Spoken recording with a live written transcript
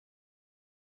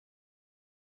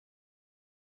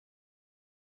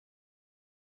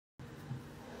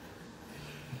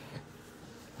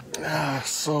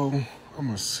So I'm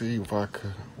gonna see if I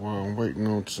could, while I'm waiting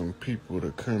on some people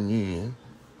to come in.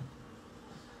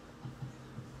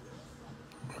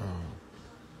 I'm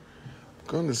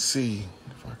gonna see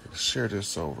if I can share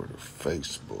this over to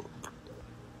Facebook.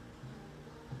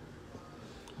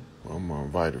 I'm gonna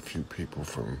invite a few people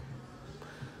from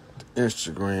the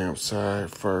Instagram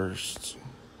side first.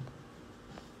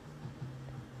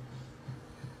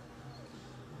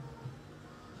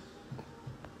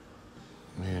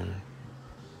 Man.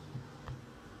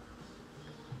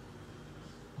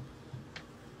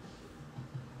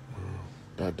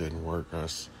 That didn't work. I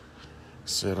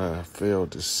said I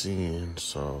failed to send,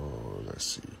 so let's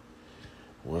see.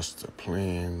 What's the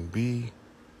plan B?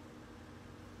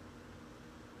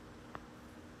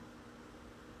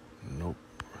 Nope,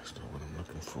 that's not what I'm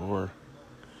looking for.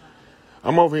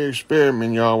 I'm over here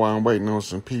experimenting, y'all, while I'm waiting on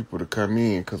some people to come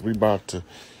in, because we about to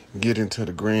get into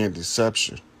the grand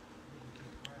deception.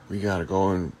 We gotta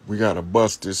go and we gotta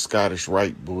bust this Scottish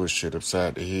Rite bullshit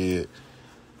upside the head.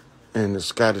 And the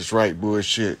Scottish Rite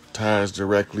bullshit ties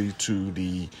directly to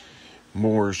the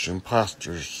Moorish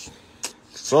imposters.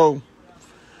 So,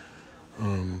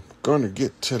 I'm gonna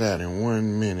get to that in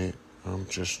 1 minute. I'm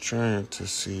just trying to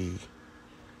see.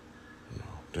 No,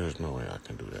 there's no way I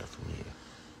can do that from here.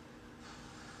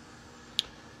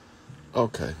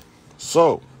 Okay,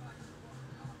 so,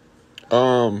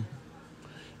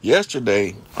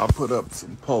 yesterday I put up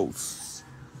some posts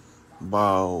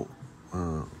about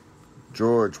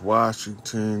George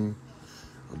Washington,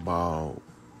 about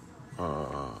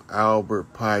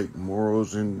Albert Pike,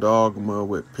 Morals and Dogma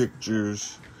with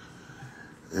pictures.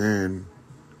 And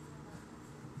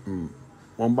I'm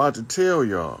about to tell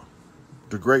y'all,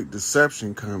 the great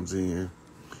deception comes in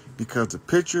because the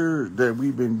picture that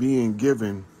we've been being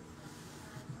given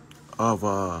of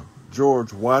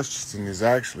George Washington is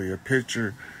actually a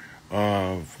picture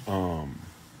of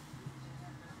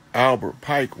Albert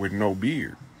Pike with no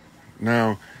beard.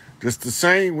 Now, it's the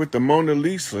same with the Mona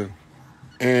Lisa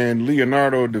and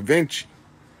Leonardo da Vinci.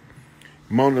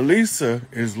 Mona Lisa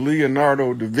is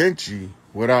Leonardo da Vinci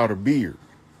without a beard.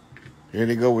 Here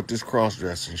they go with this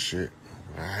cross-dressing shit.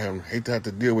 I hate to have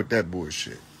to deal with that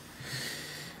bullshit.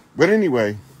 But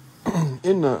anyway,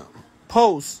 in the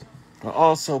post, I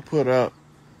also put up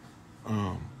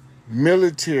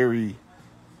military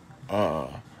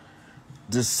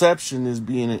deception as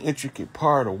being an intricate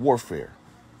part of warfare.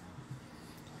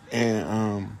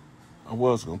 And I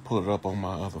was going to put it up on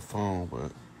my other phone,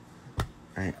 but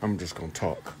I'm just going to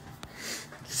talk.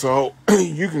 So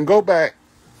you can go back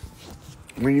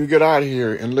when you get out of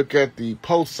here and look at the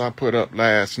posts I put up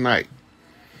last night.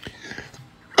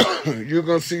 You're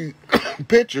going to see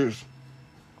pictures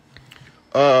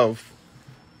of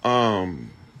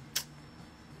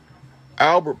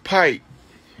Albert Pike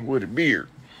with a beard,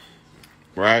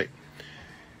 right?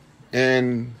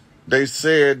 And they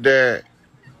said that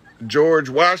George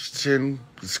Washington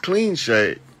was clean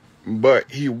shaved,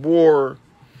 but he wore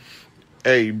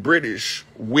a British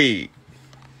wig.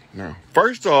 Now,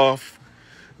 first off,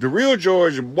 the real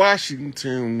George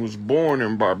Washington was born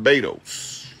in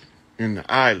Barbados, in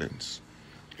the islands,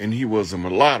 and he was a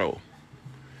mulatto.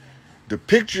 The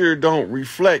picture don't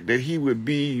reflect that he would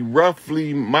be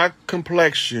roughly my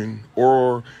complexion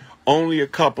or only a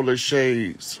couple of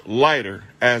shades lighter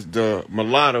as the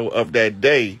mulatto of that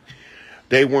day.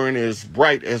 They weren't as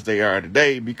bright as they are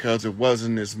today because it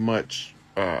wasn't as much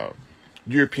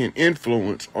European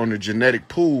influence on the genetic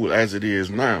pool as it is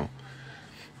now.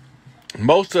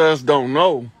 Most of us don't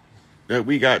know that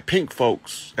we got pink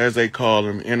folks, as they call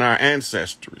them, in our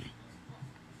ancestry.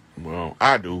 Well,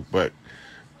 I do, but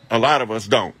a lot of us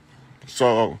don't.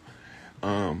 So,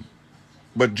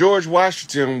 but George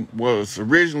Washington was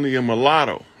originally a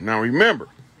mulatto. Now remember,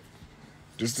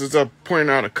 just as I point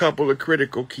out a couple of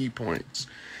critical key points.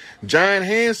 John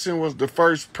Hanson was the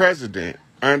first president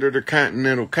under the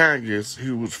Continental Congress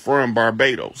who was from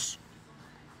Barbados.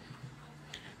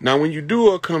 Now, when you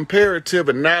do a comparative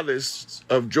analysis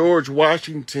of George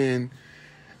Washington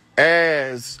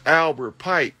as Albert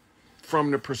Pike from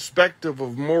the perspective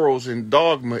of morals and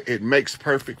dogma, it makes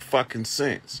perfect fucking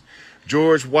sense.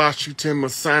 George Washington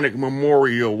Masonic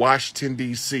Memorial, Washington,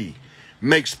 D.C.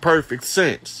 makes perfect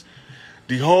sense.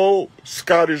 The whole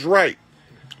Scottish Rite,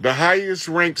 the highest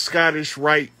ranked Scottish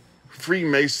Rite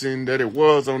Freemason that it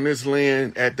was on this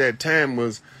land at that time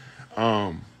was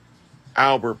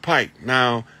Albert Pike.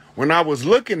 Now, when I was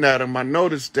looking at him, I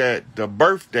noticed that the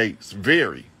birth dates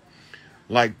vary.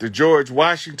 Like the George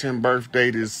Washington birth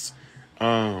date is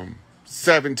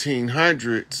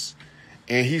 1700s,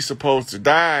 and he's supposed to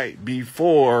die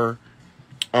before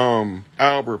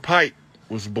Albert Pike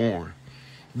was born.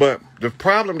 But the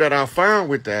problem that I found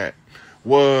with that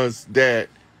was that,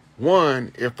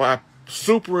 one, if I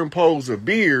superimpose a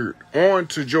beard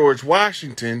onto George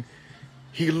Washington,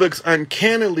 he looks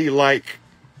uncannily like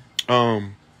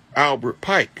Albert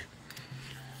Pike.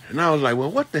 And I was like,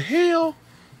 well, what the hell?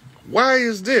 Why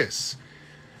is this?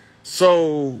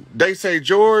 So they say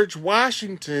George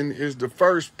Washington is the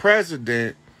first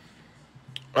president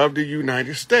of the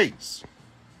United States.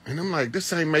 And I'm like,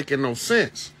 this ain't making no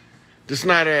sense. This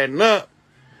not adding up.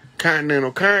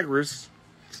 Continental Congress,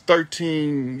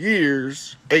 13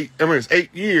 years, it's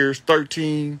 8 years,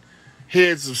 13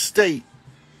 heads of state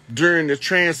during the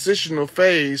transitional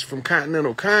phase from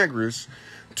Continental Congress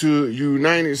to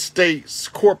United States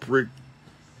corporate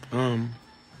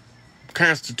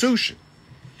constitution,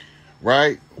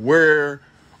 right? Or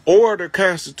the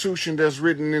constitution that's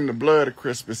written in the blood of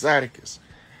Crispus Attucks,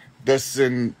 that's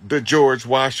in the George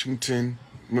Washington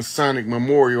Masonic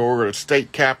Memorial or the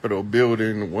State Capitol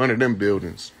building, one of them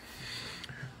buildings.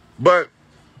 But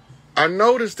I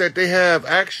noticed that they have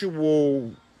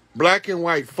actual black and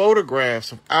white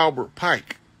photographs of Albert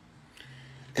Pike.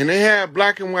 And they have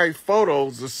black and white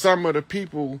photos of some of the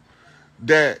people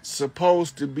that's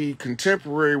supposed to be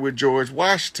contemporary with George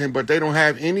Washington, but they don't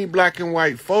have any black and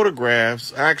white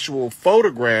photographs, actual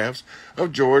photographs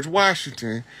of George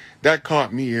Washington. That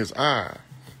caught me his eye.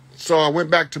 So I went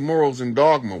back to Morals and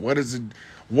Dogma. What is it?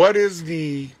 What is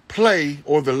the play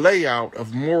or the layout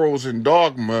of Morals and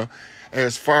Dogma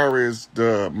as far as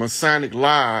the Masonic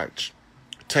Lodge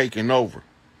taking over?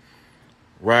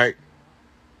 Right?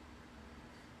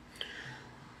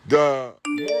 The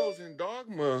Morals and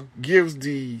Dogma gives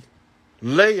the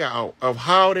layout of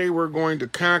how they were going to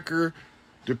conquer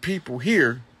the people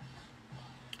here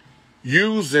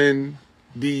using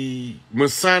the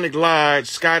Masonic Lodge,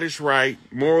 Scottish Rite.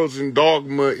 Morals and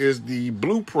Dogma is the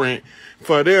blueprint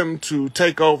for them to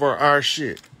take over our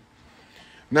shit.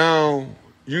 Now,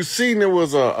 you seen there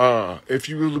was if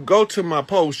you go to my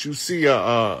post, you see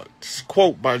a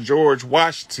quote by George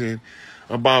Washington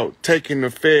about taking the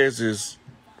Fezes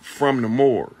from the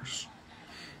Moors.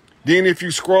 Then if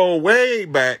you scroll way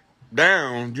back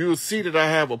down, you'll see that I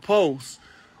have a post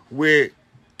with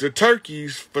the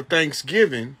turkeys for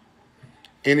Thanksgiving.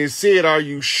 And it said, are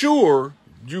you sure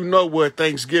you know what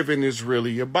Thanksgiving is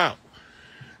really about?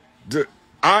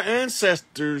 Our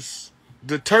ancestors,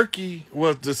 the turkey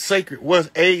was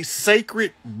a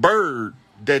sacred bird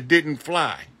that didn't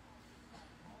fly.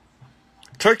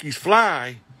 Turkeys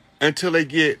fly until they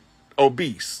get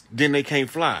obese. Then they can't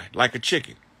fly like a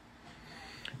chicken.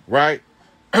 Right?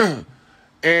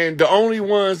 And the only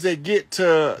ones that get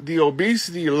to the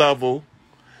obesity level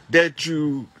that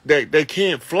they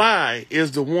can't fly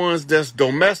is the ones that's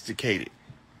domesticated.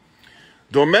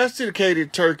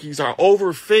 Domesticated turkeys are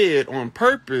overfed on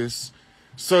purpose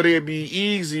so they'd be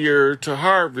easier to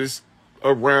harvest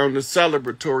around the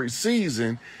celebratory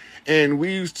season. And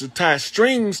we used to tie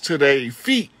strings to their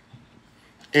feet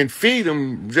and feed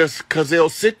them just because they'll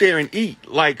sit there and eat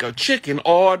like a chicken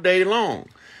all day long.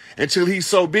 Until he's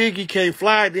so big he can't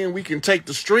fly, then we can take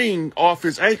the string off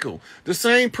his ankle. The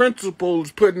same principle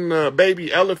is putting a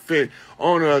baby elephant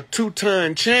on a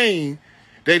 2-ton chain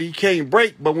that he can't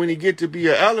break. But when he get to be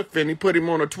an elephant, he put him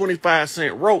on a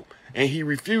 25-cent rope and he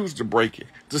refused to break it.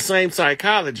 The same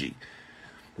psychology,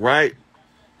 right?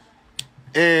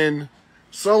 And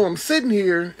so I'm sitting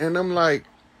here and I'm like,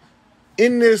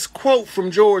 in this quote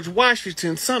from George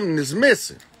Washington, something is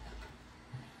missing.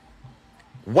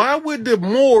 Why would the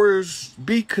Moors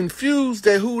be confused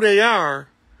at who they are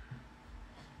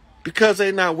because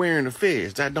they're not wearing the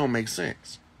fez? That don't make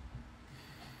sense.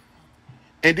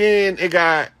 And then it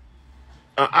got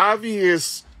an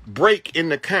obvious break in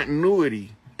the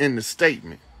continuity in the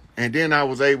statement. And then I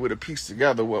was able to piece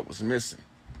together what was missing.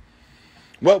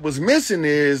 What was missing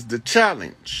is the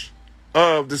challenge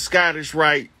of the Scottish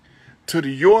Rite to the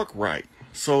York Rite.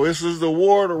 So this was the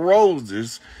War of the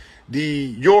Roses, the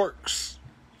Yorks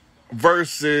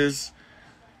versus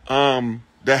the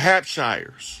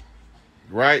Hampshires,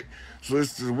 right? So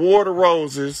it's the War of the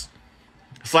Roses.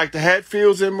 It's like the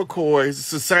Hatfields and McCoys.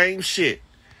 It's the same shit.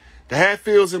 The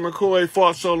Hatfields and McCoy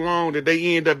fought so long that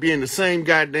they end up being the same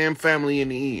goddamn family in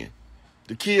the end.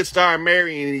 The kids start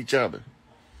marrying each other.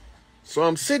 So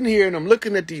I'm sitting here and I'm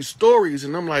looking at these stories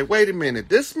and I'm like, wait a minute,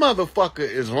 this motherfucker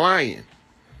is lying,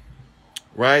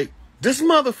 right? This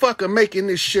motherfucker making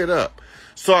this shit up.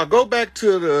 So I go back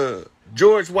to the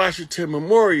George Washington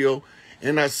Memorial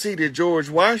and I see that George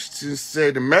Washington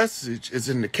said the message is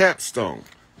in the capstone,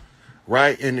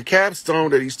 right? And the capstone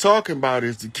that he's talking about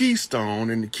is the keystone,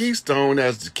 and the keystone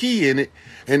has the key in it,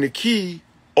 and the key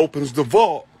opens the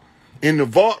vault And the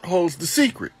vault holds the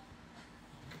secret.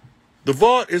 The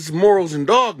vault is morals and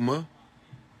dogma.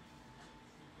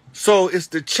 So it's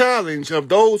the challenge of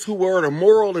those who were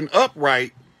moral and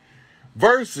upright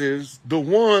versus the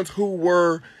ones who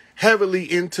were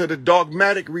heavily into the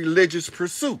dogmatic religious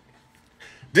pursuit.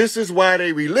 This is why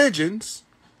they religions,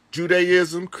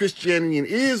 Judaism, Christianity, and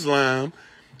Islam,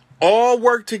 all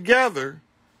work together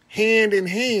hand in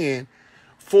hand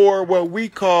for what we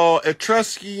call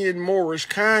Etruscan Moorish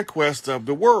conquest of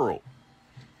the world.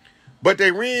 But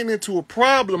they ran into a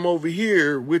problem over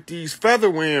here with these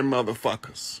feather-wearing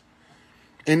motherfuckers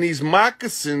and these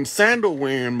moccasin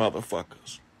sandal-wearing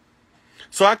motherfuckers.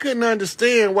 So I couldn't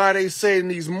understand why they saying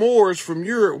these Moors from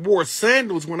Europe wore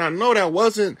sandals when I know that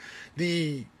wasn't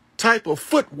the type of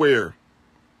footwear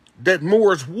that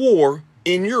Moors wore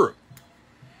in Europe.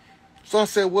 So I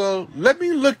said, well, let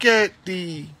me look at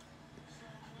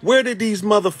where did these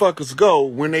motherfuckers go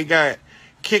when they got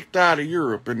kicked out of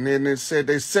Europe? And then they said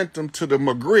they sent them to the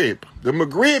Maghreb. The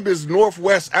Maghreb is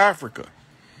Northwest Africa.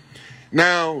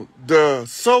 Now, the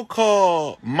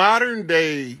so-called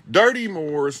modern-day dirty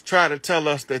Moors try to tell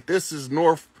us that this is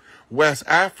Northwest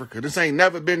Africa. This ain't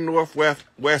never been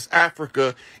Northwest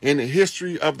Africa in the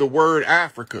history of the word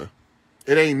Africa.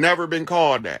 It ain't never been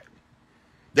called that.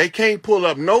 They can't pull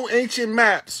up no ancient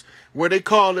maps where they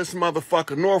call this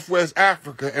motherfucker Northwest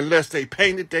Africa unless they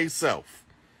paint it theyself.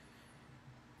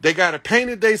 They got to paint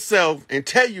it theyself and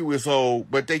tell you it's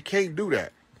old, but they can't do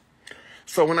that.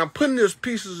 So when I'm putting these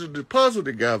pieces of the puzzle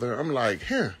together, I'm like,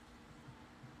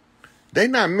 they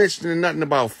not mentioning nothing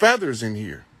about feathers in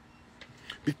here.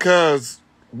 Because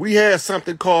we had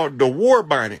something called the war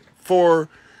bonnet for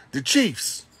the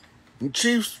chiefs. The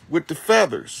chiefs with the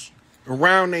feathers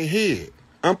around their head.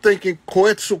 I'm thinking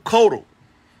Quetzalcoatl.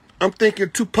 I'm thinking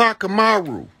Tupac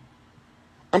Amaru.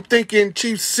 I'm thinking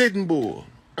Chief Sitting Bull.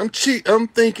 I'm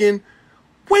thinking,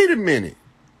 wait a minute.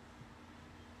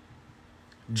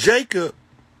 Jacob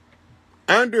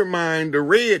undermined the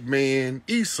red man,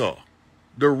 Esau,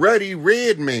 the ruddy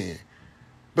red man.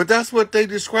 But that's what they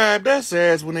described us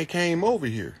as when they came over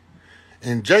here.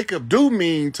 And Jacob do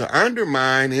mean to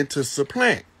undermine and to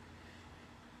supplant.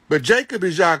 But Jacob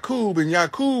is Yakub, and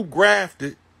Yakub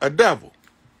grafted a devil.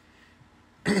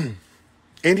 And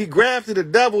he grafted a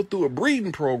devil through a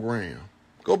breeding program.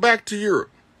 Go back to Europe.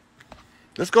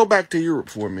 Let's go back to Europe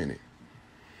for a minute.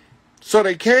 So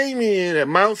they came in at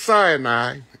Mount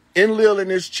Sinai, Enlil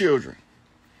and his children.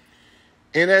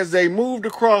 And as they moved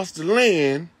across the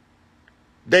land,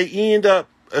 they end up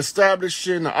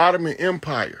establishing the Ottoman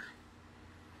Empire.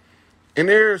 And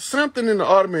there's something in the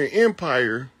Ottoman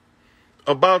Empire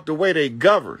about the way they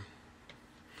govern.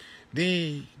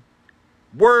 The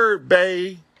word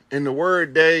Bey and the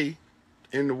word day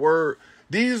and the word,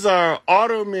 these are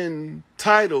Ottoman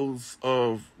titles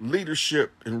of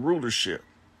leadership and rulership,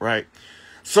 right?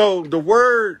 So the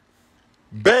word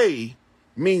Bey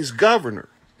means governor.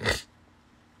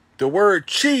 The word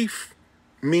chief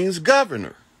means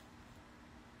governor.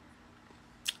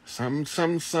 Some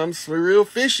real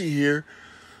fishy here.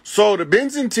 So the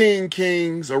Byzantine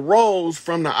kings arose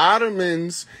from the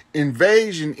Ottomans'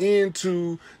 invasion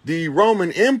into the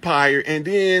Roman Empire, and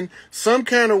then some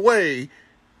kind of way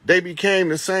they became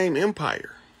the same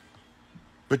empire.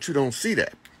 But you don't see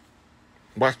that.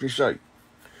 Watch me show you.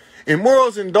 In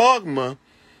Morals and Dogma,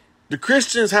 the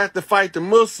Christians have to fight the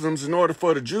Muslims in order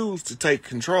for the Jews to take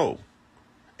control.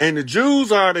 And the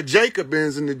Jews are the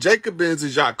Jacobins, and the Jacobins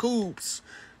is Yakub's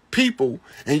people,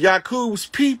 and Yakub's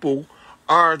people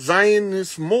are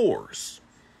Zionist Moors.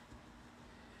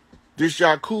 This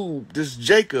Yakub, this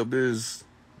Jacob is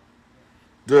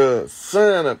the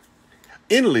son of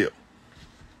Enlil.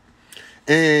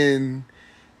 And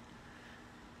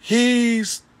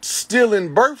he's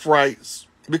stealing birthrights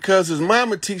because his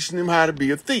mama teaching him how to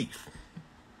be a thief.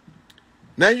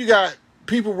 Now you got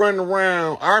people running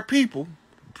around, our people,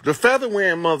 the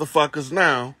feather-wearing motherfuckers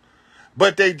now,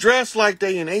 but they dress like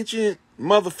they in ancient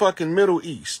motherfucking Middle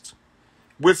East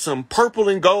with some purple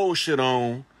and gold shit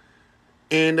on,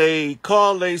 and they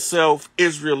call themselves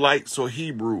Israelites or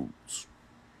Hebrews.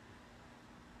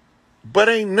 But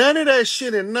ain't none of that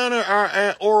shit in none of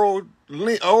our oral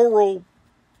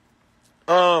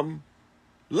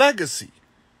legacy.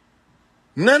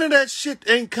 None of that shit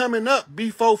ain't coming up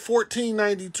before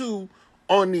 1492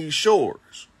 on these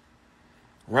shores.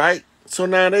 Right? So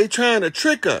now they trying to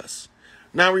trick us.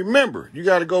 Now remember, you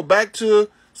got to go back to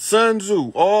Sun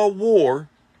Tzu. All war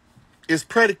is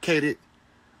predicated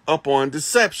upon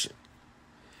deception.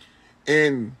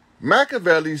 And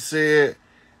Machiavelli said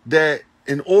that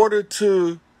in order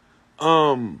to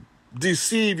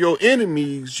deceive your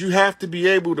enemies, you have to be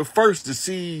able to first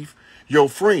deceive your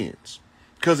friends.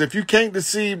 Because if you can't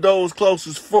deceive those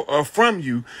closest from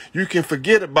you, you can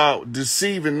forget about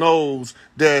deceiving those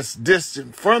that's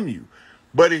distant from you.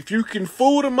 But if you can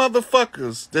fool the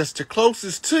motherfuckers that's the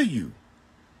closest to you,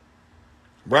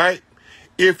 right?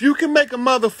 If you can make a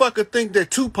motherfucker think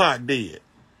that Tupac dead,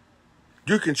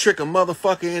 you can trick a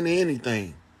motherfucker into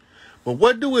anything. But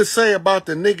what do it say about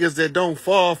the niggas that don't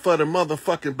fall for the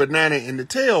motherfucking banana in the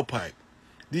tailpipe?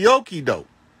 The okie doke.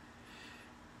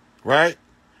 Right?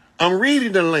 I'm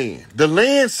reading the land. The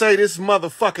land say this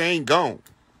motherfucker ain't gone.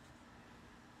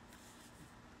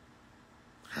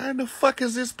 How the fuck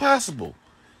is this possible?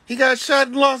 He got shot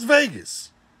in Las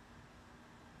Vegas.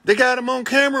 They got him on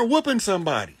camera whooping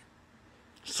somebody.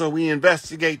 So we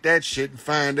investigate that shit and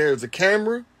find there's a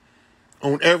camera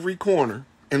on every corner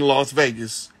in Las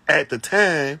Vegas at the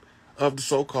time of the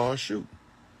so-called shoot.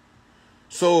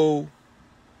 So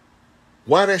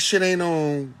why that shit ain't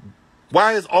on?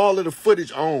 Why is all of the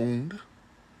footage owned,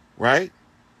 right,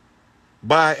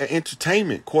 by an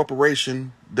entertainment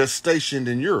corporation that's stationed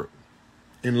in Europe,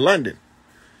 in London?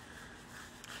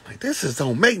 Like, this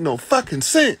don't make no fucking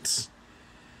sense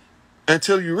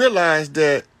until you realize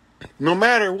that no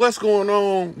matter what's going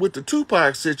on with the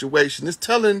Tupac situation, it's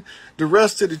telling the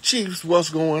rest of the chiefs what's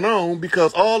going on,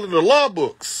 because all of the law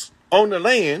books on the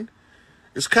land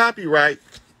is copyright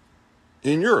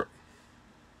in Europe.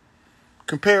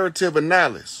 Comparative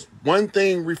analysis. One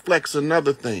thing reflects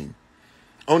another thing.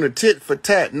 On a tit for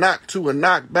tat, knock to a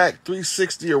knock back,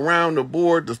 360 around the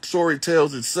board, the story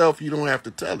tells itself. You don't have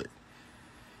to tell it.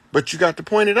 But you got to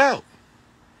point it out.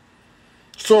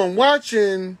 So I'm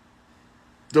watching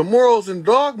the morals and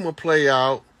dogma play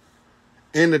out,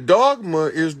 and the dogma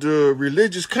is the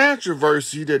religious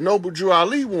controversy that Noble Drew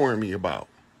Ali warned me about.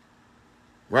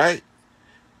 Right?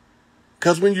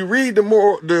 Because when you read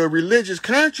the religious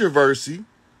controversy,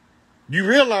 you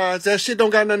realize that shit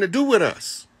don't got nothing to do with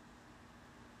us.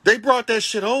 They brought that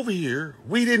shit over here.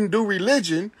 We didn't do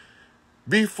religion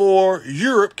before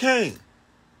Europe came.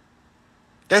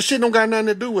 That shit don't got nothing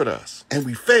to do with us. And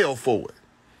we fell for it.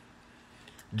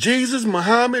 Jesus,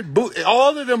 Muhammad,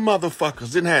 all of them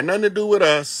motherfuckers didn't have nothing to do with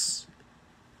us.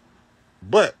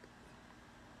 But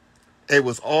it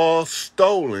was all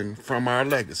stolen from our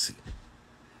legacy.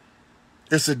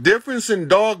 It's a difference in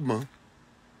dogma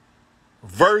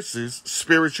versus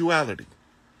spirituality.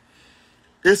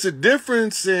 It's a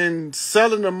difference in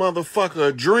selling a motherfucker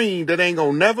a dream that ain't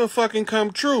gonna never fucking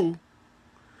come true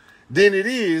than it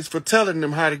is for telling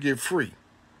them how to get free.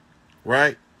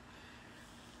 Right?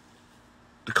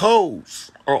 The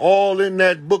codes are all in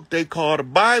that book they call the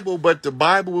Bible, but the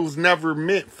Bible was never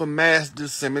meant for mass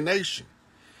dissemination.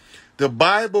 The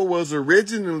Bible was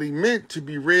originally meant to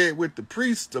be read with the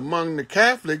priests among the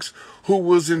Catholics who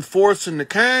was enforcing the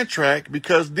contract,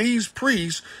 because these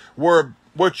priests were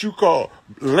what you call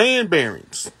land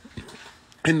barons.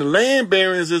 And the land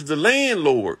barons is the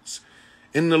landlords.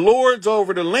 And the lords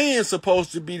over the land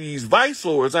supposed to be these vice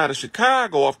lords out of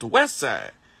Chicago off the west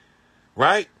side.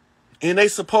 Right? And they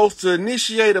supposed to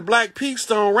initiate a Black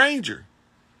Peakstone Ranger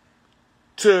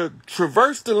to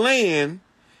traverse the land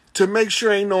to make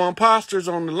sure ain't no imposters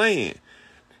on the land.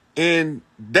 And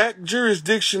that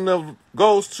jurisdiction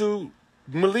goes to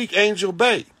Malik Angel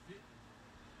Bay.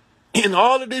 And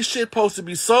all of this shit supposed to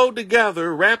be sold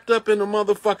together, wrapped up in a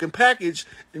motherfucking package,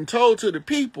 and told to the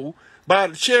people by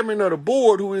the chairman of the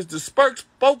board, who is the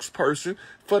spokesperson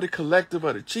for the collective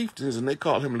of the chieftains, and they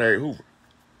call him Larry Hoover.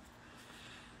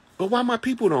 But why my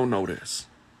people don't know this?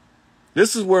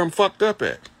 This is where I'm fucked up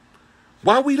at.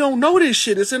 Why we don't know this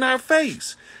shit? It's in our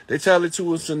face. They tell it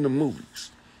to us in the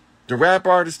movies. The rap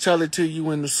artists tell it to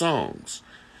you in the songs.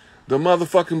 The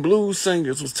motherfucking blues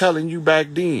singers was telling you back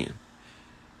then.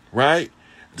 Right?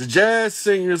 The jazz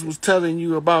singers was telling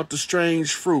you about the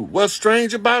strange fruit. What's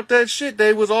strange about that shit?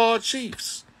 They was all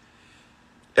chiefs.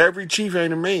 Every chief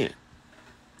ain't a man.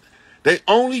 They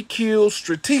only kill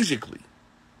strategically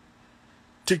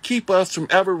to keep us from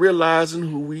ever realizing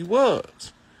who we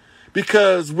was.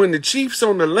 Because when the chief's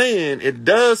on the land, it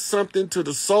does something to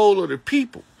the soul of the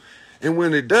people. And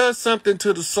when it does something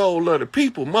to the soul of the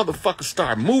people, motherfuckers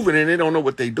start moving and they don't know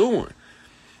what they doing.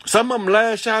 Some of them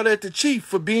lash out at the chief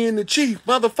for being the chief.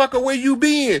 Motherfucker, where you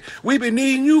been? We been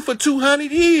needing you for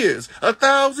 200 years,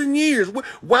 1,000 years.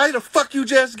 Why the fuck you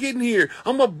just getting here?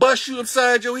 I'm gonna bust you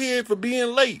upside your head for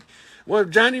being late. Well,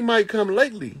 Johnny might come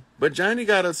lately, but Johnny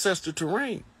got to assess the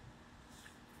terrain.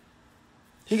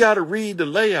 He got to read the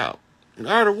layout. In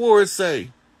Art of War, it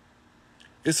say,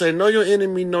 know your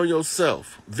enemy, know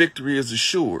yourself. Victory is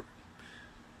assured.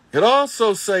 It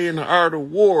also say in the Art of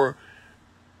War,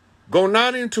 Go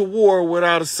not into war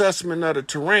without assessment of the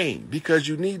terrain, because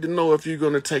you need to know if you're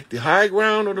going to take the high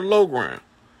ground or the low ground.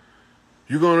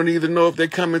 You're going to either know if they're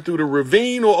coming through the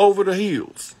ravine or over the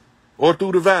hills or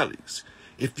through the valleys.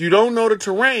 If you don't know the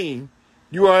terrain,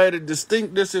 you are at a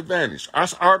distinct disadvantage.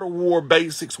 That's Art of War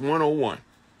Basics 101.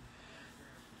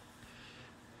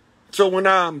 So when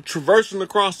I'm traversing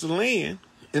across the land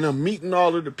and I'm meeting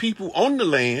all of the people on the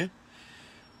land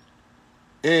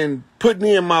and putting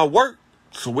in my work,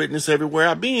 so witness everywhere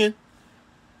I've been,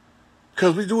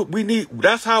 because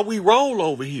that's how we roll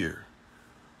over here.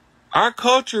 Our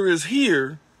culture is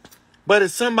here, but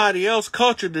it's somebody else's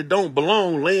culture that don't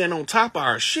belong laying on top of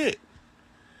our shit.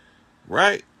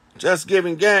 Right? Just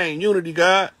giving gang, unity,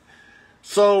 God.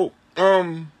 So, how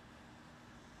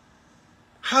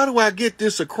do I get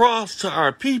this across to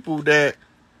our people that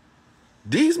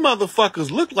these motherfuckers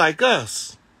look like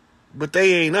us, but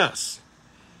they ain't us?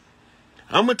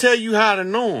 I'm going to tell you how to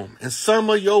know them. And some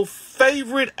of your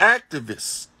favorite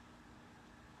activists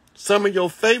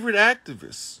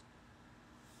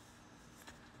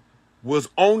was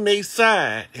on their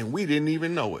side and we didn't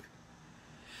even know it.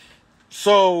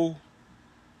 So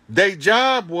their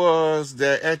job was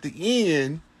that at the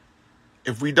end,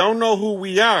 if we don't know who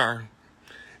we are,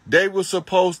 they were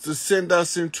supposed to send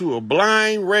us into a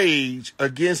blind rage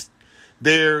against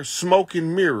their smoke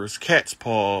and mirrors, cat's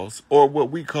paws, or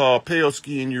what we call pale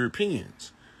skinned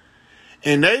Europeans.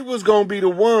 And they was going to be the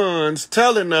ones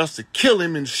telling us to kill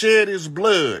him and shed his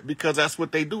blood, because that's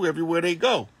what they do everywhere they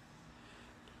go.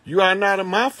 You are not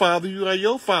my father, you are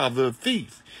your father, a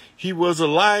thief. He was a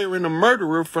liar and a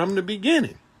murderer from the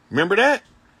beginning. Remember that?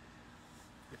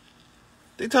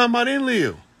 They talking about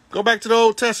Enlil. Go back to the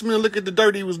Old Testament and look at the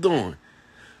dirt he was doing.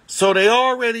 So they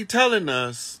already telling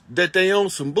us that they own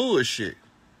some bullshit.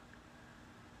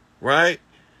 Right?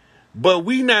 But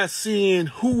we not seeing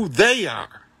who they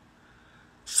are.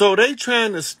 So they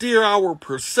trying to steer our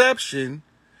perception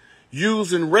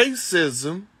using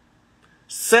racism,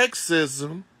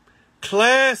 sexism,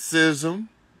 classism,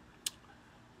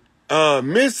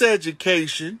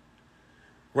 miseducation,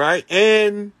 right,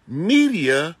 and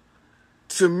media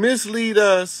to mislead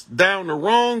us down the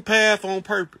wrong path on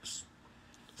purpose.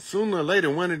 Sooner or later,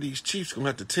 one of these chiefs gonna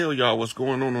have to tell y'all what's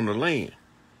going on the land.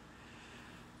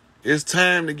 It's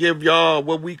time to give y'all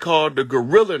what we call the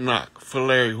gorilla knock for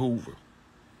Larry Hoover,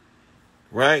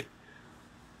 right?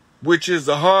 Which is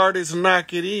the hardest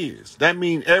knock it is. That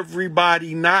means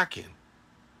everybody knocking.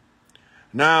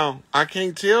 Now, I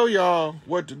can't tell y'all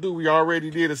what to do. We already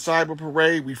did a cyber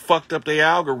parade. We fucked up their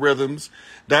algorithms.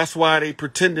 That's why they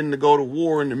pretending to go to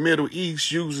war in the Middle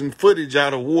East using footage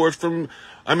out of wars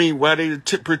why they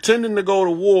pretending to go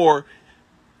to war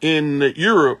in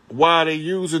Europe while they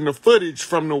using the footage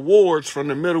from the wars from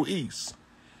the Middle East.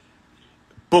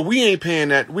 But we ain't paying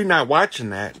that. We not watching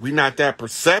that. We not that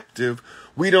perceptive.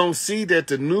 We don't see that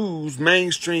the news,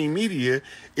 mainstream media,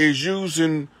 is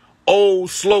using old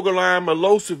Slobodan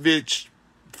Milosevic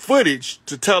footage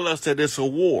to tell us that it's a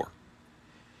war.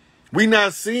 We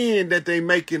not seeing that they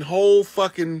making whole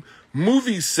fucking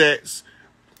movie sets.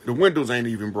 The windows ain't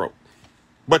even broke,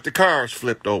 but the car's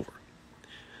flipped over.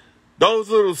 Those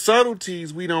little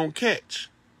subtleties we don't catch.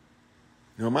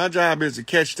 You know, my job is to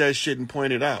catch that shit and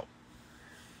point it out.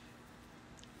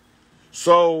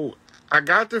 So I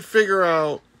got to figure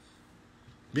out,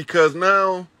 because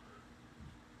now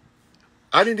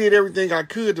I did everything I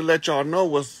could to let y'all know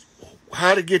was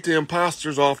how to get the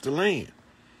imposters off the land.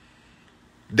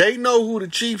 They know who the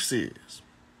chiefs is.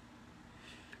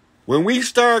 When we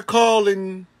start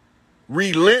calling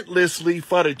relentlessly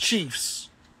for the chiefs,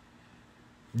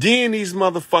 then these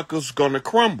motherfuckers gonna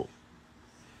crumble.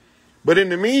 But in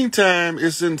the meantime,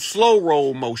 it's in slow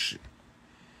roll motion.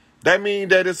 That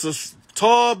means that it's a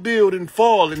tall building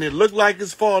falling. It look like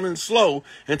it's falling slow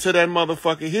until that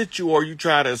motherfucker hit you or you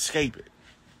try to escape it.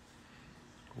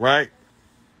 Right?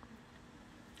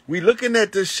 We looking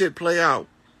at this shit play out.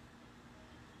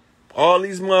 All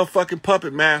these motherfucking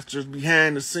puppet masters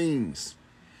behind the scenes.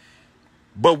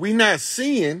 But we not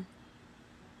seeing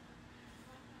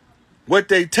what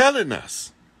they telling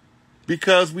us,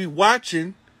 because we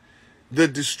watching the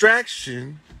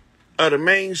distraction of the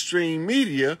mainstream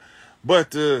media,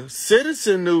 but the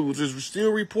citizen news is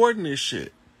still reporting this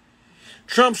shit.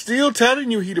 Trump's still telling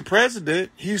you he the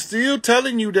president. He's still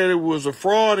telling you that it was a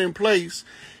fraud in place.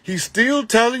 He's still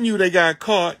telling you they got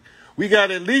caught. We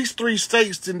got at least 3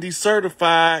 states to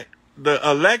decertify the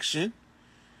election,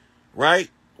 right?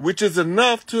 Which is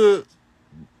enough to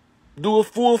do a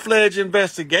full-fledged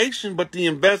investigation, but the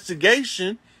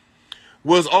investigation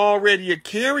was already a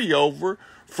carryover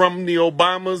from the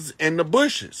Obamas and the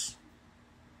Bushes.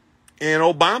 And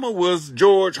Obama was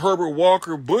George Herbert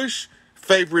Walker Bush's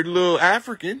favorite little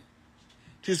African,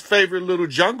 his favorite little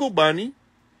jungle bunny,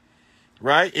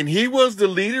 right? And he was the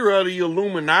leader of the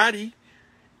Illuminati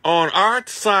on our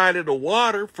side of the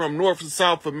water from North and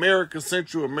South America,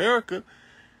 Central America.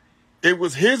 It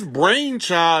was his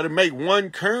brainchild to make one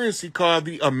currency called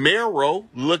the Amero.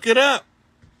 Look it up,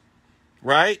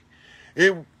 right?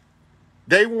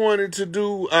 They wanted to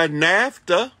do a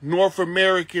NAFTA, North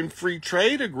American Free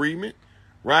Trade Agreement,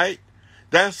 right?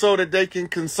 That's so that they can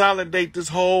consolidate this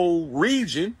whole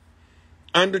region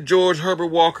under George Herbert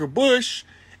Walker Bush,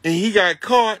 and he got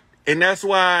caught, and that's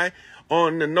why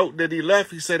on the note that he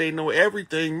left, he said they know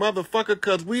everything, motherfucker,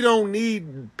 because we don't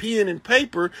need pen and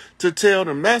paper to tell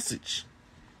the message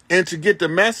and to get the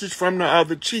message from the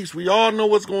other chiefs. We all know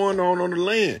what's going on the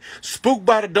land. Spook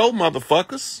by the door,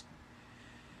 motherfuckers.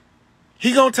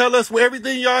 He gonna tell us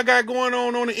everything y'all got going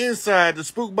on the inside. The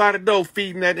spook by the door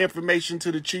feeding that information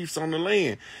to the chiefs on the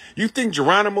land. You think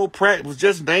Geronimo Pratt was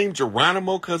just named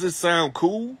Geronimo because it sound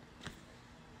cool?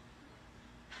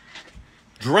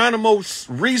 Geronimo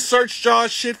researched y'all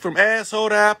shit from asshole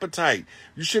to appetite.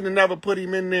 You should have never put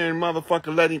him in there and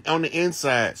motherfucker let him on the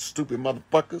inside, stupid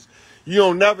motherfuckers. You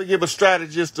don't never give a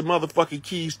strategist the motherfucking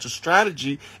keys to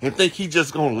strategy and think he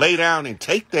just gonna lay down and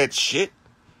take that shit.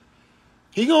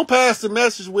 He gonna pass the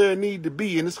message where it need to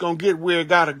be, and it's gonna get where it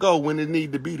gotta go when it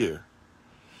need to be there.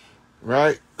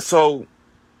 Right? So,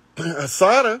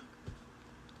 Asada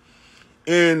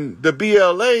and the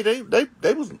BLA,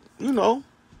 they was, you know,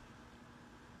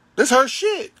 this her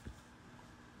shit.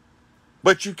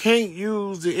 But you can't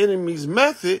use the enemy's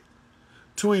method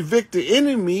to evict the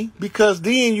enemy, because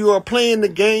then you are playing the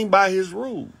game by his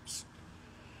rules.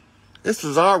 This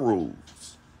is our rules.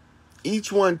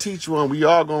 Each one teach one. We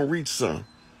all gonna reach some.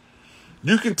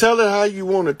 You can tell it how you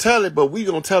want to tell it, but we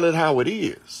gonna tell it how it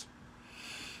is.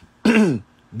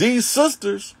 These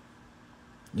sisters,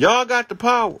 y'all got the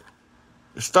power.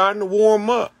 It's starting to warm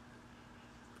up.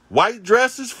 White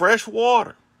dresses, fresh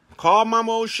water. Call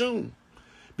Mama Oshun.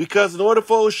 Because in order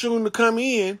for Oshun to come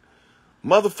in,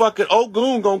 motherfucking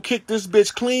Ogun gonna kick this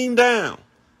bitch clean down.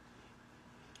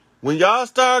 When y'all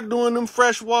start doing them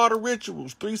freshwater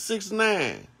rituals,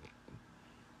 369,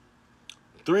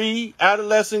 3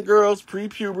 adolescent girls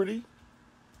pre-puberty,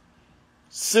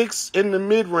 6 in the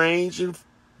mid-range, and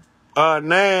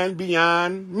 9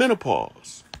 beyond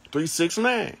menopause.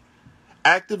 369.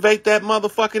 Activate that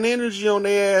motherfucking energy on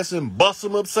their ass and bust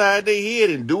them upside their head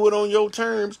and do it on your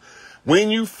terms when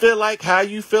you feel like, how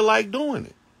you feel like doing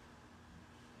it.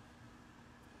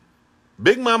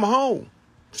 Big Mama home.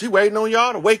 She waiting on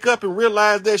y'all to wake up and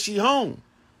realize that she home.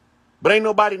 But ain't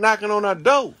nobody knocking on her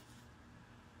door.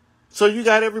 So you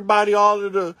got everybody,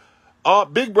 all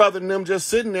Big Brother and them just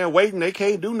sitting there waiting. They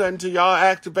can't do nothing till y'all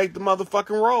activate the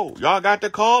motherfucking role. Y'all got to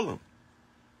call them.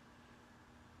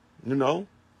 You know?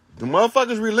 The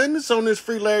motherfuckers relentless on this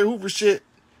Free Larry Hoover shit.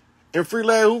 And Free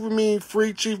Larry Hoover mean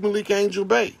Free Chief Malik Angel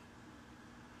Bay.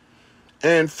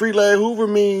 And Free Larry Hoover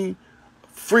mean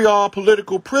free all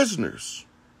political prisoners.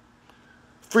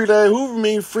 Free Larry Hoover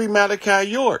mean free Malachi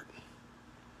York.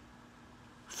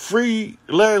 Free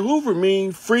Larry Hoover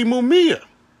mean free Mumia.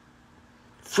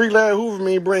 Free Larry Hoover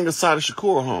mean bring Assata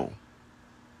Shakur home.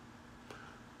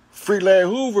 Free Larry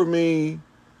Hoover mean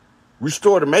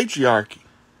restore the matriarchy.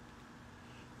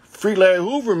 Free Larry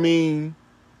Hoover mean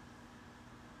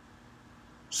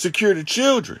secure the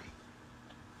children.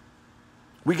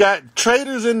 We got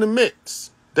traitors in the mix.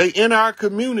 They in our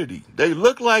community. They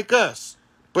look like us,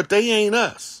 but they ain't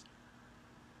us.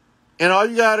 And all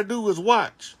you got to do is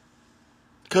watch.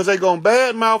 Because they going to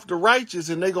badmouth the righteous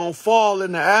and they going to fall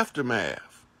in the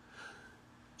aftermath.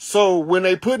 So when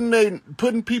they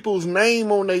putting people's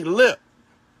name on their lip,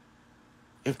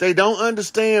 if they don't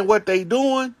understand what they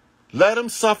doing, let them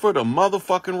suffer the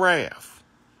motherfucking wrath.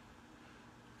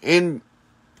 And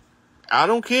I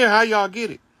don't care how y'all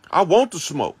get it. I want the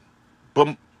smoke.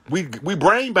 But we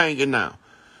brain banging now.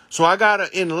 So I got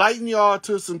to enlighten y'all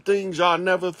to some things y'all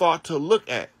never thought to look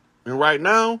at. And right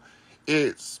now,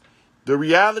 it's the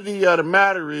reality of the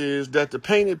matter is that the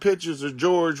painted pictures of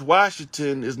George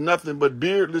Washington is nothing but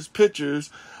beardless pictures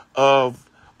of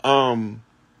Morals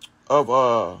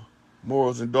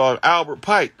and Dogma, Albert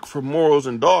Pike from Morals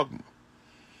and Dogma.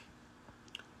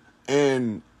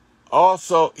 And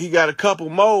also, he got a couple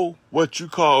more what you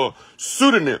call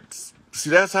pseudonyms.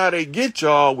 See, that's how they get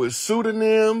y'all, with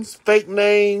pseudonyms, fake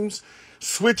names,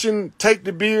 switching, take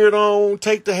the beard on,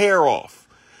 take the hair off.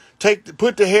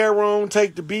 Put the hair on,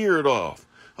 take the beard off.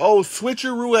 Oh,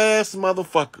 switcheroo ass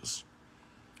motherfuckers.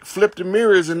 Flip the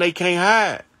mirrors and they can't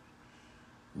hide.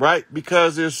 Right?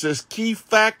 Because there's just key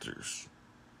factors.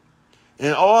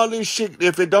 And all this shit,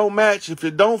 if it don't match, if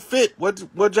it don't fit,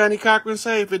 what Johnny Cochran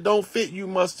say? If it don't fit, you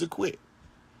must acquit.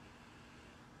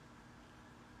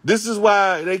 This is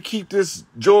why they keep this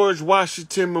George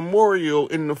Washington Memorial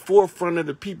in the forefront of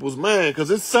the people's mind, because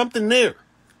it's something there.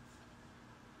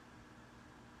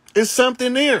 It's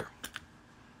something there.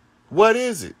 What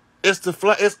is it? It's the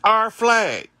flag. It's our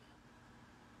flag.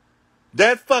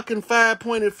 That fucking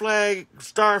 5-pointed flag,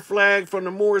 star flag from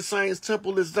the Moorish Science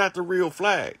Temple is not the real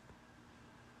flag.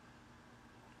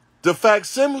 The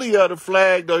facsimile of the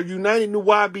flag, the United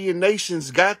Nubian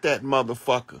Nations got that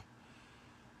motherfucker.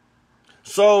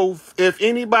 So if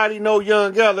anybody know a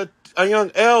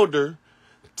young elder,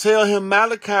 tell him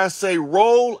Malachi say,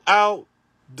 roll out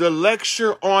the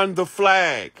lecture on the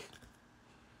flag.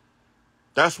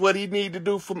 That's what he need to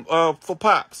do for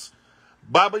Pops.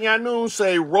 Baba Yanun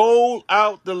say, roll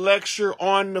out the lecture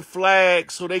on the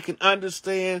flag so they can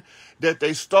understand that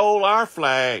they stole our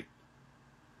flag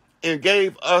and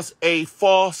gave us a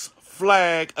false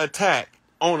flag attack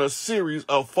on a series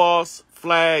of false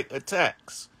flag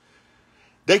attacks.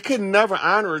 They could never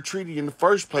honor a treaty in the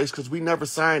first place because we never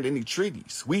signed any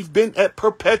treaties. We've been at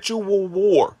perpetual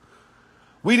war.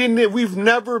 We've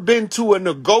never been to a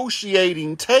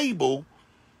negotiating table,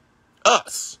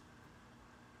 us.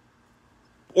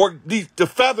 Or the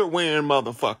feather wearing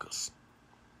motherfuckers.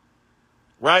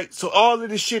 Right? So all of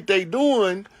this shit they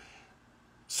doing.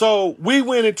 So we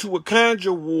went into a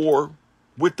conjure war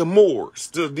with the Moors,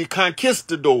 the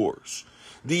conquistadors,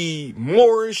 the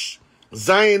Moorish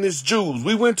Zionist Jews.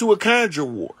 We went to a conjure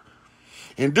war.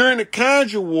 And during the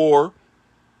conjure war,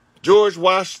 George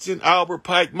Washington, Albert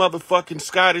Pike, motherfucking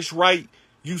Scottish Rite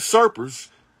usurpers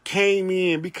came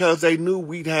in because they knew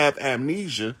we'd have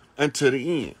amnesia until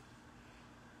the end.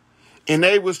 And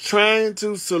they was trying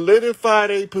to solidify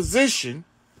their position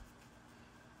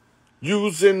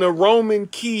using the Roman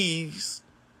keys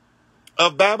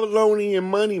of Babylonian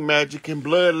money magic and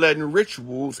bloodletting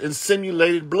rituals and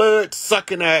simulated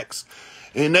blood-sucking acts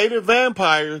and native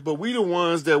vampires, but we the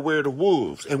ones that wear the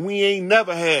wolves. And we ain't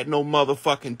never had no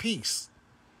motherfucking peace.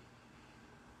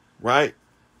 Right?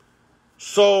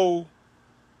 So,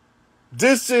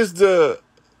 this is the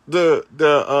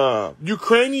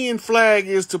Ukrainian flag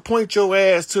is to point your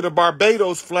ass to the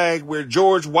Barbados flag where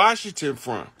George Washington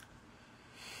from.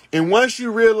 And once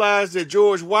you realize that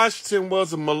George Washington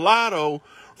was a mulatto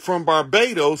from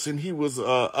Barbados and he was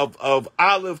of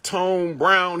olive tone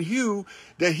brown hue,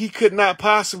 that he could not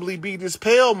possibly be this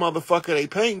pale motherfucker they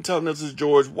paint telling us is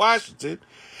George Washington.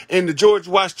 And the George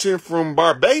Washington from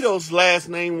Barbados last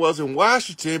name wasn't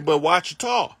Washington but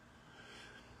Wachita.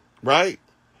 Right?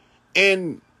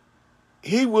 And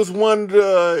he was one of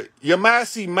the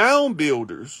Yamasee mound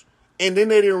builders, and then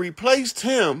they replaced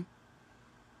him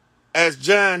as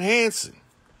John Hanson.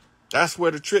 That's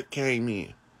where the trick came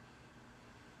in.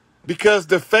 Because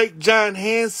the fake John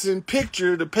Hanson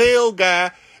picture, the pale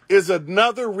guy, is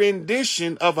another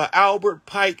rendition of an Albert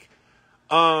Pike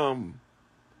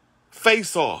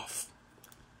face-off.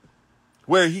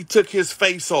 Where he took his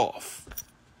face off.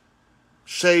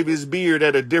 Shave his beard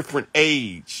at a different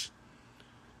age.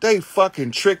 They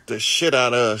fucking tricked the shit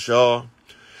out of us, y'all.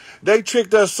 They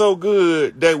tricked us so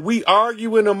good that we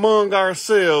arguing among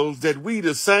ourselves that we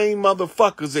the same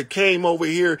motherfuckers that came over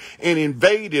here and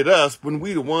invaded us when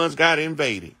we the ones got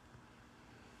invaded.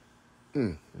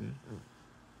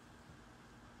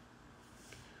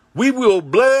 We will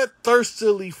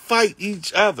bloodthirstily fight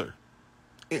each other.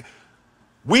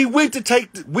 We had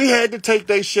to take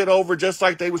their shit over just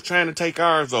like they was trying to take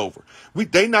ours over.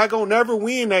 They not gonna never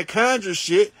win that conjure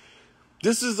shit.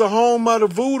 This is the home of the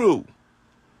voodoo.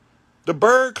 The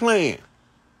Bird Clan.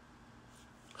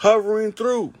 Hovering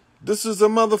through. This is a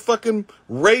motherfucking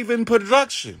Raven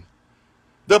production.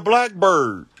 The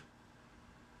Blackbird.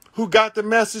 Who got the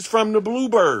message from the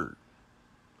Bluebird.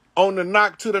 On the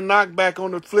knock to the knockback,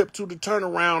 on the flip to the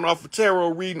turnaround off of tarot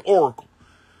reading Oracle.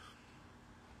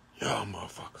 Y'all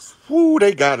motherfuckers. Woo,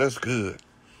 they got us good.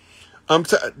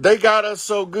 They got us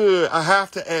so good, I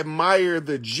have to admire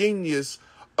the genius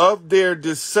of their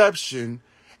deception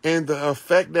and the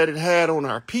effect that it had on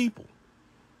our people.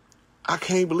 I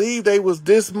can't believe they was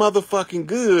this motherfucking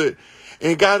good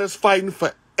and got us fighting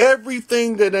for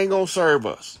everything that ain't gonna serve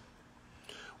us.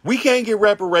 We can't get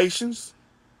reparations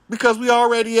because we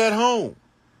already at home.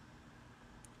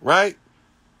 Right?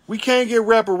 We can't get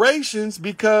reparations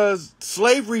because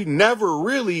slavery never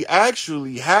really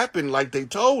actually happened like they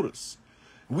told us.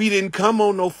 We didn't come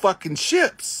on no fucking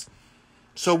ships.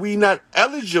 So we not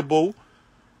eligible.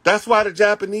 That's why the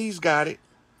Japanese got it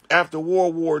after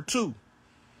World War II.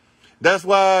 That's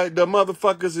why the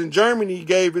motherfuckers in Germany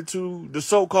gave it to the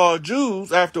so-called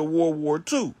Jews after World War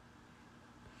II.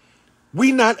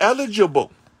 We not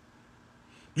eligible.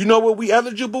 You know what we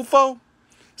eligible for?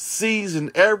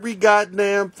 Seizing every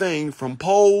goddamn thing from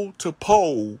pole to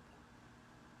pole,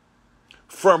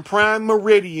 from prime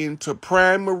meridian to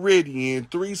prime meridian,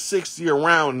 360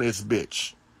 around this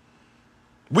bitch.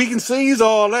 We can seize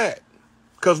all that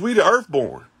because we the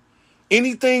earthborn.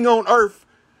 Anything on earth,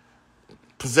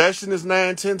 possession is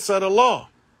 9/10 of the law,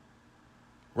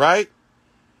 right?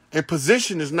 And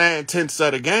position is 9/10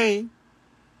 of the game.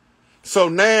 So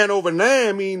 9 over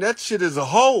 9 mean that shit is a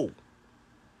whole.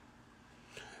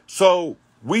 So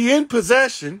we in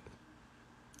possession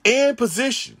and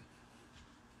position.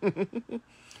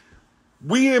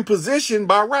 We in position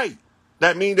by right.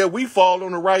 That means that we fall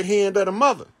on the right hand of the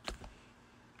mother.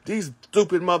 These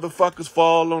stupid motherfuckers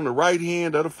fall on the right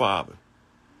hand of the father.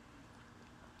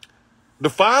 The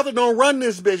father don't run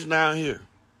this bitch down here.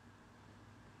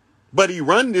 But he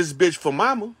run this bitch for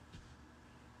mama.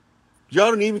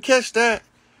 Y'all didn't even catch that.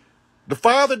 The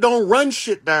father don't run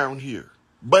shit down here.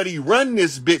 But he run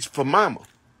this bitch for mama.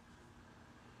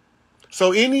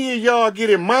 So any of y'all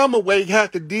getting mama way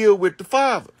have to deal with the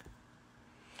father.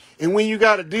 And when you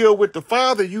got to deal with the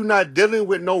father, you not dealing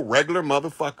with no regular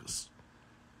motherfuckers.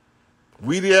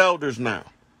 We the elders now.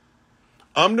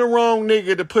 I'm the wrong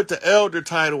nigga to put the elder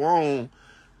title on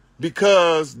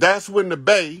because that's when the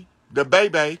baby,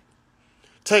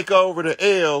 take over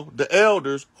the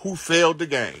elders who failed the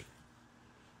game.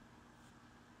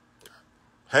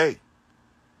 Hey,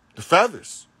 the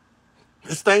feathers.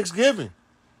 It's Thanksgiving.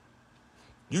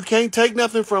 You can't take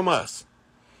nothing from us.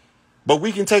 But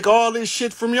we can take all this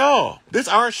shit from y'all. This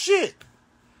our shit.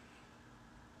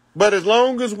 But as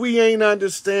long as we ain't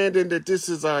understanding that this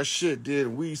is our shit,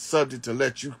 then we subject to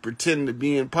let you pretend to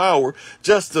be in power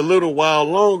just a little while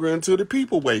longer until the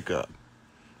people wake up.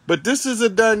 But this is a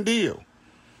done deal.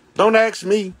 Don't ask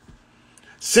me.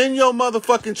 Send your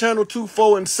motherfucking channel 2,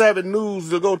 4, and 7 news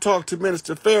to go talk to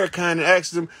Minister Farrakhan and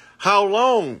ask them how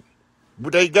long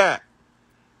they got.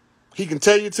 He can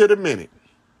tell you to the minute.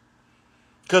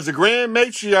 Because the Grand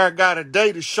Matriarch got a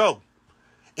day to show.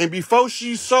 And before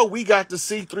she saw, we got to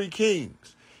see 3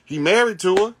 kings. He married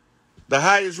to her, the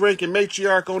highest ranking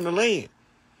matriarch on the land.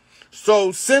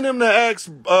 So send him to ask,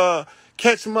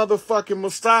 catch motherfucking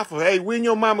Mustafa, hey, when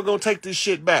your mama gonna take this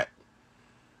shit back?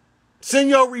 Send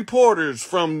your reporters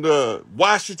from the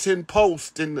Washington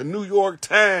Post and the New York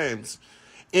Times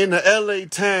and the LA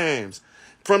Times,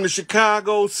 from the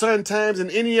Chicago Sun-Times and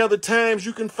any other Times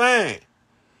you can find,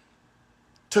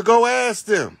 to go ask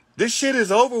them. This shit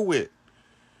is over with.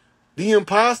 The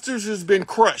imposters has been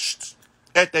crushed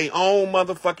at their own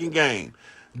motherfucking game.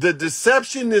 The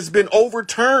deception has been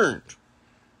overturned.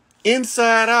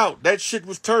 Inside out. That shit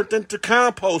was turned into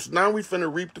compost. Now we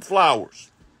finna reap the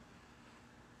flowers.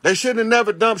 They should have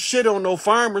never dumped shit on no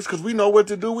farmers because we know what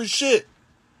to do with shit.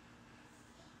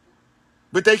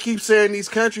 But they keep saying these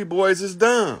country boys is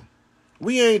dumb.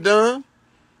 We ain't dumb.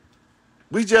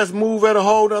 We just move at a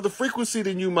whole other frequency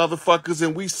than you motherfuckers,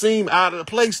 and we seem out of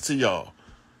place to y'all.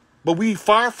 But we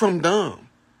far from dumb.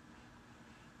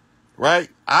 Right?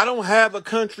 I don't have a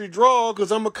country draw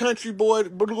because I'm a country boy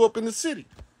that blew up in the city.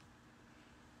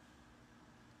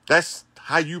 That's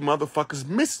how you motherfuckers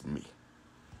missed me.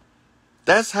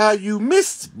 That's how you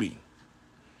missed me.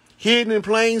 Hidden in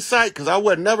plain sight, because I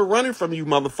wasn't never running from you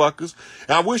motherfuckers.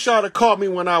 And I wish y'all had caught me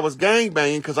when I was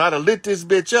gangbanging, because I'd have lit this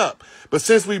bitch up. But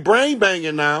since we brain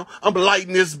banging now, I'm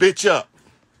lighting this bitch up.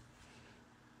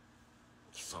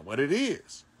 So what it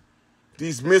is.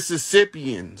 These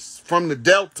Mississippians from the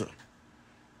Delta.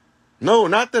 No,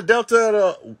 not the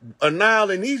Delta of the Nile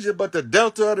in Egypt, but the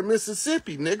Delta of the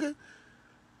Mississippi, nigga.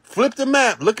 Flip the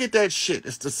map. Look at that shit.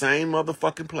 It's the same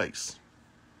motherfucking place.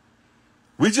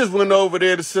 We just went over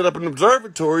there to set up an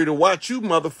observatory to watch you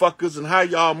motherfuckers and how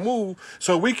y'all move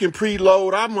so we can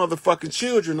preload our motherfucking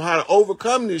children on how to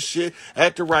overcome this shit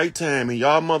at the right time. And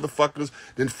y'all motherfuckers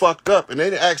then fucked up and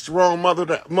they asked the wrong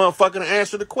motherfucker to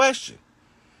answer the question.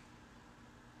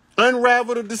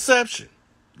 Unravel the deception.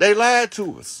 They lied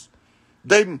to us.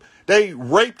 They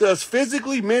raped us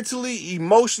physically, mentally,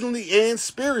 emotionally, and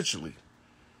spiritually.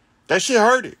 That shit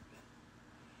hurted.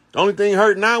 The only thing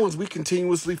hurt now is we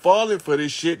continuously falling for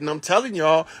this shit, and I'm telling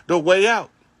y'all the way out.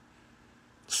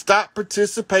 Stop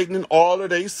participating in all of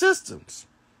these systems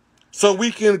so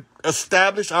we can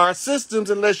establish our systems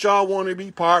unless y'all want to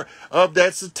be part of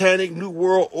that satanic New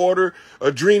World Order,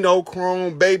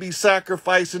 adrenochrome, baby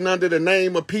sacrificing under the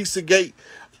name of Pizzagate,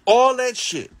 all that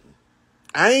shit.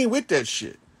 I ain't with that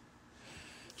shit.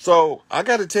 So I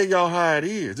got to tell y'all how it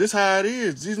is. This how it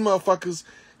is. These motherfuckers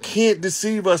can't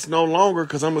deceive us no longer,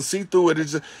 because I'm going to see through it.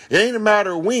 It ain't a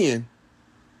matter of when.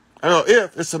 I know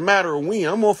if, it's a matter of when.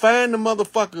 I'm going to find the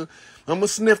motherfucker. I'm going to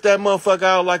sniff that motherfucker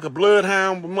out like a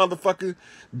bloodhound, motherfucker,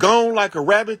 gone like a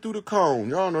rabbit through the cone.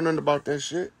 Y'all know nothing about that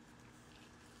shit.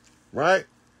 Right?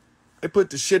 They put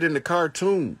the shit in the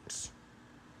cartoons.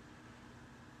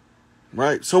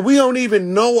 Right? So we don't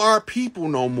even know our people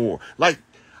no more. Like,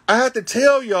 I had to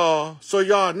tell y'all so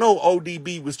y'all know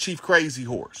ODB was Chief Crazy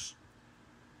Horse.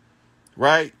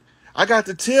 Right? I got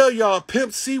to tell y'all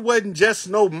Pimp C wasn't just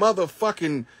no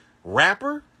motherfucking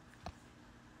rapper.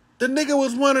 The nigga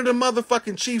was one of the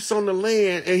motherfucking chiefs on the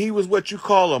land, and he was what you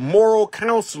call a moral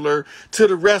counselor to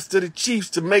the rest of the chiefs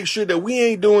to make sure that we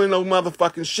ain't doing no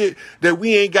motherfucking shit that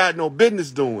we ain't got no business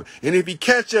doing. And if he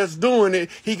catch us doing it,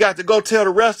 he got to go tell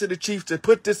the rest of the chiefs to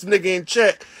put this nigga in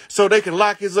check so they can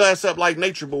lock his ass up like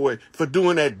Nature Boy for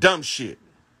doing that dumb shit.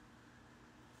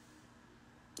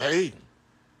 Hey.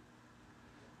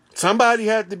 Somebody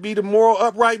had to be the moral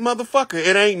upright motherfucker.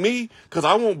 It ain't me, because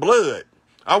I want blood.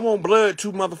 I want blood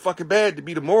too motherfucking bad to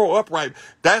be the moral upright.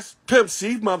 That's Pimp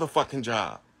C's motherfucking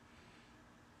job.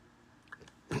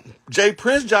 Jay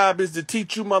Prince's job is to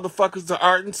teach you motherfuckers the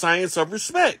art and science of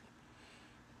respect.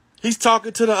 He's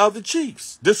talking to the other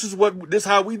chiefs. This is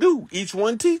how we do. Each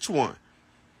one teach one.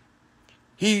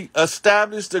 He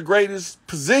established the greatest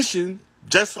position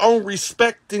just on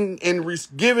respecting and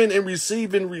giving and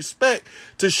receiving respect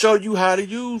to show you how to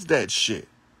use that shit.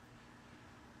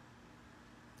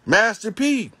 Master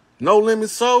P, No Limit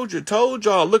Soldier, told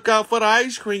y'all, look out for the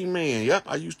ice cream man. Yep,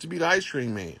 I used to be the ice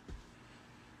cream man.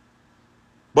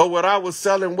 But what I was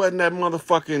selling wasn't that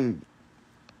motherfucking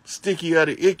sticky or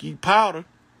the icky powder.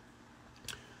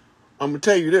 I'm going to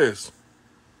tell you this.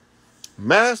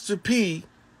 Master P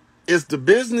is the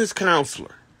business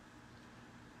counselor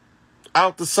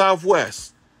out the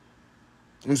Southwest.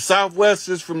 And Southwest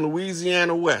is from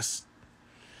Louisiana West.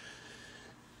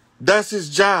 That's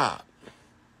his job.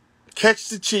 Catch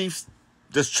the chiefs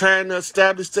that's trying to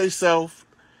establish themselves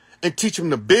and teach them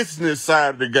the business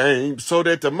side of the game so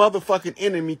that the motherfucking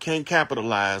enemy can't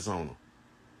capitalize on them.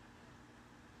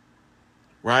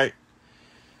 Right?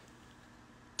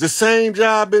 The same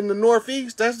job in the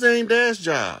Northeast, that's Dame Dash's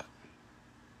job.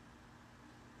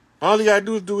 All he gotta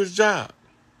do is do his job.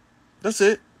 That's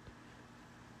it.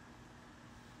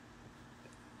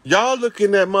 Y'all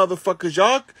looking at motherfuckers,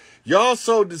 y'all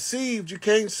so deceived you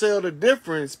can't tell the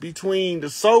difference between the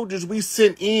soldiers we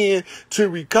sent in to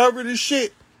recover the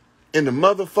shit and the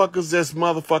motherfuckers that's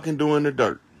motherfucking doing the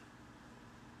dirt.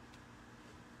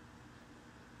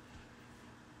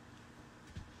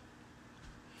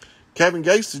 Kevin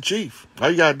Gates the chief. All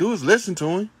you gotta do is listen to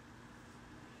him.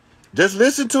 Just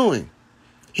listen to him.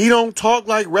 He don't talk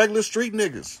like regular street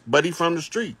niggas, but he from the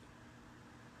street.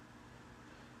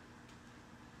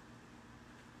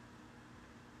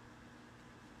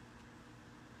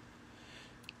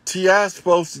 T.I.'s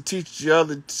supposed to teach the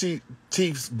other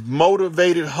chiefs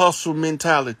motivated hustle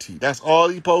mentality. That's all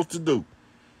he's supposed to do.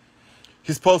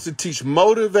 He's supposed to teach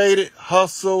motivated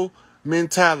hustle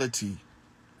mentality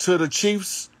to the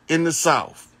chiefs in the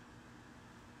South.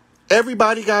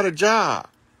 Everybody got a job.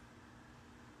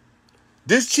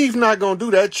 This chief not going to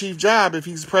do that chief job if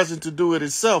he's present to do it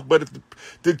himself. But if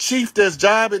the chief that's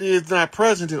job it is not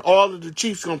present, then all of the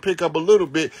chiefs going to pick up a little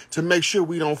bit to make sure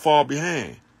we don't fall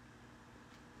behind.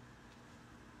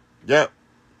 Yep.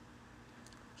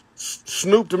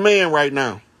 Snoop the man right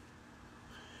now.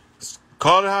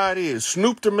 Call it how it is.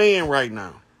 Snoop the man right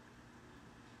now.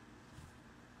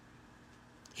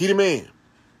 He the man.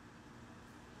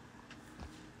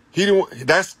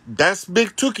 That's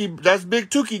Big Tookie. That's Big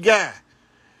Tookie guy.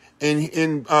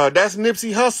 And that's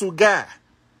Nipsey Hussle guy.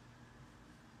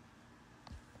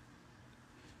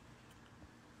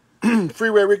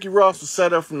 Freeway Ricky Ross was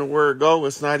set up from the word go.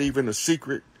 It's not even a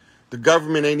secret. The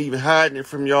government ain't even hiding it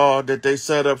from y'all that they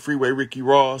set up Freeway Ricky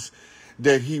Ross,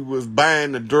 that he was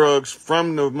buying the drugs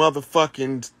from the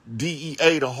motherfucking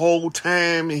DEA the whole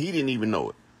time and he didn't even know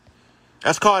it.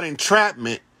 That's called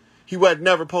entrapment. He wasn't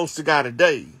never supposed to got a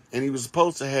day, and he was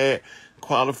supposed to have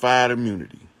qualified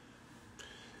immunity.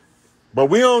 But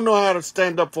we don't know how to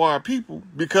stand up for our people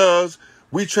because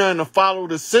we trying to follow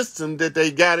the system that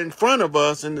they got in front of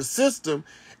us, and the system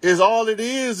is all it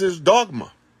is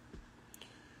dogma.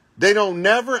 They don't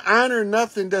never honor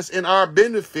nothing that's in our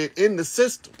benefit in the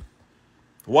system.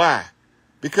 Why?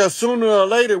 Because sooner or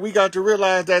later we got to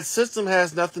realize that system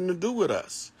has nothing to do with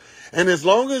us. And as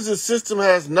long as the system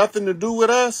has nothing to do with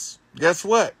us, guess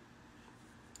what?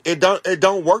 It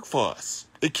don't work for us.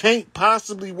 It can't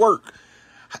possibly work.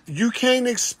 You can't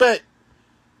expect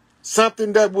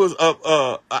something that was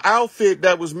a outfit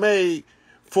that was made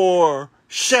for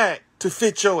Shaq to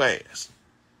fit your ass.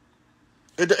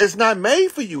 It's not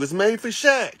made for you. It's made for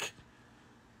Shaq.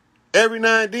 Every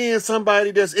now and then,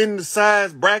 somebody that's in the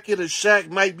size bracket of Shaq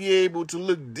might be able to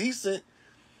look decent,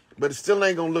 but it still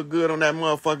ain't gonna look good on that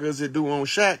motherfucker as it do on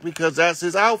Shaq because that's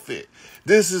his outfit.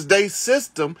 This is their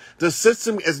system. The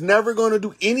system is never gonna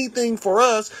do anything for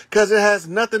us because it has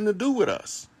nothing to do with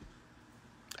us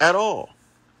at all.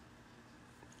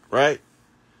 Right?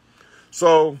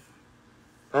 So,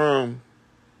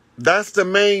 that's the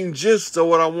main gist of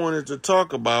what I wanted to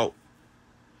talk about.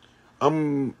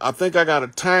 I think I got a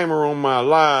timer on my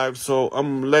live, so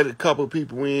I'm gonna let a couple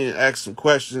people in, ask some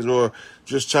questions, or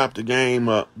just chop the game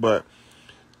up. But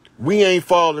we ain't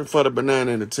falling for the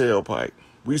banana in the tailpipe.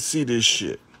 We see this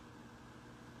shit.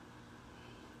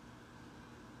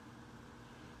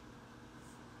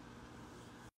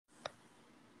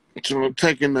 So I'm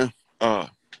taking the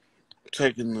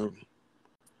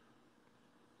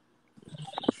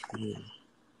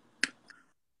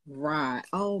Right.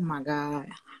 Oh my God.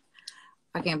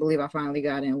 I can't believe I finally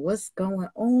got in. What's going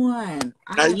on?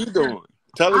 How you doing?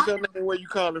 Tell us your name, where you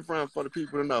calling from for the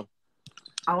people to know.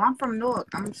 Oh, I'm from Newark.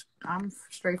 I'm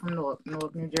straight from Newark,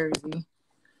 New Jersey.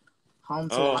 Home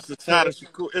to it's the side of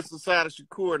Shakur. It's the side of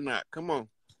Shakur knot. Come on.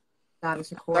 Side of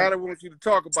Shakur. I want you to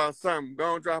talk about something.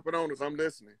 Go and drop it on us. I'm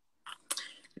listening.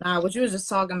 Nah, what you was just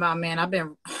talking about, man. I've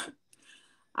been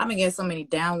getting so many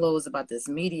downloads about this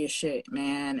media shit,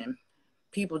 man, and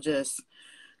people just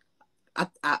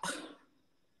I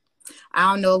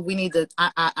don't know if we need to,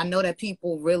 I know that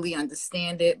people really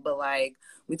understand it, but like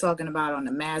we talking about on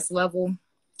the mass level,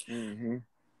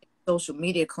 social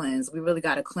media cleanse. We really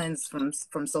got to cleanse from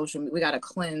social media. We got to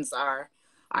cleanse our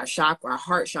chakra, our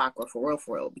heart chakra for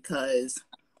real, because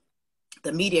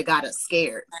the media got us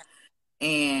scared.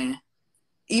 And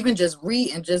even just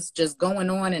reading, just going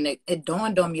on, and it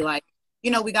dawned on me like,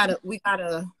 you know, we got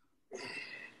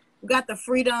the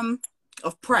freedom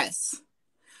of press.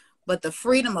 But the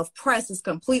freedom of press is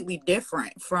completely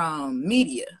different from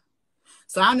media.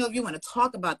 So I don't know if you want to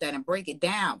talk about that and break it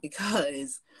down,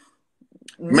 because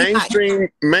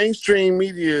mainstream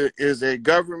media is a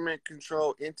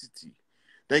government-controlled entity.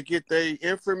 They get their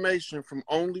information from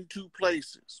only two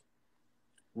places.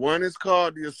 One is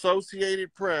called the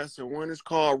Associated Press, and one is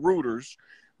called Reuters.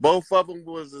 Both of them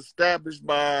was established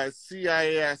by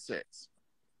CIA assets.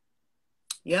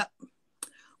 Yep.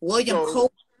 William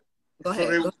Cole. Go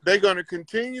ahead. So they're going to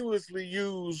continuously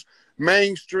use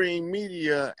mainstream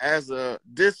media as a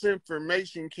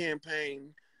disinformation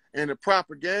campaign and a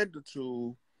propaganda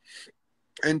tool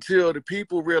until the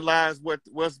people realize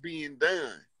what's being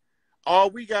done.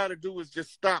 All we got to do is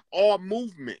just stop all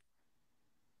movement.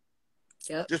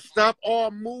 Yep. Just stop all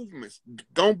movements.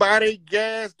 Don't buy their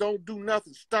gas. Don't do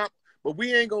nothing. Stop. But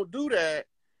we ain't going to do that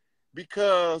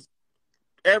because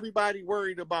everybody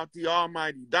worried about the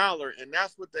almighty dollar, and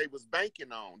that's what they was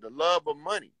banking on, the love of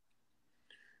money.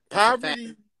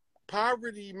 Poverty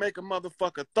make a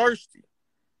motherfucker thirsty.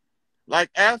 Like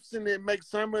abstinence makes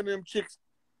some of them chicks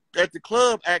at the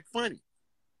club act funny.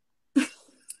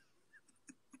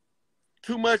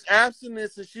 Too much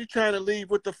abstinence, and she trying to leave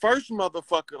with the first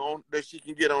motherfucker on that she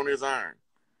can get on his iron.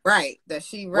 Right.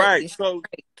 Right. So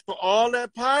for all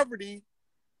that poverty,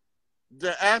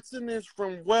 the abstinence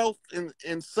from wealth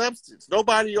and substance.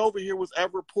 Nobody over here was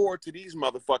ever poor till these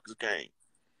motherfuckers came.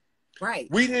 Right.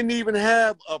 We didn't even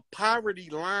have a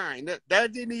poverty line.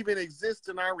 That didn't even exist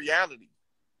in our reality.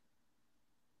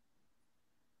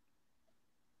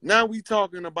 Now we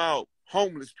talking about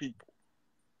homeless people.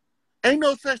 Ain't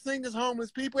no such thing as homeless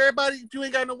people. Everybody, if you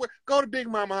ain't got nowhere, go to Big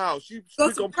Mama house. She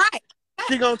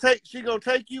gonna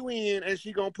take you in, and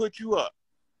she gonna put you up.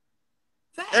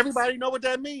 Facts. Everybody know what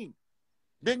that means.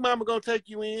 Big Mama gonna take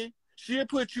you in. She'll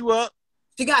put you up.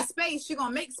 She got space. She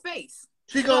gonna make space.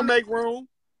 She gonna make room.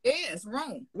 Yes,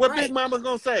 room. What Big Mama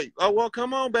gonna say? Oh, well,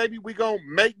 come on, baby. We gonna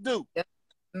make do. Yep.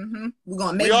 We're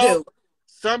gonna make do.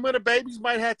 Some of the babies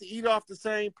might have to eat off the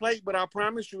same plate, but I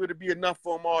promise you it'll be enough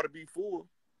for them all to be full.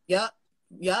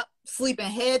 Yep. Sleeping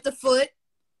head to foot,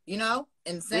 you know,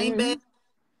 in the same bed,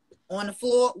 on the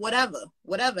floor, whatever.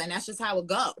 And that's just how it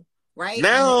go, right?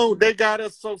 Now they got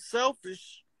us so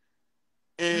selfish,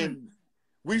 and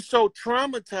we so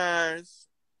traumatized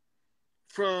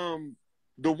from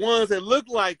the ones that look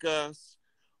like us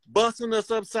busting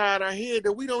us upside our head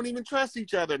that we don't even trust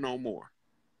each other no more.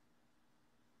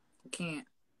 Can't.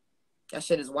 That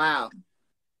shit is wild.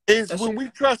 It's when we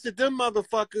trusted them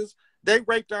motherfuckers, they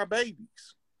raped our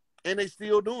babies, and they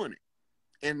still doing it,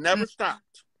 and never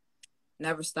stopped.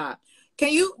 Never stopped.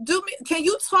 Can you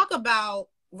talk about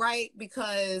right?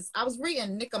 Because I was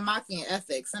reading Nicomachean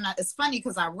Ethics, and it's funny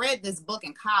because I read this book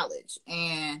in college,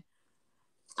 and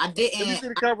I didn't. Let me see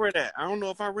the cover of that. I don't know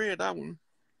if I read that one.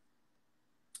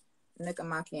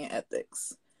 Nicomachean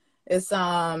Ethics. It's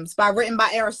written by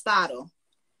Aristotle,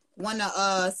 one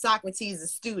of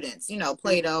Socrates' students. You know,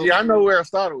 Plato. Yeah, I know who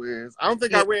Aristotle is. I don't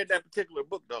think Yeah. I read that particular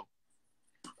book though.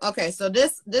 Okay, so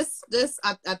this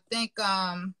I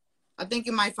think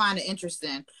you might find it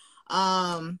interesting.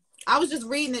 I was just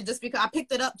reading it just because I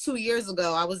picked it up 2 years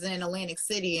ago. I was in Atlantic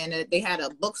City, and they had a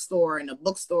bookstore, and the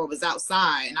bookstore was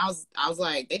outside, and I was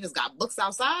like, they just got books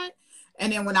outside.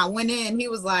 And then when I went in, he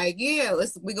was like, yeah,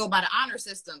 we go by the honor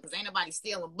system because ain't nobody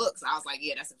stealing books. I was like,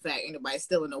 yeah, that's a fact. Ain't nobody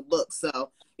stealing no books.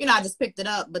 So, I just picked it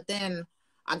up. But then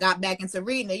I got back into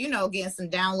reading it, getting some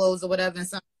downloads or whatever. And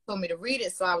somebody told me to read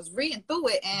it. So I was reading through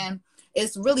it. And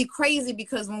it's really crazy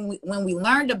because when we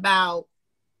learned about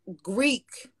Greek,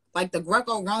 like the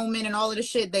Greco-Roman and all of the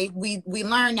shit, we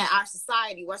learned that our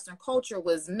society, Western culture,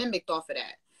 was mimicked off of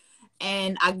that.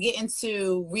 And I get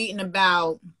into reading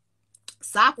about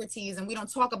Socrates, and we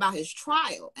don't talk about his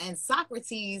trial. And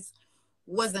Socrates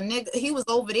was a nigga. He was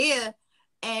over there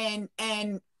and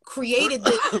created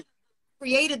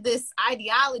this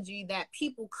ideology that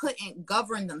people couldn't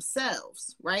govern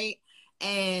themselves, right?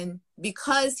 And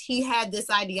because he had this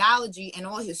ideology and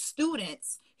all his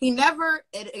students,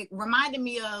 it reminded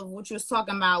me of what you was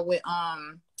talking about with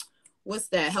what's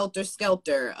that, Helter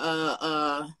Skelter,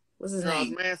 what's his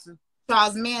name? Manson.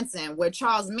 Charles Manson, where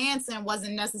Charles Manson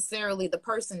wasn't necessarily the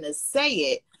person to say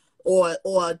it or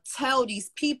tell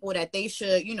these people that they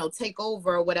should, take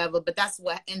over or whatever, but that's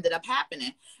what ended up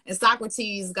happening. And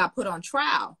Socrates got put on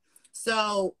trial.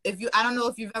 So I don't know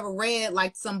if you've ever read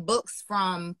like some books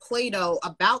from Plato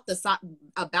about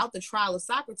the trial of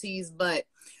Socrates, but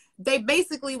they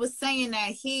basically was saying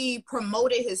that he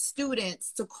promoted his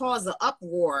students to cause an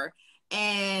uproar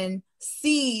and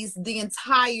seize the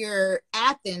entire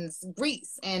Athens,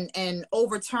 Greece, and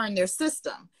overturn their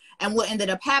system. And what ended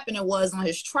up happening was on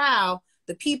his trial,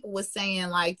 the people was saying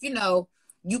like,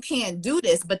 you can't do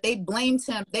this, but they blamed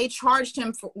him. They charged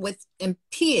him with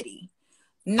impiety,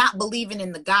 not believing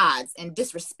in the gods and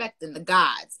disrespecting the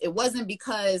gods. It wasn't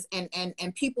because,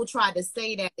 and people tried to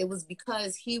say that it was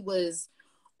because he was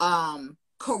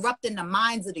corrupting the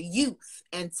minds of the youth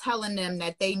and telling them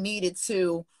that they needed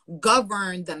to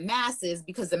govern the masses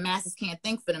because the masses can't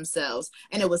think for themselves.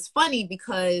 And it was funny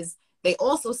because they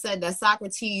also said that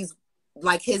Socrates,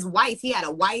 like his wife, he had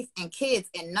a wife and kids,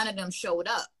 and none of them showed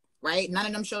up, right? None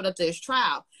of them showed up to his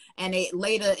trial. And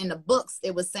later in the books,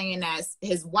 it was saying that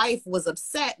his wife was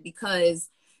upset because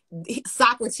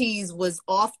Socrates was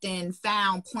often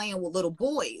found playing with little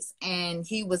boys, and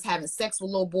he was having sex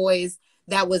with little boys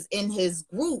that was in his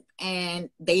group, and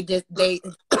they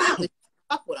fuck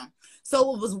with him.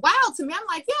 So it was wild to me. I'm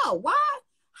like, yo, why?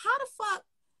 How the fuck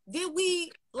did we,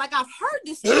 like, I've heard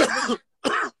this shit,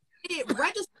 but it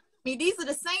registered me. These are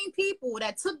the same people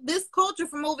that took this culture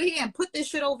from over here and put this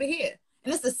shit over here.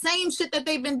 And it's the same shit that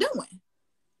they've been doing.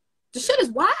 The shit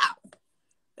is wild.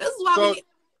 This is why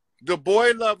the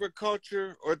boy lover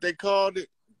culture, or they called it,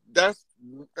 that's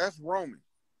Roman.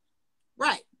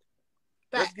 Right.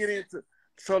 Let's get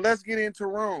into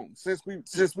Rome. Since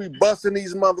we busting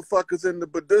these motherfuckers in the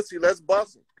Badussi, let's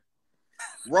bust them.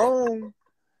 Rome.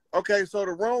 Okay, so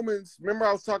the Romans. Remember,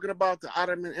 I was talking about the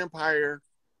Ottoman Empire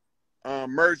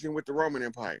merging with the Roman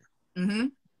Empire. Mm-hmm.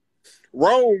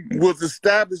 Rome was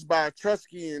established by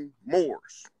Etruscan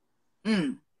Moors.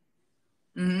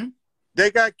 Mm-hmm. They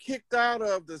got kicked out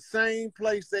of the same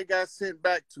place they got sent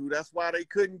back to. That's why they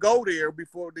couldn't go there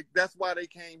before. That's why they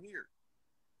came here.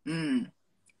 Mm.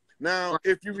 Now,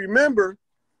 if you remember,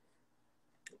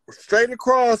 straight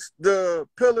across the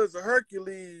Pillars of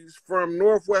Hercules from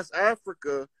Northwest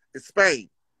Africa is Spain.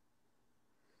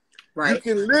 Right. You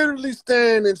can literally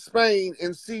stand in Spain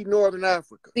and see Northern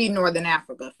Africa. See Northern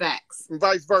Africa, facts. And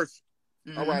vice versa.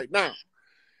 Mm-hmm. All right, now,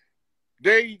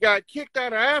 they got kicked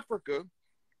out of Africa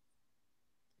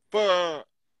for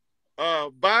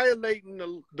violating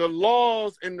the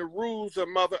laws and the rules of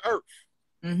Mother Earth.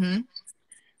 Mm-hmm.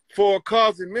 For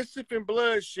causing mischief and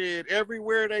bloodshed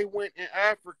everywhere they went in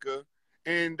Africa,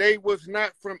 and they was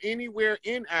not from anywhere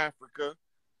in Africa,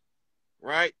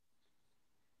 right?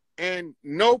 And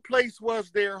no place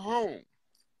was their home.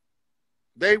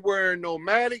 They were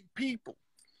nomadic people.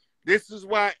 This is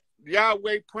why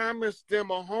Yahweh promised them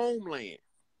a homeland,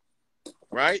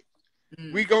 right?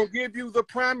 Mm. We gonna give you the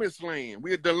promised land.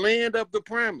 We're the land of the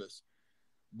promise.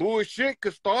 Bullshit,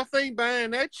 because Starf ain't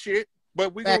buying that shit.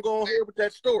 But we're going to go ahead with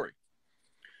that story.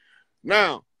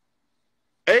 Now,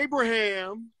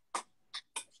 Abraham's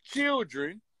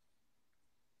children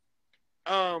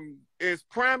is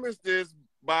promised this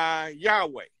by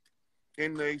Yahweh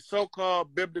in the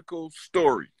so-called biblical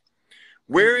story.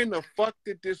 Where in the fuck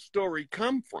did this story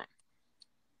come from?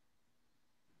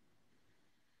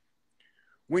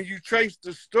 When you trace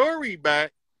the story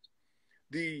back,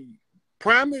 the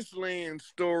Promised Land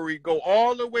story go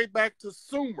all the way back to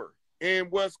Sumer in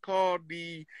what's called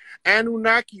the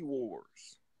Anunnaki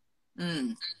Wars.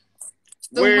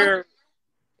 Where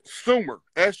Sumer,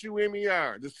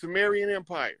 S-U-M-E-R, the Sumerian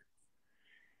Empire.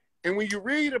 And when you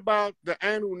read about the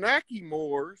Anunnaki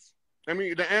Wars,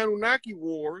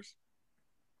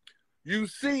 you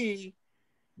see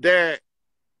that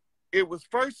it was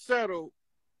first settled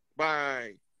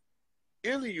by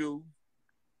Eliu,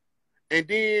 and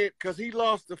then because he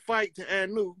lost the fight to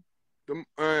Anu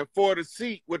for the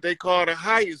seat, what they call the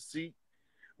highest seat,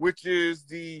 which is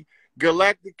the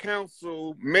Galactic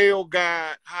Council male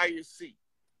god highest seat.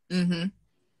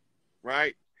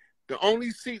 Right? The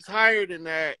only seats higher than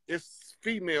that is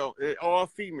female, all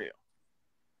female.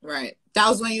 Right. That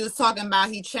was when you was talking about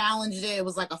he challenged it. It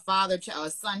was like a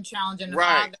son challenging the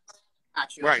father.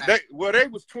 Got you. Right. Okay. They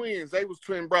was twins. They was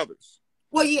twin brothers.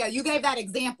 Well, yeah, you gave that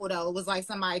example though. It was like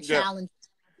somebody challenged.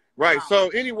 Right. So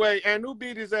anyway, Anu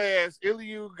beat his ass.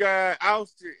 Eliu got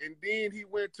ousted, and then he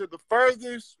went to the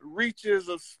furthest reaches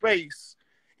of space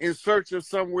in search of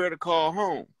somewhere to call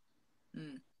home.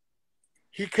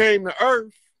 He came to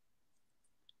Earth,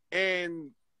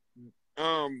 and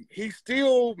he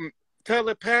still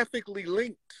telepathically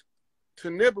linked to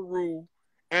Nibiru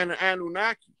and the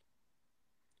Anunnaki.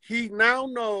 He now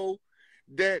know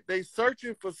that they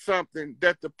searching for something,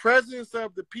 that the presence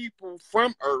of the people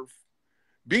from Earth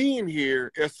being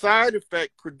here, a side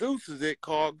effect produces it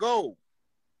called gold.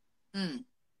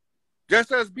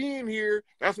 Just as being here,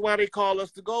 that's why they call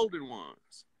us the golden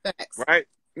ones. Facts. Right?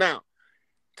 Now,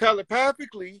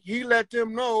 telepathically, he let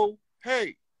them know,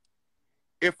 hey,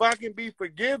 if I can be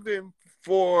forgiven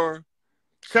for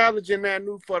challenging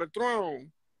Anu for the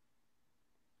throne,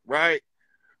 right?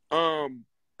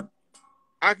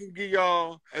 I can give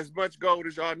y'all as much gold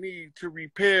as y'all need to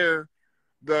repair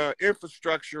the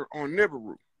infrastructure on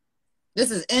Nibiru. This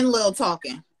is Enlil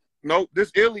talking. Nope, this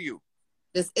Eliu.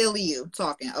 This Eliu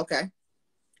talking. Okay.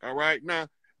 All right. Now,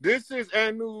 this is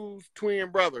Anu's twin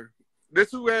brother. This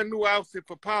is who Anu ousted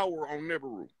for power on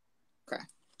Nibiru. Okay.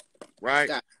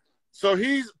 Right? So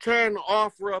he's trying to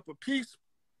offer up a peace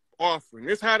offering.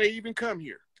 This is how they even come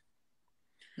here.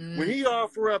 When he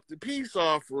offer up the peace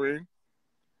offering,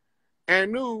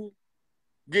 Anu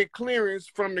get clearance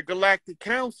from the Galactic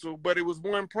Council, but it was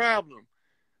one problem.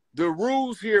 The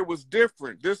rules here was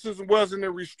different. This wasn't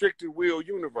a restricted will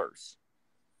universe.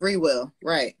 Free will.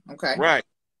 Right. Okay. Right.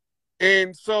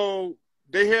 And so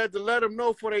they had to let them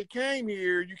know before they came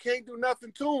here, you can't do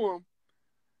nothing to them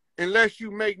unless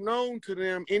you make known to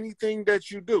them anything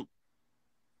that you do.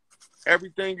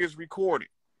 Everything is recorded.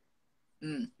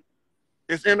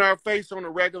 It's in our face on a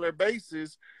regular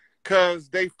basis because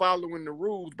they following the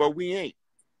rules, but we ain't.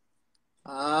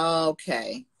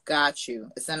 Okay. Got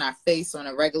you. It's in our face on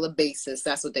a regular basis.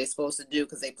 That's what they're supposed to do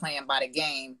because they playing by the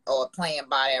game or playing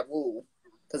by that rule.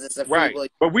 Because it's a free will.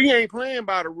 But we ain't playing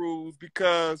by the rules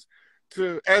because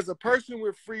as a person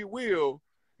with free will,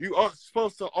 you are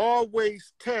supposed to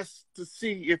always test to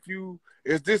see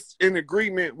is this in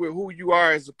agreement with who you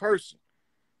are as a person.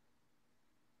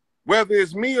 Whether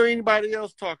it's me or anybody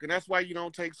else talking, that's why you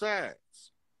don't take sides.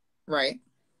 Right.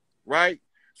 Right?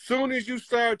 Soon as you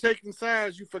start taking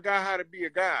sides, you forgot how to be a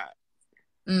god.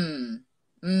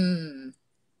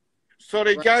 So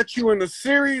they got you in a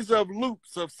series of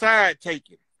loops of side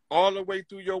taking all the way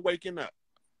through your waking up.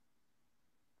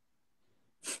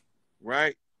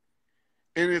 Right?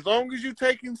 And as long as you're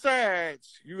taking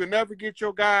sides, you will never get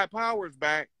your God powers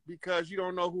back because you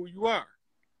don't know who you are.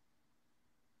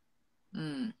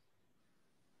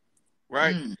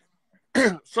 Right?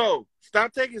 So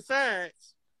stop taking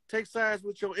sides. Take sides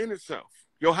with your inner self,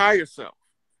 your higher self.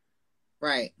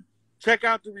 Right. Check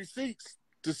out the receipts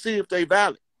to see if they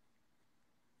valid.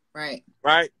 Right.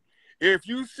 Right? If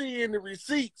you see in the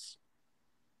receipts,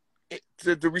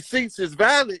 the receipts is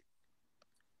valid,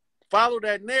 follow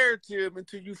that narrative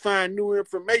until you find new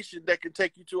information that can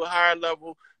take you to a higher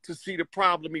level to see the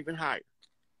problem even higher.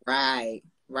 Right.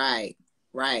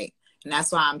 And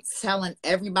that's why I'm telling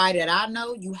everybody that I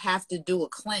know, you have to do a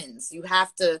cleanse. You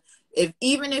have to,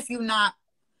 even if you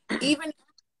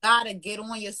gotta get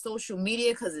on your social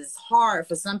media because it's hard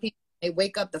for some people. They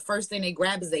wake up, the first thing they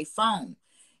grab is their phone.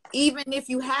 Even if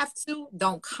you have to,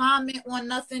 don't comment on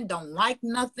nothing, don't like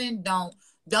nothing, don't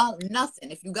nothing.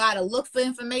 If you gotta look for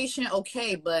information,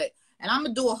 okay, but And I'm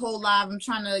gonna do a whole live. I'm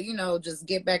trying to, you know, just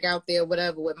get back out there,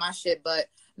 whatever, with my shit. But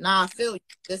nah, I feel you.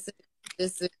 This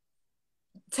is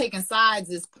taking sides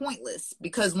is pointless,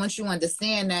 because once you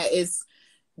understand that it's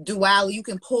duality, you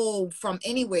can pull from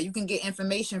anywhere. You can get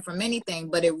information from anything,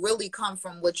 but it really comes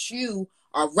from what you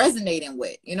are resonating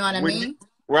with. You know what I mean?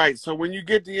 Right. So when you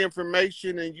get the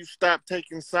information and you stop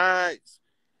taking sides,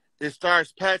 it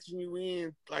starts patching you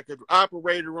in like an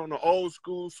operator on the old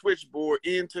school switchboard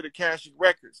into the Akashic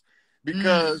records.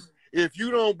 Because if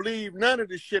you don't believe none of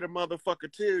the shit a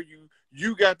motherfucker tell you,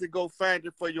 you got to go find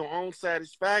it for your own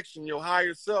satisfaction. Your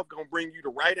higher self gonna bring you the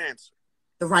right answer.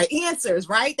 The right answers,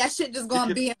 right? That shit just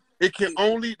gonna be. It can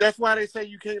only. That's why they say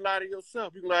you can't lie to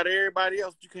yourself. You can lie to everybody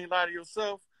else, but you can't lie to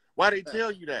yourself. Why they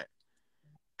tell you that?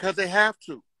 Because they have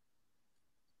to.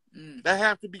 That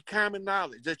have to be common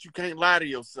knowledge that you can't lie to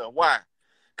yourself. Why?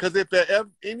 Because if at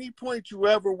any point you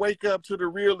ever wake up to the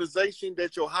realization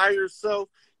that your higher self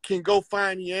can go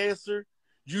find the answer,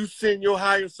 you send your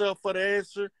higher self for the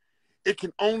answer, it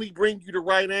can only bring you the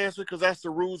right answer, because that's the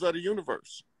rules of the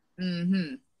universe.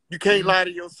 You can't lie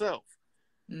to yourself.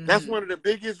 That's one of the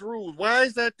biggest rules. Why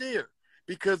is that there?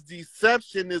 Because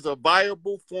deception is a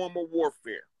viable form of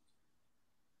warfare.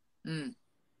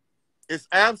 It's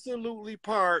absolutely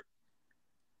part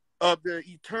of the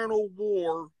eternal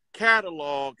war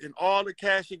catalog in all the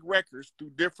Akashic records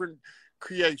through different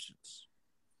creations.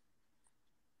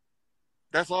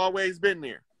 That's always been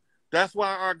there. That's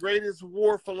why our greatest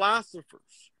war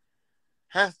philosophers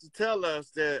has to tell us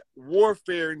that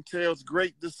warfare entails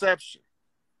great deception.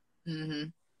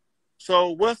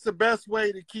 So what's the best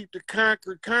way to keep the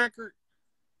conquered conquered?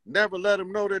 Never let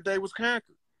them know that they was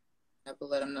conquered. Never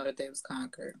let them know that they was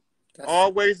conquered.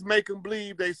 Always make them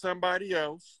believe they somebody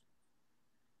else.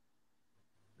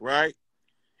 Right?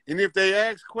 And if they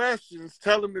ask questions,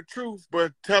 tell them the truth,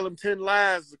 but tell them 10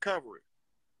 lies to cover it.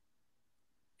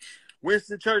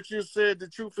 Winston Churchill said the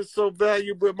truth is so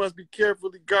valuable it must be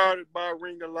carefully guarded by a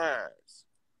ring of lies.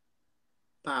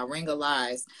 By a ring of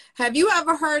lies. Have you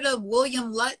ever heard of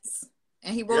William Lutz?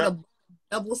 And he wrote a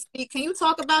double speak. Can you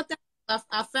talk about that?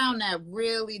 I found that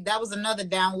really, that was another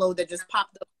download that just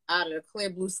popped up out of the clear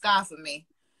blue sky for me.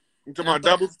 You talking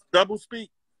about double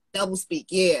speak? Double speak,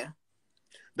 yeah.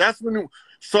 That's when,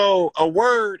 so a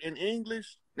word in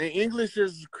English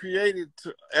is created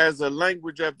as a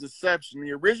language of deception.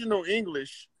 The original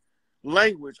English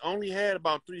language only had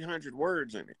about 300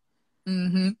 words in it.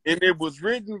 And it was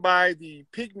written by the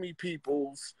Pygmy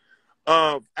peoples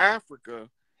of Africa,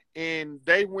 and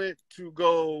they went to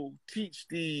go teach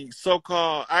the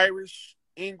so-called Irish,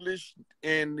 English,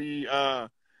 and the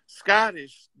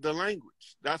Scottish the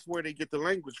language. That's where they get the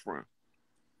language from.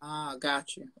 Ah,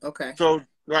 got you. Okay. So,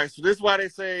 right. So this is why they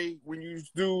say when you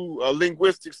do a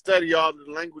linguistic study, all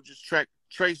the languages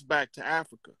trace back to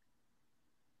Africa.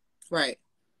 Right.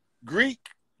 Greek,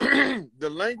 the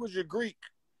language of Greek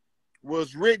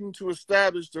was written to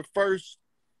establish the first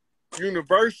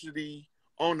university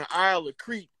on the Isle of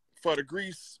Crete for the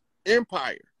Greece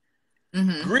Empire.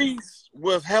 Greece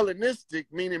was Hellenistic,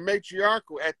 meaning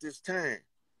matriarchal at this time.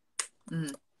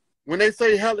 When they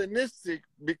say Hellenistic,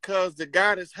 because the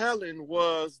goddess Helen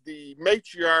was the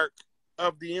matriarch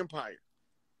of the empire.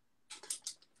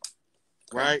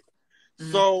 Right?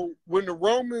 So when the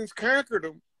Romans conquered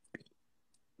them,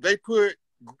 they put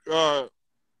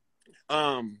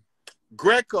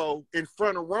Greco in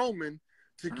front of Roman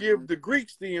to give the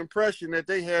Greeks the impression that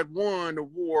they had won the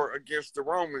war against the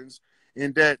Romans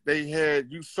and that they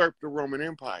had usurped the Roman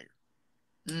Empire.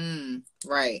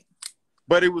 Right.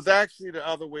 But it was actually the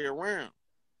other way around.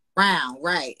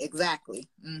 Right, exactly.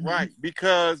 Right,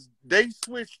 because they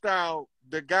switched out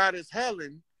the goddess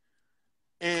Helen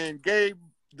and gave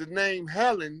the name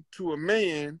Helen to a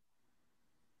man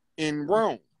in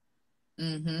Rome,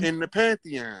 in the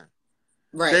Pantheon.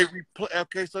 Right.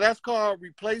 Okay, so that's called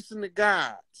replacing the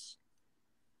gods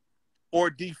or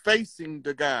defacing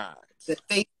the gods.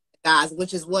 Defacing the gods,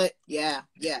 which is what,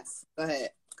 yes. Go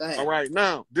ahead. All right,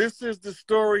 now, this is the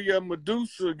story of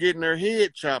Medusa getting her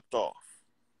head chopped off.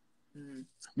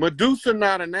 Medusa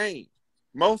not a name.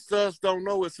 Most of us don't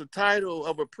know it's a title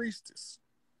of a priestess.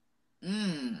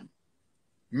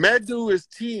 Medu is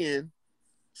 10.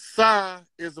 Sa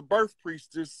is a birth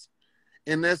priestess,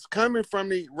 and that's coming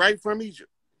from right from Egypt.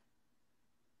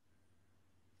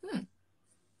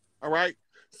 All right.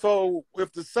 So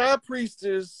if the Sa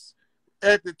priestess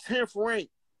at the 10th rank,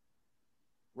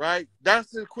 right,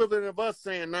 that's the equivalent of us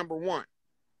saying number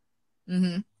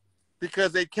 1.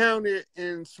 Because they counted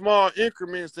in small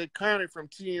increments. They counted from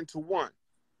 10 to 1.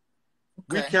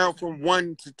 We count from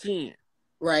 1 to 10.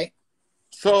 Right.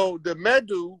 So the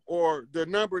Medu, or the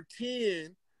number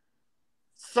 10,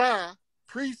 Sa,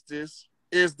 priestess,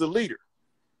 is the leader.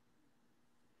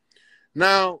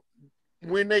 Now,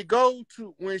 when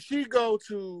she go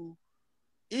to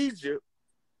Egypt,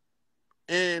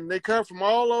 and they come from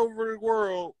all over the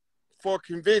world for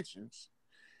conventions,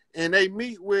 and they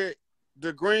meet with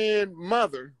the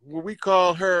grandmother, what we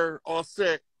call her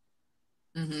Osset,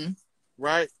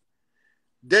 right?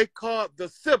 They call the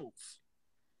Sibyls.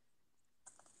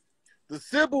 The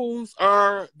Sibyls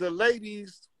are the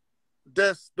ladies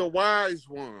that's the wise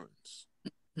ones,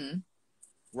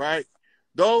 right?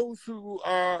 Those who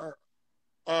are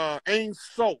Ein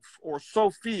Sof or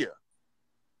Sophia,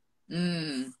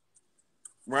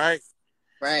 right?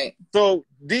 Right. So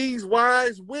these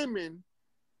wise women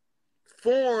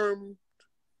formed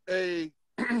a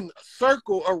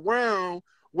circle around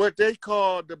what they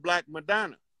call the Black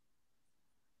Madonna,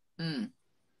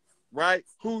 right?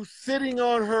 Who's sitting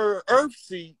on her earth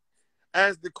seat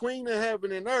as the queen of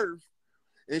heaven and earth,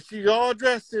 and she's all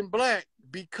dressed in black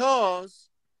because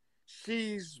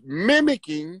she's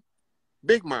mimicking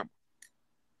Big Mama.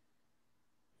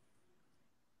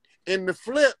 In the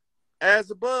flip,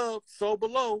 as above, so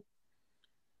below,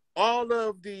 all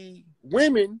of the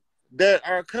women that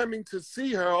are coming to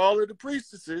see her, all of the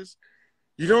priestesses,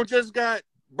 you don't just got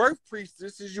birth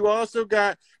priestesses, you also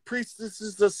got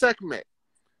priestesses of Sekhmet.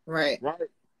 Right.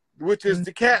 Which is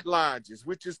the cat lodges,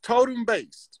 which is totem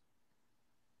based.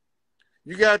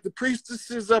 You got the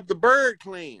priestesses of the bird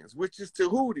clans, which is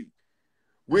Tahuti,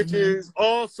 which is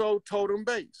also totem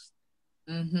based.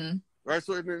 Right,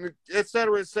 so et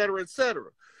cetera, et cetera, et cetera.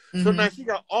 So now she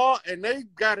got and they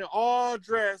got it all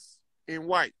dressed in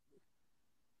white.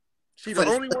 She's the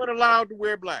only one allowed to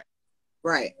wear black.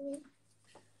 Right.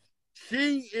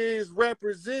 She is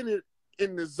represented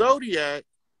in the zodiac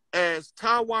as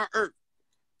Tawa Earth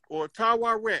or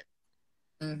Tawa Ret,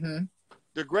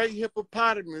 the great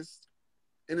hippopotamus,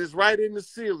 and it's right in the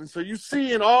ceiling. So you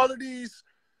see in all of these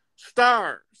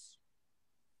stars,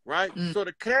 right? So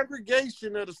the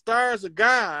congregation of the stars of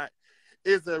God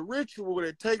is a ritual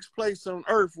that takes place on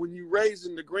earth when you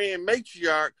raising the grand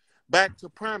matriarch back to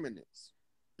prominence.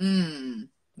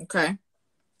 Okay.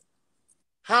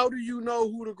 How do you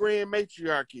know who the grand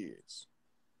matriarch is?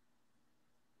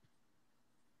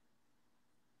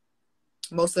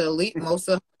 Most of the elite, most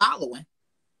of the following.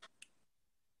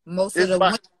 Most of the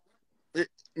women.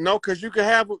 No, because you can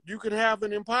have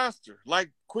an imposter. Like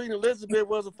Queen Elizabeth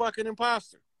was a fucking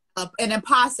imposter. An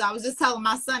imposter. I was just telling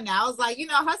my son now. I was like,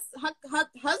 her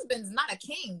husband's not a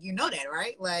king. You know that,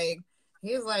 right? Like,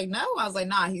 he was like, no. I was like,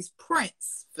 nah, he's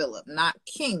Prince Philip, not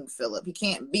King Philip. He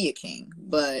can't be a king.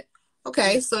 But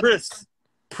okay, so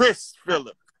Prince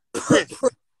Philip. Prince.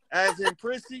 As in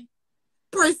prissy?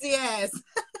 Prissy ass.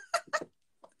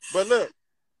 But look.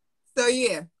 So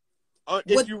yeah.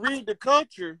 If you read the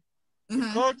culture,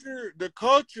 the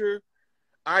culture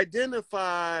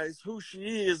identifies who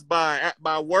she is by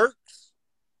works,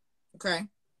 okay,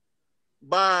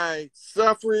 by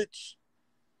suffrage,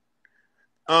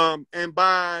 and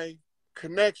by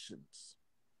connections.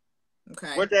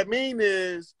 Okay. What that means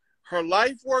is her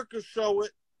life work will show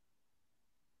it,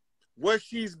 what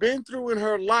she's been through in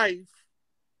her life,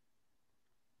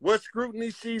 what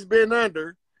scrutiny she's been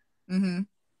under, and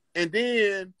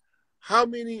then how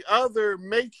many other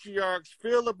matriarchs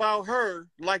feel about her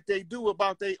like they do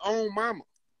about their own mama.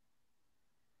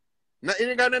 Now, it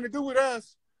ain't got nothing to do with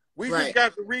us. We just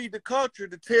got to read the culture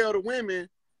to tell the women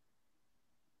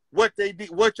what they did,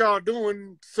 what y'all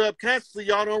doing subconsciously,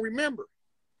 y'all don't remember.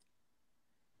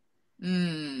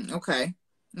 Okay.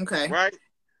 Right?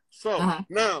 So,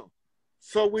 now,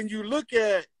 so when you look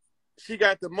at, she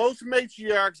got the most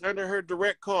matriarchs under her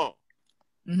direct call.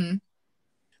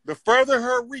 The further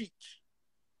her reach,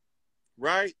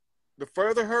 right? The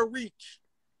further her reach,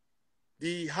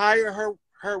 the higher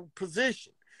her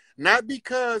position. Not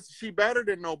because she better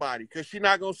than nobody, because she's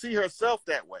not going to see herself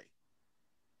that way.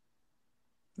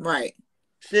 Right.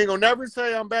 She ain't going to never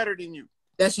say, I'm better than you.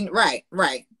 Right.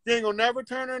 She ain't going to never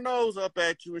turn her nose up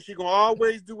at you, and she going to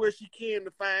always do what she can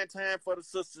to find time for the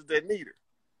sisters that need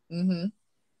her.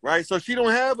 Right? So she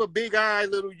don't have a big eye,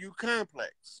 little you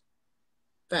complex.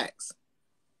 Facts.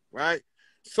 Right?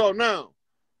 So now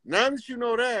that you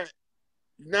know that,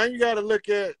 now you got to look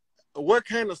at what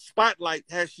kind of spotlight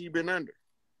has she been under?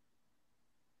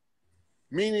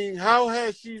 Meaning, how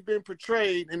has she been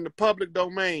portrayed in the public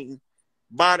domain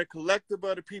by the collective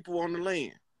of the people on the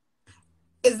land?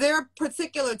 Is there a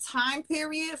particular time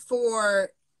period for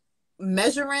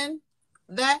measuring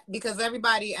that? Because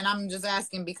everybody, and I'm just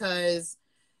asking because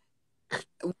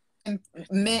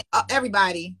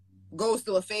everybody goes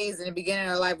through a phase in the beginning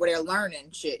of their life where they're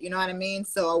learning shit. You know what I mean?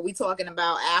 So are we talking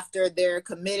about after they're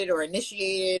committed or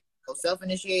initiated or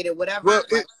self-initiated, whatever? Well,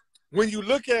 Like, when you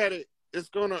look at it, it's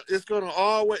gonna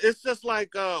always. It's just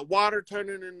like water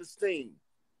turning into steam.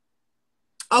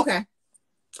 okay.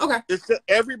 It's just,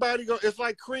 everybody go. It's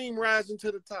like cream rising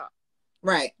to the top.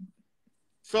 Right.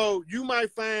 So you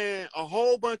might find a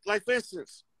whole bunch. Like for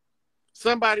instance,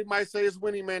 somebody might say it's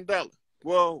Winnie Mandela.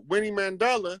 Well, Winnie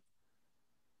Mandela,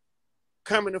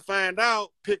 coming to find out,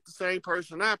 picked the same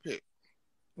person I picked.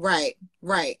 Right.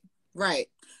 Right.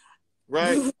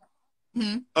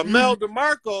 Mm-hmm. Imelda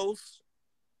Marcos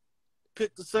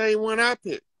picked the same one I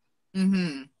picked.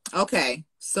 Mm-hmm. Okay.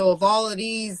 So if all of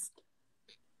these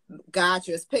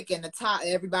gotcha is picking the top,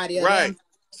 everybody else. Right.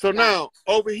 So now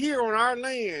over here on our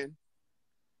land,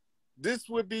 this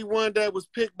would be one that was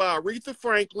picked by Aretha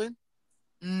Franklin.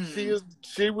 She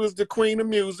was the queen of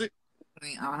music.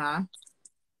 Uh-huh.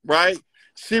 Right.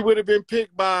 She would have been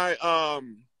picked by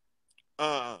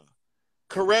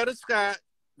Coretta Scott.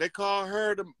 They call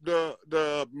her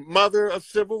the mother of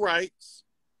civil rights.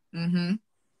 Mm-hmm.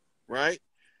 Right.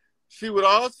 She would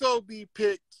also be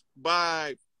picked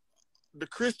by the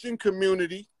Christian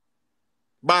community,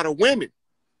 by the women.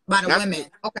 By the women.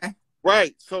 Okay.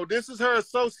 Right. So this is her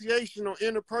association or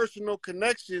interpersonal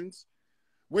connections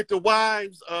with the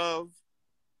wives of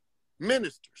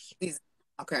ministers.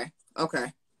 Okay.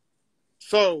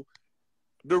 So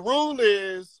the rule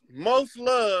is most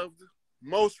loved,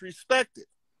 most respected.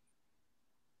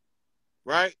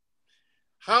 Right?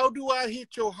 How do I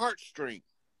hit your heartstring?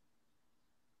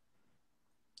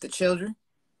 The children.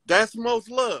 That's most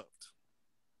loved.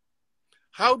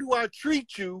 How do I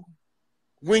treat you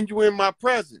when you're in my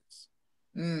presence?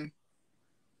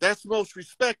 That's most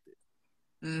respected.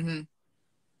 Mm-hmm.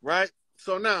 Right?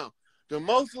 So now, the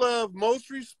most loved, most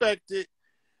respected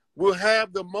will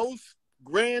have the most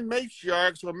grand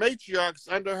matriarchs or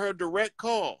matriarchs under her direct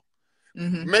call.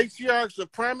 Mm-hmm. Matriarchs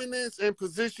of prominence and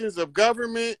positions of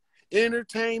government,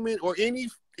 entertainment, or any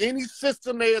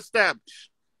system they establish.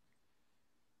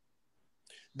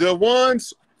 The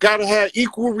ones got to have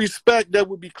equal respect that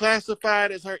would be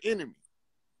classified as her enemy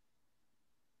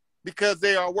because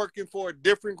they are working for a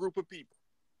different group of people.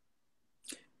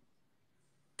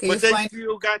 But they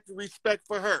still got the respect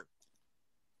for her.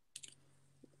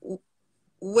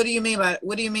 What do you mean by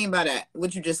that?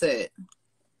 What you just said?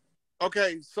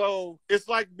 Okay, so it's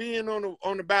like being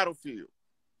on the battlefield.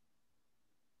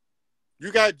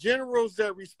 You got generals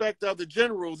that respect other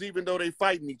generals, even though they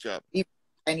fighting each other.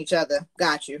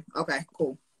 Got you. Okay,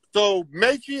 cool. So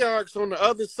matriarchs on the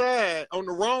other side, on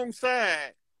the wrong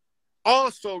side,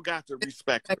 also got to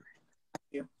respect her.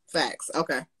 Facts.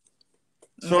 Okay.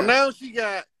 So now she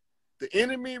got the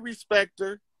enemy respect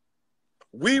her.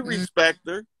 We respect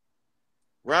her.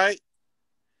 Right?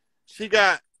 She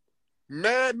got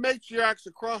mad matriarchs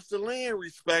across the land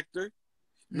respect her.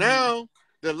 Now,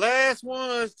 the last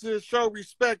ones to show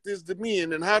respect is the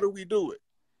men. And how do we do it?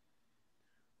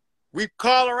 We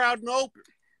call her out in the open.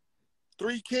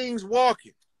 3 kings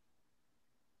walking.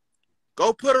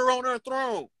 Go put her on her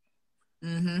throne.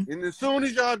 Mm-hmm. And as soon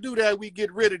as y'all do that, we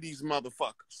get rid of these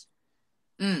motherfuckers.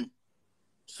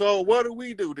 So what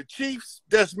do? The chiefs,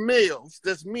 that's males,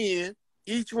 that's men.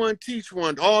 Each one teach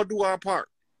one, all do our part.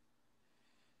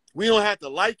 We don't have to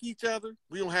like each other.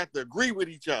 We don't have to agree with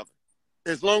each other.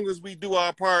 As long as we do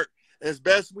our part as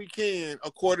best we can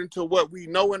according to what we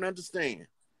know and understand.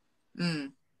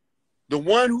 The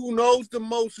one who knows the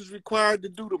most is required to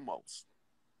do the most.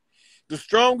 The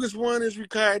strongest one is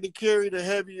required to carry the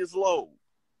heaviest load.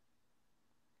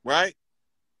 Right?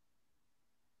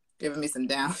 You giving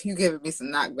me some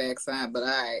knockback sign, but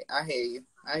I hear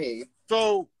you.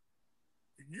 So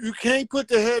you can't put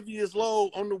the heaviest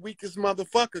load on the weakest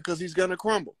motherfucker because he's gonna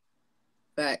crumble.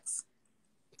 Facts.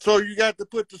 So you got to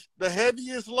put the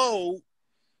heaviest load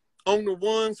on the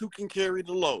ones who can carry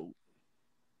the load.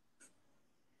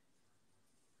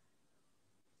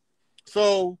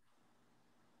 So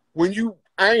when you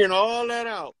iron all that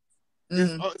out,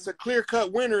 it's a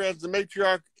clear-cut winner as the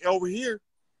matriarch over here.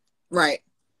 Right.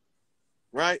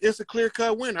 Right? It's a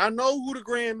clear-cut winner. I know who the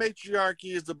grand matriarch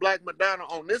is, the Black Madonna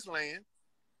on this land.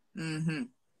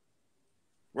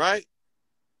 Right?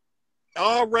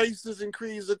 All races and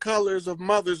creeds and colors of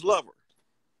mothers love her.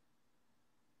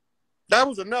 That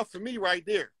was enough for me right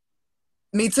there.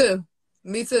 Me too.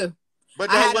 But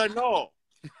that wasn't all.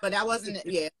 But that wasn't it.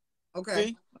 Yeah. Okay.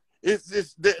 See?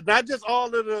 It's not just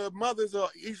all of the mothers of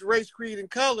each race, creed, and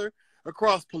color.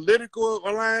 Across political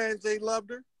lines, they loved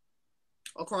her.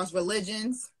 Across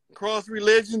religions. Across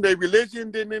religion. Their religion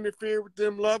didn't interfere with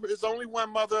them love her. It's only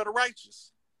one mother of the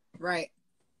righteous. Right.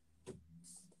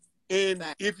 And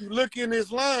if you look in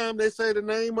Islam, they say the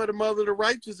name of the mother of the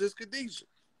righteous is Khadijah.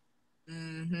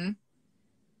 Mm-hmm.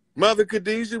 Mother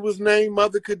Khadijah was named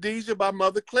Mother Khadijah by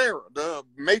Mother Clara, the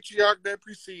matriarch that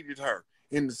preceded her,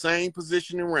 in the same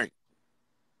position and rank.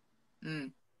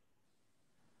 Mm.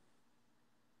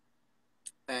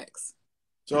 Facts.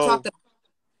 So you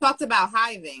talked about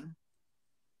hiving,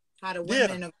 how the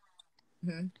women. Yeah.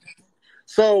 Mm-hmm.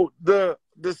 So the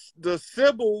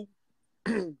Sybil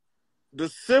the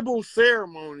Sybil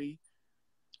ceremony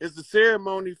is the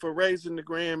ceremony for raising the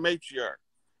grand matriarch.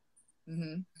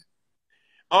 Mm-hmm.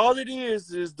 All it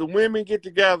is the women get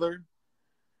together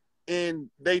and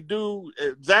they do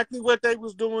exactly what they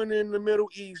was doing in the Middle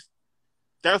East.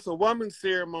 That's a woman's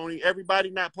ceremony. Everybody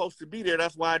not supposed to be there.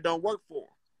 That's why it don't work for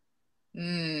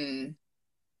them.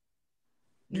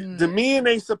 The men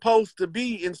ain't supposed to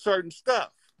be in certain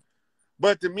stuff.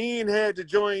 But the men had to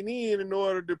join in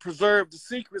order to preserve the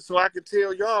secret so I could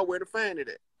tell y'all where to find it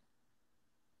at.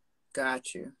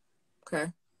 Got you.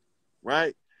 Okay.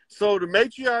 Right? So the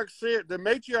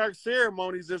matriarch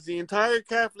ceremonies is the entire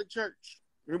Catholic Church.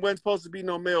 There wasn't supposed to be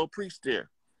no male priest there.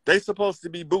 They supposed to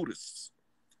be Buddhists.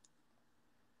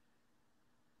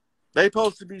 They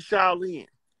supposed to be Shaolin.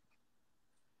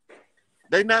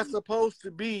 They not supposed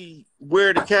to be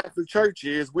where the Catholic Church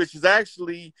is, which is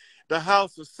actually the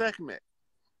house of Sekhmet.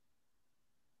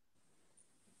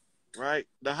 Right?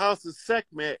 The house of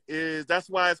Sekhmet that's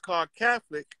why it's called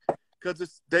Catholic,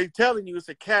 because they telling you it's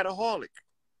a cataholic.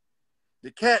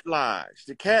 The cat lodge.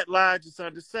 The cat lodge is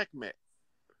under Sekhmet.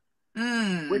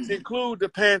 Which include the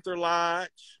Panther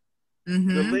Lodge, the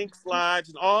Lynx Lodge,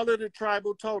 and all of the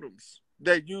tribal totems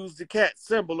that use the cat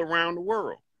symbol around the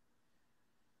world.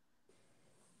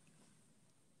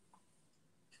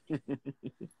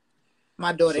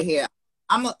 My daughter here.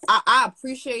 I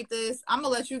appreciate this. I'm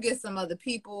gonna let you get some other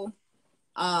people.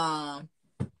 I'm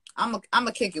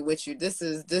gonna kick it with you. This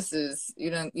is you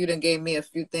done gave me a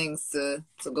few things to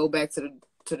go back to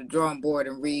the drawing board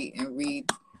and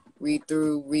read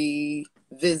through,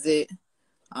 revisit.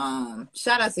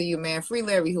 Shout out to you, man. Free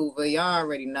Larry Hoover. Y'all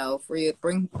already know. Free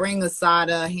bring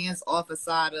Asada, hands off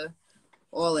Asada,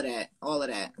 all of that.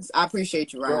 I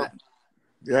appreciate you, Rod.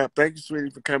 Yeah, thank you, sweetie,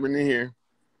 for coming in here.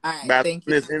 All right, thank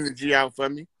you. This energy out for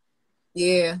me.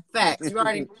 Yeah, facts. You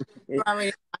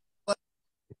already.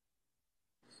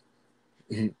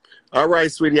 All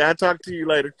right, sweetie. I'll talk to you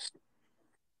later.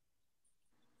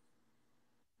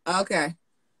 Okay.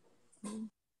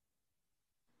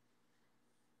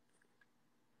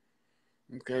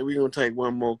 Okay, we're going to take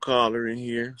one more caller in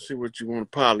here. See what you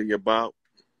want to poly about.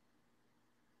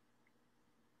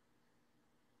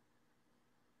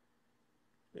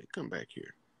 Hey, come back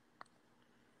here.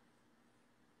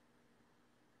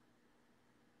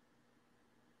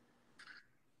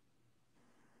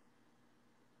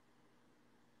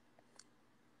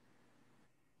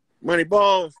 Money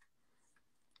balls.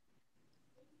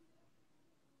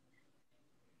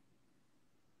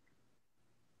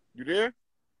 You there?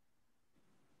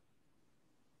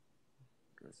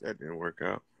 Guess that didn't work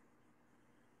out.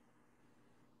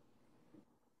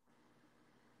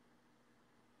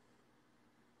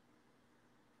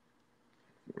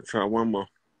 We'll try one more.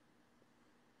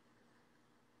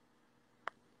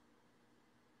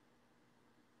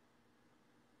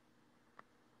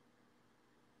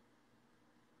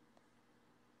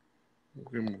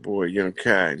 Give my boy Young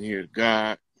Kai in here.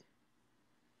 God.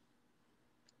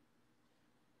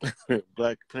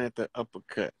 Black Panther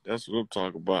uppercut. That's what I'm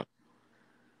talking about.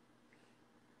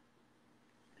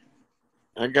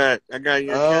 I got Young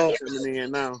Kai coming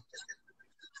in now.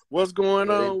 What's going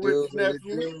on with you,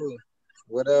 nephew?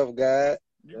 What up, God?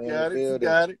 You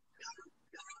got it.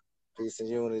 Peace and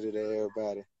unity to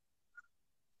everybody.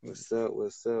 What's up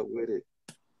with it?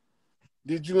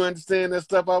 Did you understand that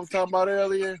stuff I was talking about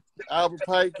earlier? Albert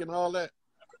Pike and all that?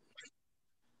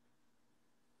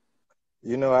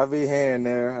 You know, I be hearing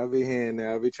there. I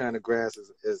be trying to grasp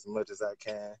as much as I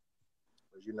can.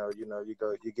 But you know,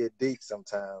 you get deep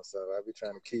sometimes. So I be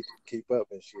trying to keep up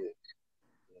and shit.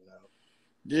 You know.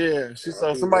 Yeah,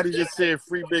 somebody just said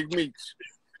free Big Meech.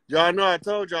 Y'all know I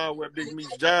told y'all what Big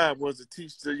Meech's job was, to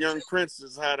teach the young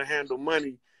princes how to handle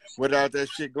money without that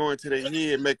shit going to their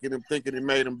head, making them thinking it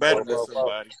made them better than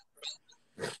somebody.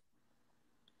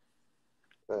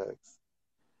 Facts.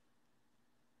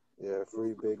 Yeah,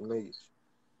 free Big Meech.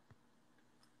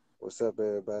 What's up,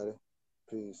 everybody?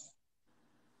 Peace.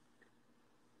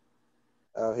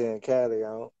 Out here in Cali, I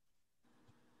don't.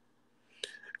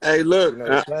 Hey, look, You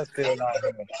know,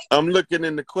 I'm looking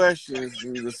in the questions,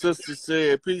 and the sister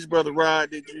said, "Peace, Brother Rod.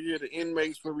 Did you hear the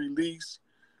inmates were released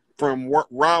from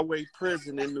Rahway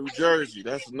Prison in New Jersey.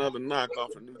 That's another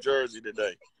knockoff in New Jersey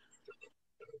today.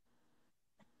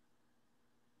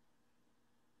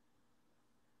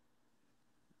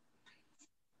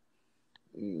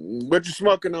 What you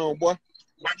smoking on, boy?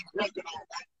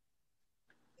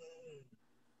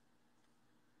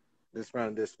 This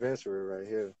from the dispensary right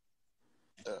here.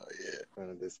 Oh, yeah. From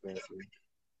the dispensary.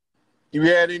 You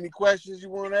had any questions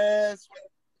you want to ask?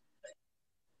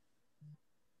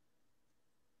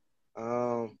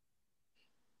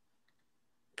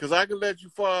 Because I can let you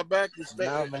fall back and stay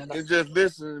and just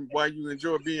listen while you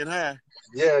enjoy being high.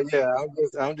 Yeah.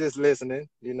 I'm just listening.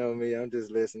 You know me. I'm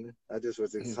just listening. I just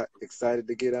was excited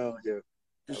to get on here.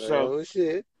 So, oh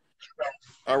shit!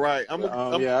 All right, I'm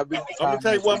gonna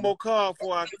take one more call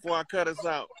before I cut us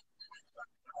out.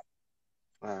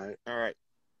 All right.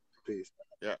 Peace.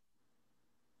 Yeah.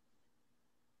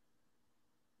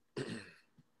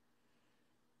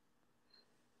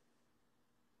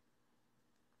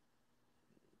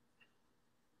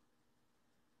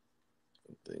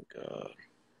 I think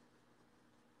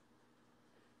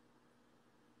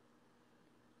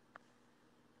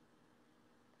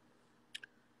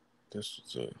this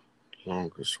is the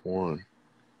longest one.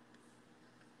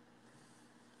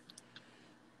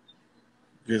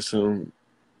 Get some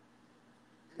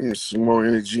more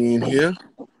energy in here.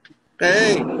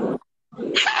 Hey.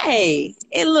 Hey,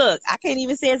 and look, I can't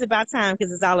even say it's about time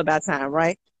because it's all about time,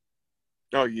 right?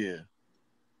 Oh yeah.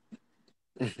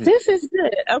 This is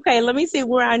good. Okay, let me see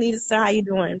where I need to start. How you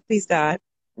doing? Please, God.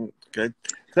 Okay.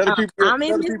 Tell the people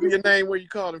your name, where you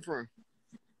calling from.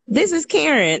 This is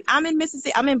Karen. I'm in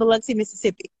Mississippi. I'm in Biloxi,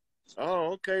 Mississippi.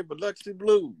 Oh, okay. Biloxi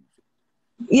Blues.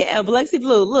 Yeah, Biloxi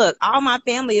Blue. Look, all my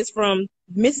family is from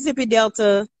Mississippi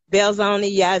Delta,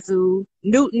 Belzoni, Yazoo,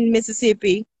 Newton,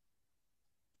 Mississippi,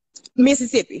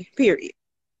 period.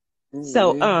 Mm-hmm.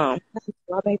 So, go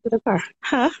back to the car.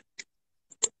 Huh?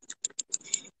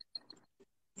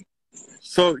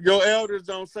 So your elders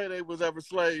don't say they was ever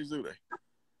slaves, do they?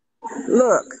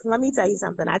 Look, let me tell you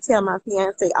something. I tell my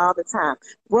fiance all the time.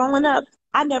 Growing up,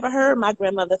 I never heard my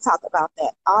grandmother talk about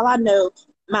that. All I know,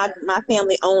 my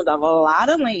family owned a lot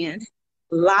of land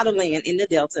in the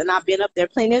Delta, and I've been up there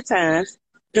plenty of times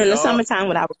during the summertime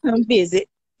when I would come visit.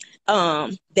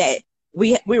 That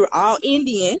we were all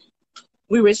Indian.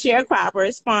 We were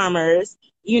sharecroppers, farmers.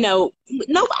 You know,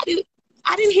 I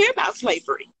didn't hear about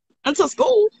slavery until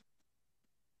school.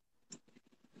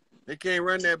 They can't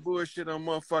run that bullshit on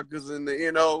motherfuckers in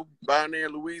the NO, down there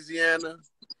in Louisiana,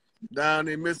 down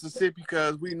in Mississippi,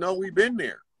 because we know we've been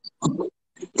there.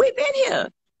 We've been here.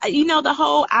 You know, the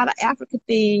whole out of Africa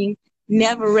thing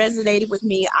never resonated with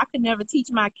me. I could never teach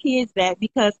my kids that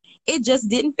because it just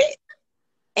didn't fit.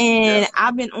 And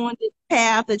I've been on this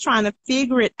path of trying to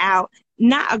figure it out,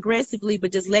 not aggressively,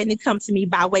 but just letting it come to me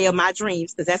by way of my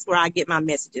dreams, because that's where I get my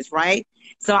messages, right?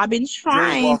 So I've been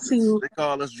trying to... They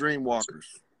call us dreamwalkers.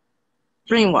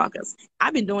 Dreamwalkers.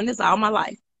 I've been doing this all my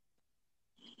life.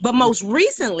 But most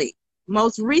recently,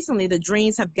 the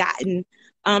dreams have gotten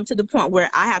to the point where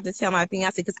I have to tell my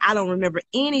fiance because I don't remember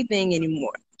anything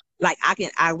anymore. Like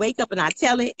I wake up and I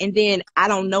tell it, and then I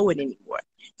don't know it anymore.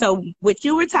 So what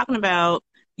you were talking about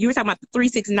the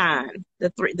 369,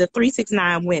 the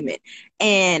 369 women,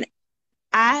 and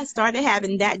I started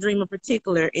having that dream in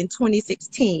particular in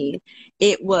 2016.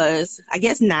 It was, I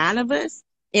guess, 9 of us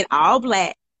in all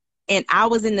black. And I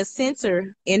was in the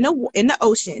center in the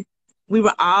ocean. We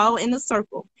were all in a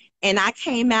circle. And I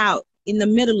came out in the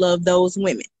middle of those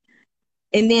women.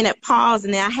 And then it paused,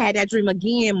 and then I had that dream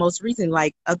again most recently,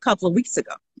 like a couple of weeks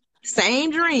ago.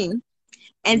 Same dream.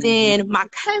 And then my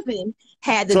cousin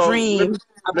had the dream.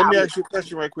 Let me ask you a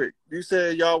question right quick. You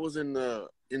said y'all was in the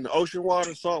ocean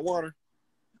water, salt water?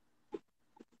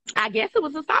 I guess it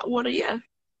was the salt water, yeah.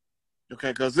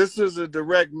 Okay, because this is a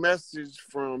direct message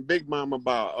from Big Mama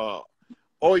about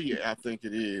Oya, I think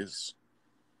it is.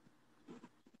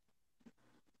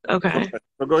 Okay.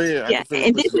 So go ahead. Yeah,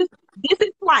 and this is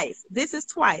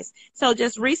twice. So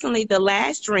just recently, the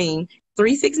last dream,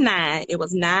 369, it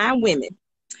was 9 women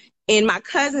in my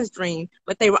cousin's dream,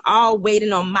 but they were all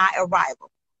waiting on my arrival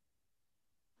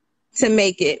to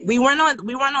make it. We weren't on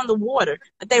the water,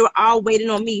 but they were all waiting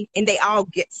on me, and they all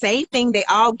same thing. They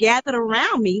all gathered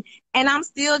around me, and I'm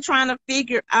still trying to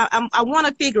figure. I want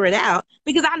to figure it out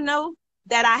because I know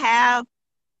that I have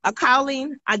a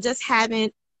calling. I just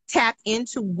haven't tapped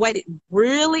into what it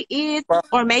really is,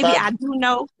 or maybe I do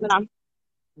know, but I'm.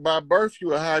 By birth,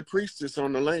 you're a high priestess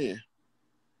on the land.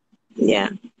 Yeah,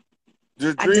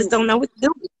 I just don't know what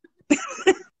to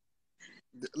do.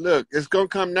 Look, it's gonna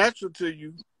come natural to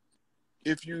you.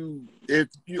 If you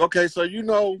okay, so you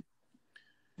know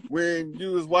when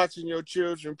you was watching your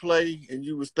children play and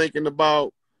you was thinking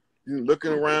about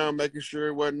looking around, making sure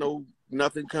there wasn't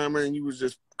nothing coming, and you was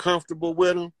just comfortable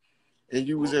with them, and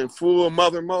you was in full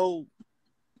mother mode.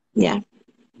 Yeah.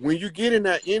 When you get in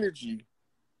that energy,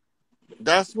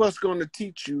 that's what's going to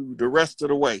teach you the rest of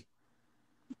the way.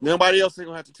 Nobody else ain't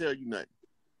gonna have to tell you nothing.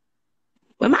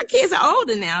 Well, my kids are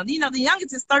older now. You know, the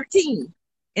youngest is 13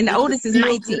 and the oldest is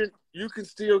 19. You can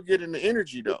still get in the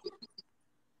energy though.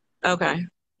 Okay.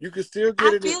 You can still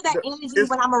get I it. feel that energy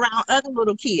when I'm around other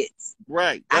little kids.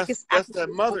 Right. That's that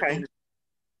mother energy.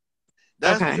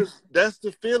 That's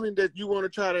the feeling that you want to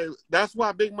try to. That's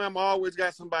why Big Mama always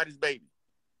got somebody's baby.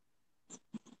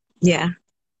 Yeah.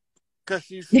 Because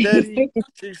she's steady.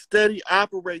 She's steady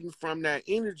operating from that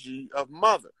energy of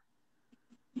mother.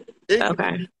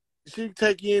 She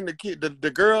take in the kid,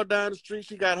 the girl down the street.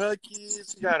 She got her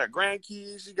kids. She got her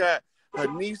grandkids. She got her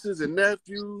nieces and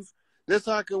nephews. That's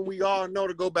how come we all know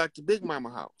to go back to Big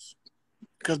Mama house.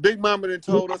 Because Big Mama done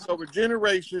told us over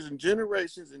generations and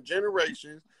generations and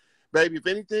generations, baby, if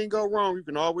anything go wrong, you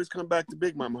can always come back to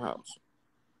Big Mama house.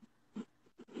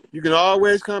 You can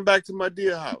always come back to my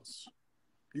dear house.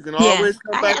 You can always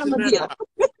come back to Nana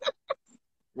house.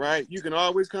 Right? You can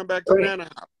always come back to Nana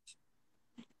house.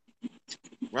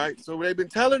 Right? So they've been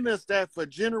telling us that for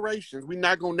generations. We're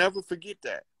not going to never forget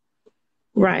that.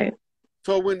 Right.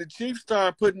 So when the chief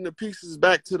started putting the pieces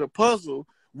back to the puzzle,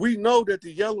 we know that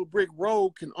the yellow brick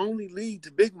road can only lead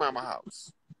to Big Mama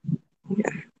house. Yeah.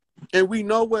 And we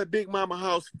know what Big Mama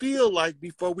house feel like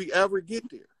before we ever get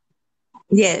there.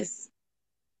 Yes.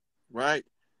 Right?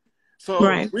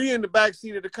 So we in the back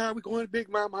seat of the car. We going to Big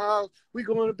Mama house. We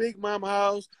going to Big Mama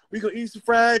house. We going to eat some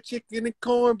fried chicken and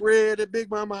cornbread at Big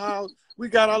Mama house. We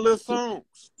got our little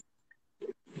songs.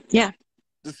 Yeah.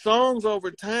 The songs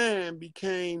over time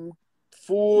became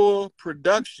full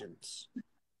productions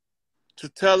to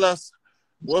tell us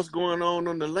what's going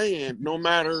on the land, no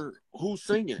matter who's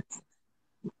singing.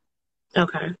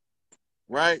 Okay.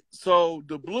 Right? So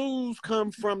the blues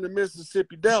come from the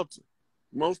Mississippi Delta.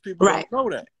 Most people don't know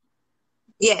that.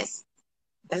 Yes,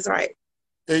 that's right.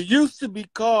 It used to be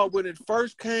called, when it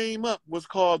first came up, was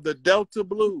called the Delta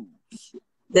Blues.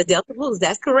 The Delta Blues,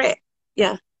 that's correct.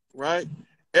 Yeah. Right?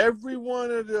 Every one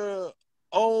of the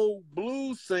old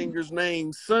blues singers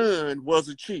named Son was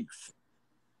a chief.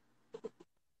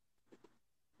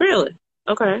 Really?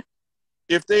 Okay.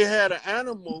 If they had an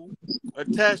animal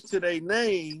attached to their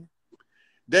name,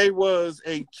 they was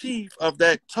a chief of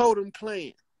that totem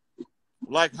clan,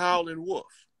 like Howlin' Wolf.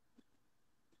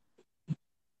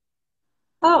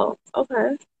 Oh,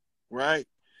 okay. Right?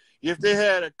 If they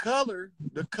had a color,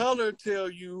 the color tell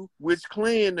you which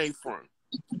clan they from.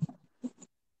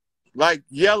 Like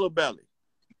Yellow Belly.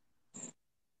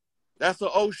 That's an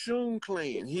Oshun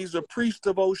clan. He's a priest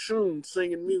of Oshun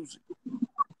singing music.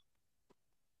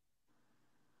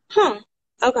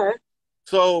 Okay.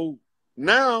 So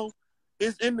now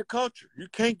it's in the culture. You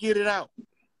can't get it out.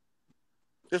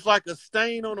 It's like a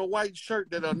stain on a white shirt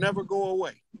that'll never go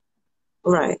away.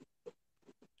 Right.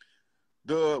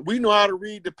 We know how to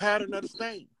read the pattern of the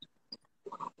stain.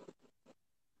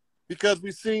 Because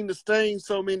we've seen the stain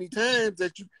so many times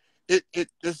that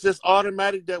it's just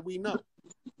automatic that we know.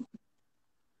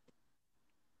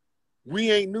 We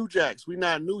ain't new jacks. We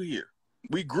not new here.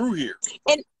 We grew here.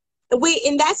 And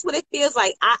that's what it feels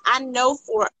like. I know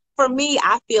for me,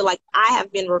 I feel like I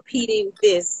have been repeating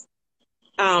this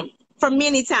for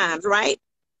many times, right?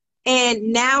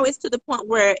 And now it's to the point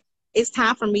where it's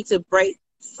time for me to break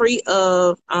free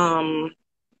of from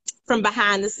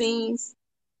behind the scenes,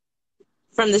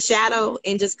 from the shadow,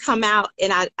 and just come out.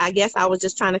 And I guess I was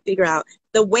just trying to figure out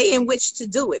the way in which to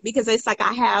do it, because it's like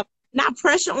I have not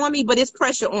pressure on me, but it's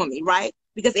pressure on me, right?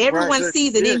 Because everyone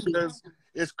sees it in me.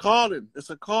 It's calling. It's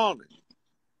a calling.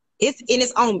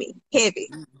 It's on me, heavy.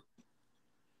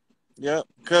 Yeah,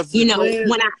 because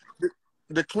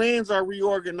the clans are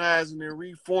reorganizing and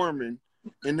reforming,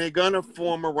 and they're gonna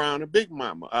form around a Big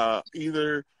Mama,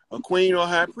 either a queen or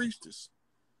high priestess,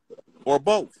 or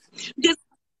both. Just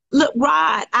look,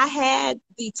 Rod, I had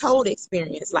the Toad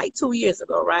experience like 2 years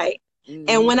ago, right? Mm-hmm.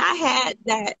 And when I had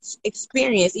that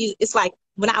experience, it's like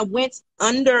when I went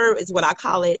under, is what I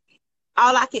call it.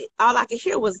 All I could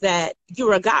hear was that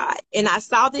you're a god, and I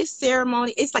saw this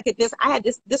ceremony. It's like I had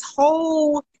this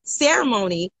whole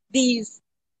ceremony. These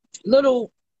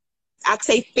little, I'd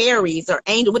say fairies or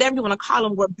angels, whatever you want to call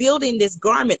them, were building this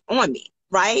garment on me,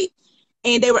 right?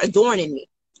 And they were adorning me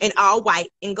in all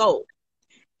white and gold.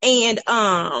 And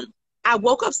I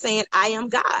woke up saying, I am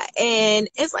God. And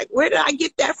it's like, where did I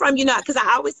get that from? You know, because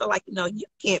I always feel like, you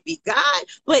can't be God.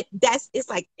 But it's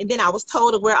like, and then I was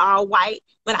told to wear all white,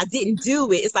 but I didn't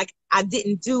do it. It's like, I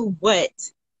didn't do what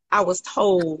I was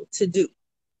told to do.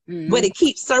 But it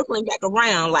keeps circling back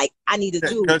around like I need to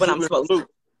do what I'm supposed to.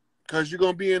 Because you're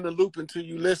going to be in the loop until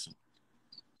you listen.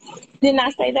 Didn't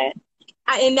I say that?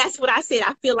 And that's what I said.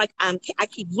 I feel like I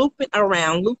keep looping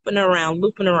around.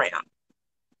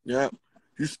 Yeah.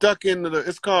 You stuck into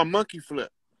it's called monkey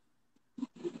flip.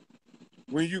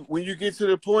 When you get to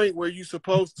the point where you're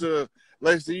supposed to,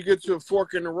 like say you get to a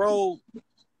fork in the road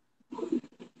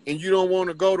and you don't want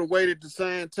to go the way that the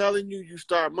sign telling you, you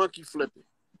start monkey flipping.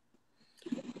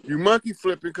 You monkey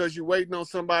flipping because you're waiting on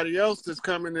somebody else that's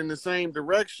coming in the same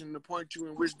direction to point you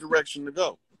in which direction to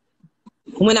go.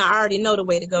 When I already know the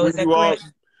way to go, is that correct?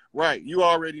 Right, you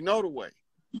already know the way.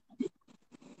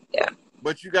 Yeah.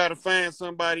 But you got to find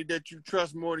somebody that you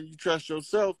trust more than you trust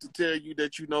yourself to tell you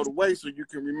that you know the way so you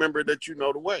can remember that you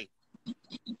know the way.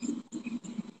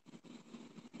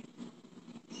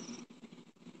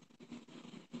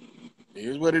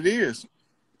 Here's what it is.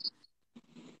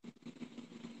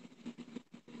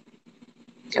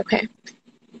 Okay.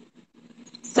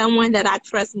 Someone that I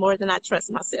trust more than I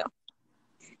trust myself.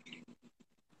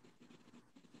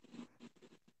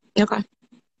 Okay.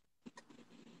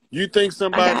 You think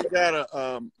somebody got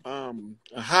a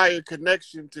higher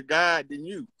connection to God than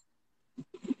you?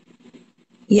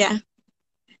 Yeah.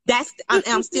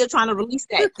 I'm still trying to release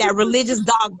that religious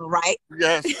dogma, right?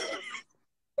 Yes.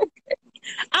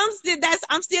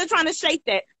 I'm still trying to shake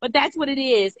that, but that's what it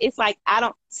is. It's like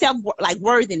like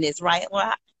worthiness, right?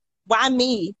 Well, why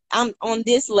me? I'm on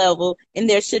this level, and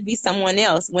there should be someone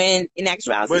else. When in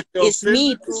actuality, it's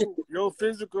me. Your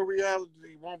physical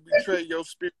reality won't betray your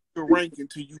spiritual rank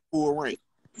until you pull rank.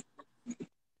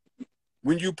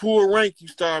 When you pull rank, you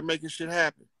start making shit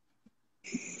happen.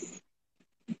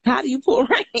 How do you pull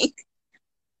rank?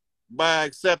 By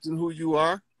accepting who you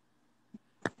are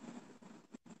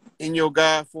in your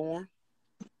God form.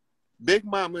 Big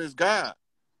Mama is God.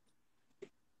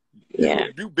 Yeah.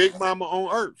 You Big Mama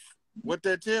on earth. What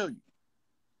that tell you?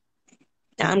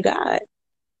 I'm God.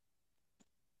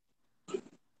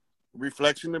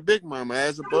 Reflection of Big Mama,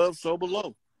 as above, so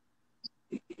below.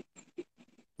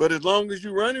 But as long as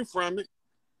you're running from it,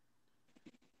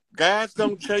 God's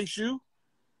don't chase you.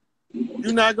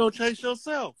 You're not going to chase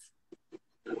yourself.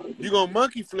 You're going to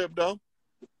monkey flip, though.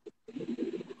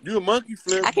 You a monkey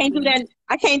flip. I can't do that.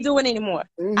 I can't do it anymore.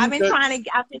 Mm-hmm. I've been trying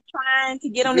to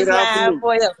get on this live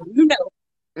for you know.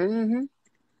 Mm-hmm.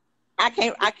 I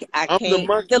can't. I'm the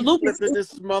monkey flipping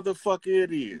this motherfucker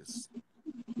it is.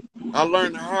 I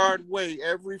learn the hard way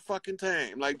every fucking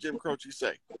time, like Jim Croce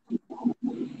say.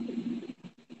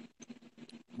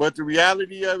 But the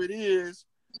reality of it is,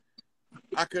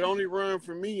 I could only run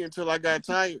from me until I got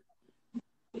tired.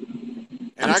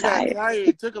 And I got tired.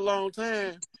 It took a long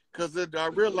time because I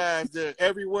realized that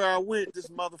everywhere I went, this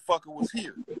motherfucker was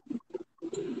here.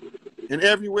 And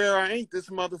everywhere I ain't, this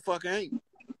motherfucker ain't.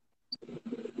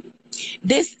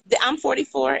 I'm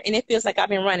 44, and it feels like I've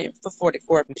been running for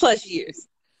 44 plus years.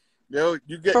 Yo,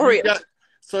 you got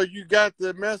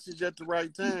the message at the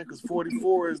right time because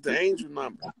 44 is the angel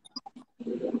number.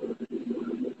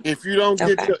 If you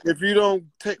don't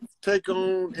take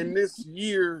on in this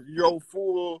year your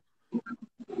full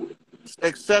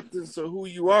acceptance of who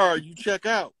you are, you check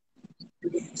out.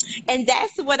 And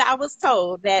that's what I was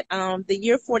told, that the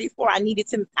year 44 I needed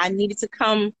to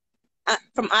come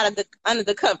from under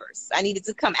the covers. I needed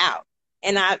to come out,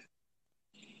 and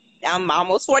I'm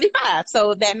almost 45,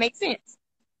 so that makes sense.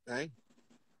 Okay.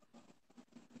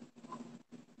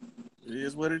 It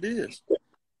is what it is.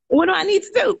 What do I need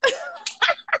to do?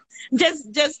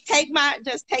 just take my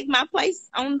place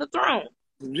on the throne.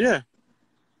 Yeah.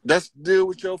 Let's deal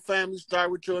with your family. Start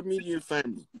with your immediate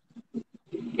family.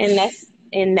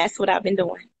 And that's what I've been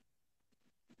doing.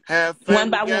 Have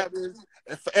family gatherings.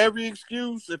 For every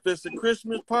excuse, if it's a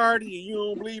Christmas party and you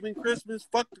don't believe in Christmas,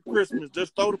 fuck the Christmas.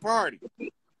 Just throw the party.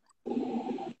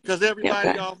 Because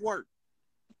everybody off work.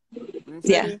 You know what I'm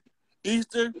saying?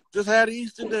 Easter, just had an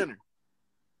Easter dinner.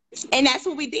 And that's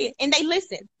what we did. And they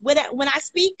listen. When I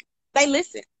speak, they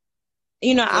listen.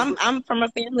 You know, I'm from a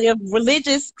family of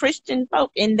religious Christian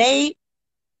folk, and they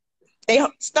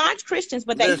staunch Christians,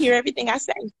 but they hear everything I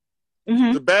say.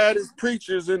 Mm-hmm. The baddest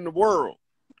preachers in the world.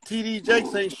 T.D.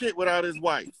 Jakes ain't shit without his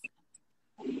wife.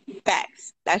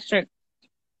 Facts. That's true.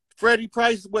 Freddie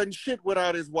Price wasn't shit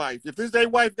without his wife. If their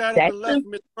wife got up and left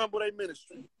him, it crumbled their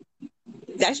ministry.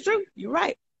 That's true. You're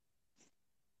right.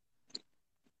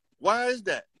 Why is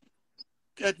that?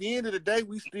 At the end of the day,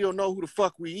 we still know who the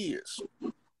fuck we is.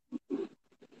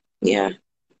 Yeah.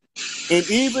 And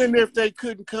even if they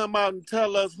couldn't come out and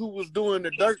tell us who was doing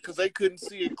the dirt because they couldn't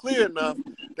see it clear enough,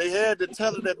 they had to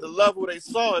tell it at the level they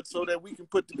saw it so that we can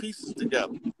put the pieces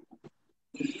together.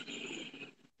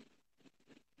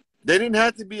 They didn't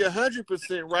have to be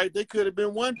 100% right. They could have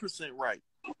been 1% right.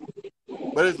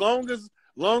 But as long as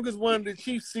one of the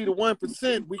chiefs see the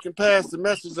 1%, we can pass the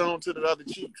message on to the other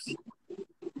chiefs.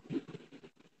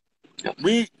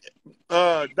 We,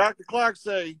 Dr. Clark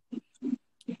say,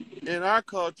 in our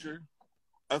culture,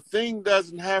 a thing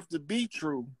doesn't have to be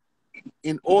true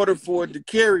in order for it to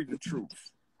carry the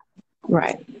truth.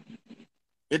 Right.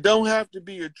 It don't have to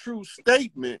be a true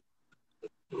statement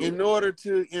in order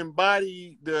to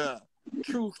embody the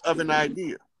truth of an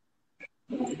idea.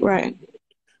 Right.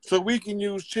 So we can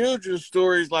use children's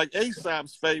stories like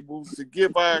Aesop's fables to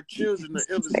give our children an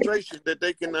illustration that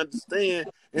they can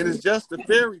understand, and it's just a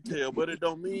fairy tale, but it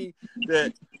don't mean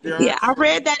that there aren't. Yeah, I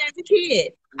read that as a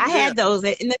kid. I had those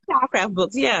in the childcraft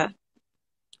books. Yeah.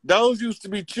 Those used to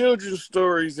be children's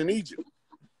stories in Egypt.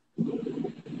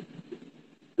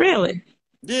 Really?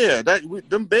 Yeah,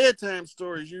 them bedtime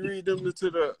stories. You read them to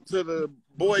the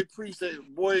boy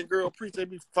and girl priests. They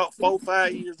be 4,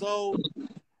 5 years old.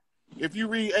 If you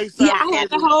read Aesop's I had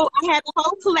the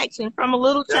whole collection from a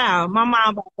little child. My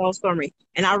mom bought those for me,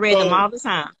 and I read them all the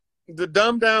time. The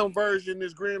dumbed down version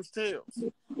is Grimm's Tales.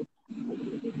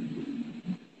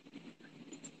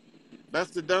 That's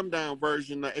the dumbed down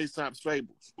version of Aesop's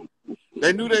fables.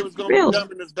 They knew they was gonna be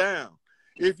dumbing us down.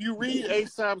 If you read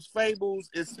Aesop's fables,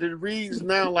 it reads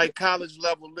now like college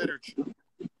level literature.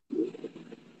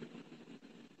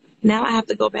 Now I have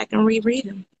to go back and reread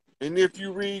them. And if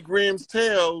you read Grimm's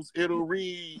Tales, it'll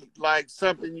read like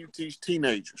something you teach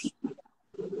teenagers.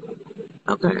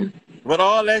 Okay. But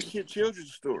all that shit,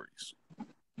 children's stories.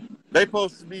 They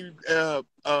supposed to be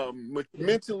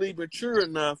mentally mature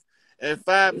enough at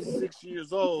 5 and 6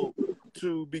 years old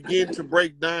to begin to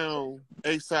break down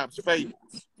Aesop's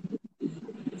fables.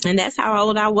 And that's how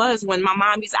old I was when my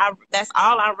mom that's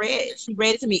all I read. She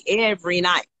read it to me every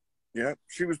night. Yeah,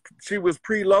 she was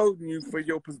preloading you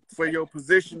for your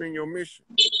position and your mission.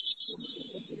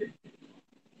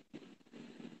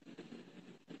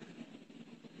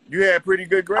 You had pretty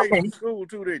good grades in school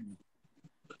too, didn't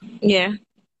you? Yeah.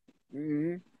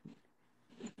 Mm-hmm.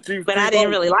 But I didn't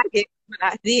really like it, but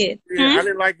I did. Yeah, I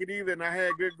didn't like it either, and I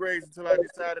had good grades until I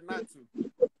decided not to.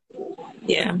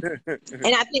 Yeah.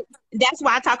 And I think that's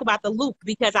why I talk about the loop,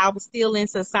 because I was still in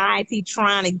society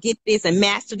trying to get this and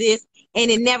master this,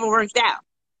 and it never worked out.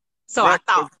 So I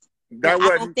thought. I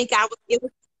don't think I was. It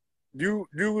was.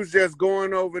 You was just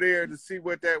going over there to see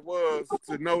what that was,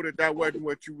 to know that wasn't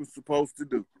what you was supposed to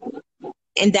do.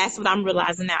 And that's what I'm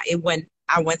realizing now.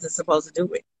 I wasn't supposed to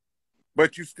do it.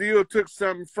 But you still took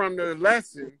something from the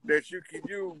lesson that you can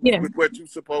use with what you're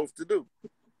supposed to do.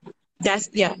 That's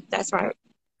right.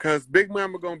 Because Big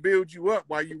Mama going to build you up.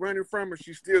 While you running from her,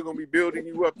 she's still going to be building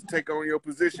you up to take on your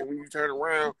position when you turn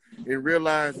around and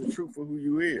realize the truth of who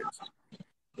you is.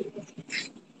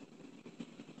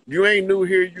 You ain't new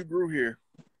here, you grew here.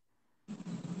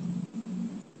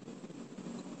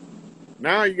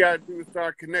 Now you got to do is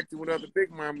start connecting with other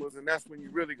Big Mamas, and that's when you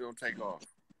really going to take off.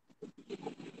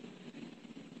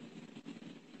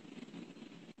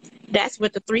 That's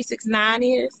what the 369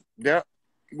 is? Yep.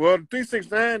 Well, the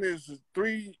 369 is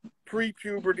 3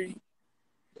 pre-puberty.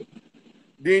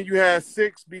 Then you have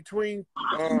 6 between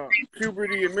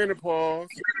puberty and menopause.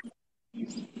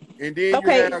 And then you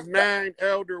have 9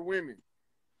 elder women.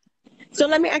 So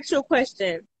let me ask you a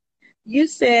question. You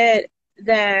said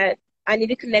that I need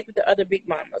to connect with the other Big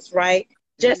Mamas, right?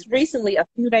 Just recently, a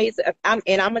few days, I'm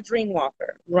a dream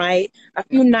walker, right? A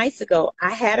few nights ago,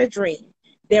 I had a dream.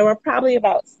 There were probably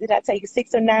about, did I tell you,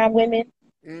 6 or 9 women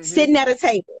sitting at a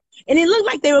table. And it looked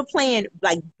like they were playing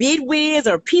like Bid Whiz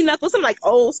or Pinochle, some like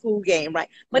old school game, right?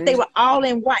 But they were all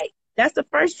in white. That's the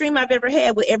first dream I've ever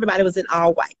had where everybody was in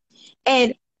all white.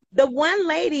 And the one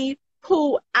lady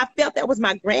who I felt that was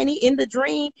my granny in the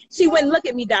dream, she wouldn't look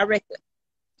at me directly.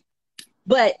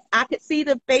 But I could see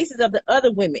the faces of the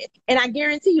other women. And I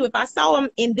guarantee you, if I saw them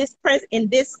in this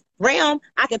realm,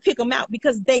 I could pick them out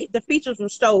because the features were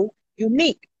so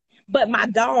unique. But my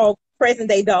dog, present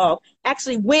day dog,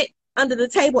 actually went under the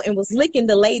table and was licking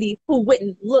the lady who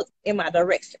wouldn't look in my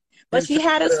direction. But she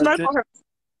had a smirk on her.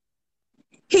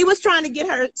 She was trying to get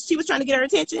her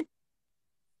attention.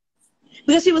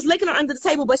 Because she was licking her under the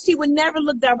table, but she would never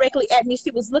look directly at me.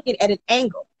 She was looking at an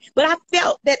angle. But I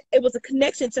felt that it was a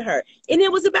connection to her. And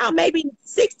it was about maybe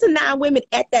 6 to 9 women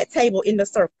at that table in the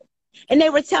circle. And they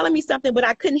were telling me something, but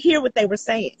I couldn't hear what they were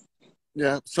saying.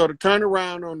 Yeah, so to turn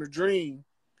around on the dream,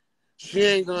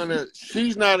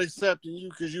 she's not accepting you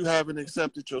because you haven't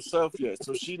accepted yourself yet.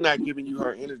 So she's not giving you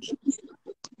her energy.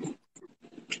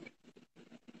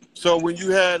 So when you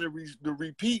had the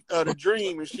repeat of the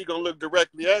dream and she gonna look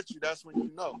directly at you, that's when you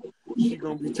know she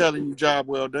gonna be telling you job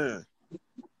well done.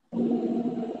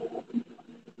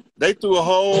 They threw a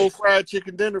whole fried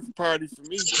chicken dinner party for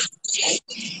me.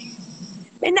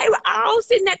 And they were all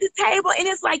sitting at the table, and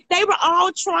it's like they were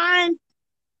all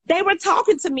they were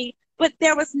talking to me, but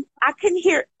I couldn't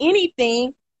hear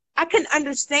anything. I couldn't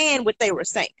understand what they were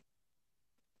saying.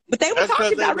 But they were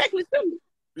talking directly to me.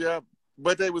 Yeah,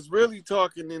 but they was really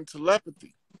talking in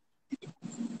telepathy.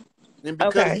 And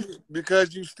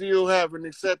because you still haven't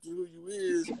accepted who you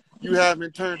is, you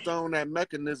haven't turned on that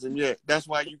mechanism yet. That's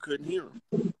why you couldn't hear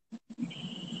them.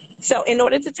 So in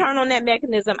order to turn on that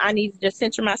mechanism, I need to just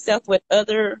center myself with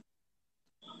other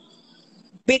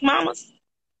big mamas.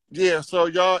 Yeah, so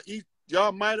y'all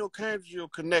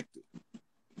mitochondrial connected.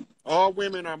 All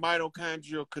women are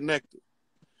mitochondrial connected.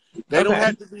 They don't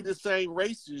have to be the same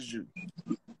race as you,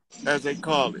 as they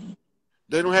call it.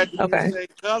 They don't have to be the same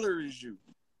color as you.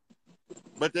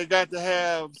 But they got to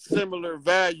have similar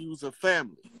values of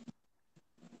family.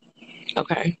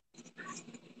 Okay.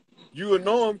 You will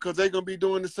know them because they're going to be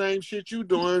doing the same shit you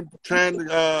doing, trying to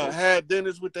have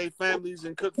dinners with their families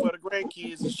and cook for the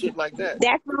grandkids and shit like that.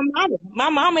 That's my mama. My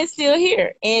mama is still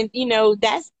here. And,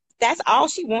 that's all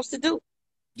she wants to do.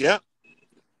 Yeah.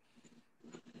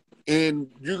 And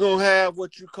you're going to have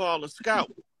what you call a scout.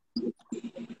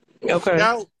 Okay.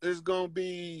 Scout is going to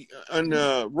be in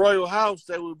the royal house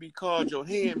that would be called your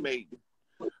handmaiden.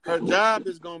 Her job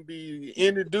is going to be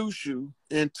introduce you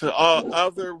into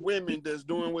other women that's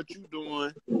doing what you're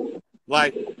doing.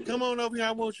 Like, come on over here.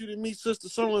 I want you to meet Sister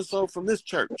So-and-so from this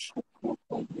church.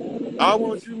 I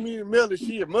want you to meet Millie.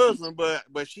 She a Muslim,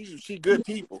 but she good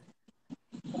people.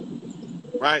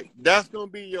 Right? That's going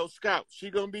to be your scout. She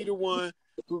going to be the one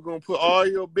who's going to put all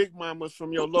your big mamas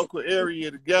from your local area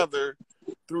together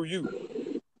through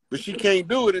you. But she can't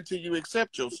do it until you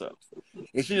accept yourself.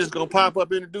 And she's just going to pop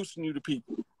up introducing you to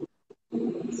people.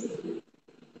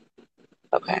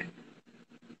 Okay.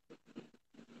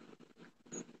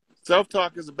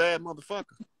 Self-talk is a bad motherfucker.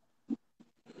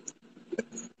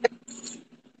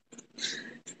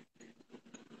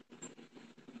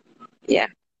 Yeah.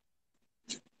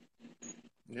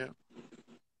 Yeah.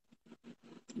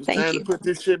 It's Thank time you. to put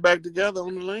this shit back together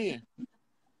on the land.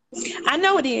 I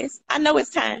know it is. I know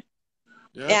it's time.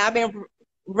 Yeah. And I've been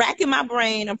racking my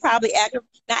brain. I'm probably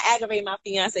not aggravating my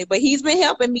fiance, but he's been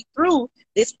helping me through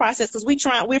this process because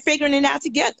we're figuring it out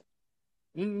together.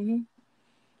 Mm-hmm.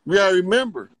 We gotta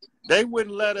remember, they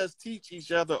wouldn't let us teach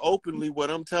each other openly what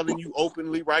I'm telling you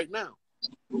openly right now.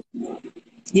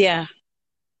 Yeah.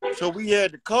 So we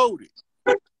had to code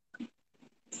it.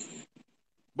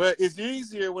 But it's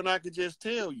easier when I could just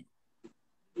tell you.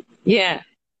 Yeah.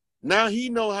 Now he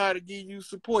know how to give you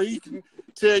support. He can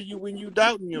tell you when you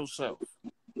doubting yourself.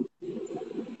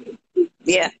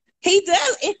 Yeah. He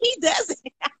does. And he does it.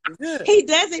 Yeah. He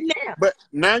does it now. But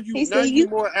now you're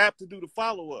more apt to do the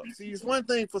follow-up. See, it's one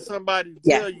thing for somebody to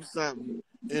tell you something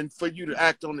and for you to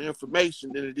act on the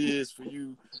information than it is for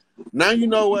you. Now you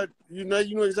know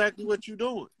exactly what you're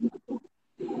doing.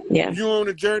 Yeah. You're on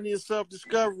a journey of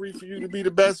self-discovery for you to be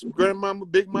the best grandmama,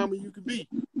 big mama you could be.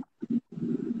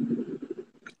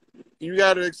 You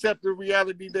got to accept the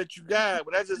reality that you got,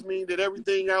 but that just means that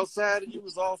everything outside of you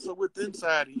is also within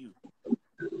inside of you.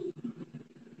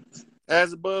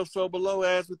 As above, so below,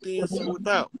 as within, so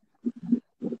without.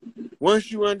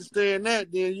 Once you understand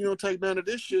that, then you don't take none of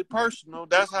this shit personal.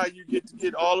 That's how you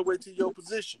get all the way to your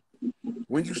position.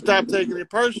 When you stop taking it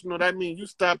personal, that means you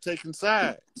stop taking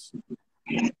sides.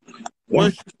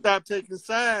 Once you stop taking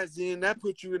sides, then that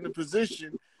puts you in the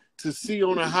position to see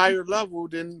on a higher level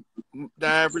than the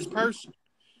average person.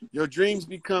 Your dreams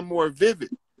become more vivid.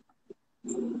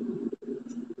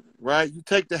 Right? You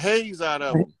take the haze out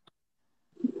of them.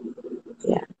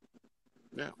 Yeah.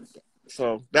 Yeah.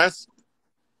 So that's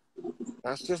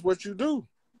just what you do.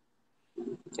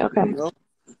 Okay. You know?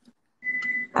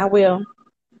 I will.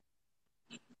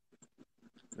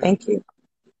 Thank you.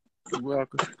 You're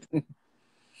welcome.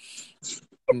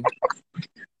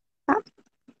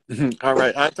 All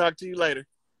right. I'll talk to you later.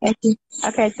 Thank you.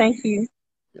 Okay. Thank you.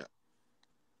 Yeah.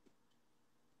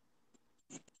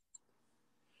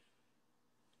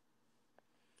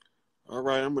 All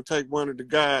right. I'm going to take one of the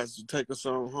guys to take us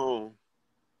on home.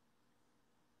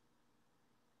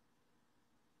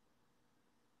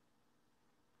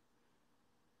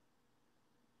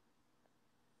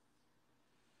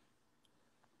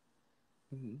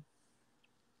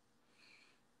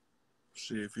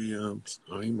 See if he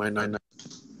might not.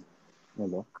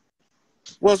 Hello.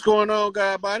 What's going on,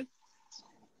 guy body?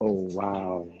 Oh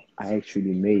wow, I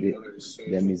actually made it.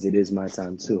 That means it is my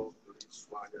time too.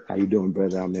 How you doing,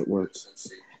 brother? I'm at work.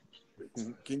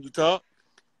 Can you talk?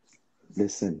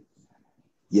 Listen,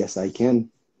 yes, I can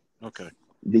Okay.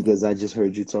 because I just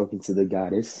heard you talking to the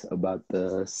goddess about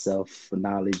the self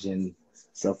knowledge and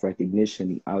self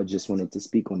recognition. I just wanted to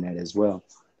speak on that as well.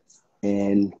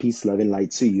 And peace, love, and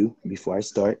light to you before I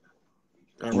start.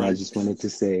 All And I right. just wanted to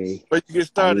say, Before you get I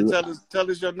started, lo- tell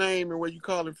us your name and where you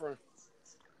calling from.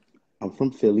 I'm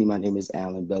from Philly. My name is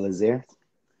Alan Belazaire.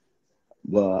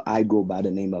 Well, I go by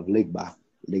the name of Ligba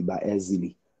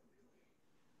Ezili,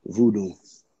 Voodoo,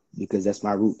 because that's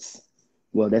my roots.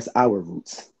 Well, that's our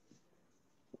roots.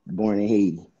 Born in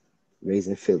Haiti, raised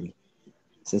in Philly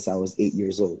since I was 8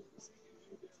 years old.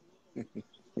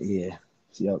 Yeah,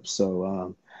 yep.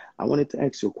 So I wanted to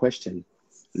ask you a question.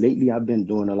 Lately, I've been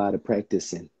doing a lot of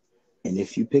practicing, and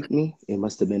if you pick me, it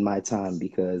must have been my time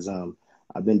because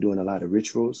I've been doing a lot of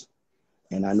rituals,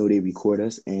 and I know they record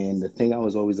us. And the thing I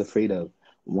was always afraid of,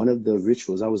 one of the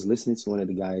rituals, I was listening to one of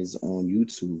the guys on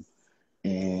YouTube,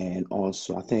 and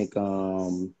also I think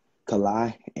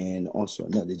Kalai and also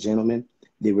another gentleman,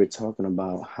 they were talking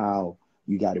about how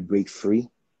you got to break free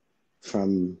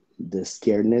from the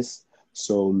scaredness.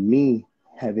 So me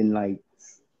having like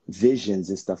visions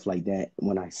and stuff like that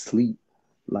when I sleep,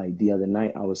 like the other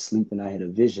night I was sleeping, I had a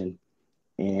vision,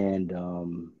 and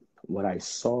what I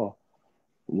saw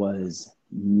was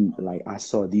like I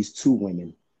saw these two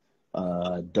women,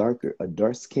 a dark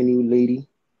skinny lady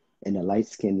and a light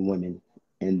skinned woman.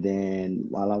 And then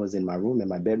while I was in my room, in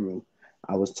my bedroom,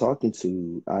 I was talking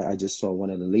to, I just saw one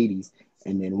of the ladies,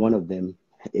 and then one of them,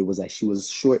 it was like she was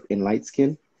short and light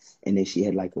skinned, and then she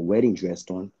had like a wedding dress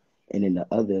on. And then the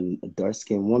other dark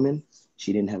skinned woman,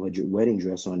 she didn't have a wedding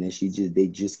dress on, and they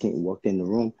just came, walked in the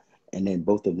room, and then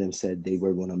both of them said they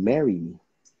were going to marry me.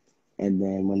 And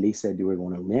then when they said they were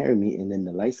going to marry me, and then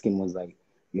the light skin was like,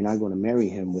 "You're not going to marry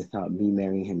him without me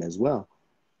marrying him as well."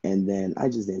 And then I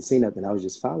just didn't say nothing. I was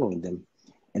just following them.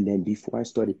 And then before I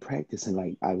started practicing,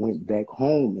 like I went back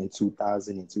home in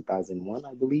 2000 and 2001,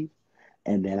 I believe.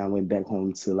 And then I went back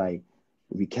home to like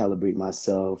recalibrate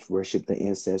myself, worship the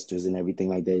ancestors and everything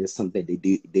like that. It's something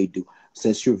that they do.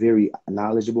 Since you're very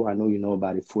knowledgeable, I know you know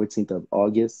about it. 14th of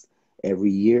August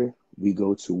every year, we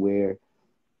go to where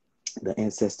the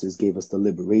ancestors gave us the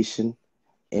liberation.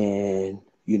 And,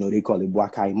 they call it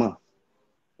Wakaima.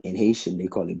 In Haitian, they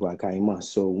call it Brakaima.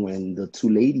 So when the two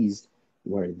ladies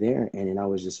were there, and then I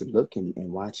was just looking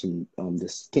and watching, the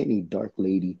skinny dark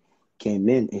lady came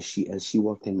in, and as she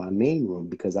walked in my main room,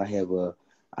 because I have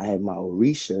my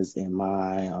orishas and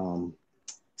my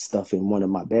stuff in one of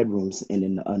my bedrooms, and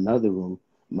in another room,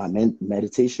 my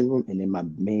meditation room, and in my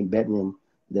main bedroom,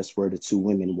 that's where the two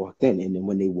women walked in. And then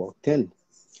when they walked in,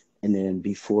 and then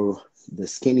before the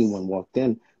skinny one walked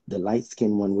in, the light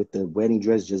skinned one with the wedding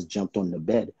dress just jumped on the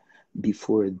bed.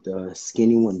 Before the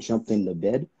skinny one jumped in the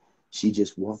bed, she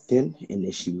just walked in, and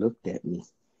then she looked at me.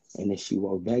 And then she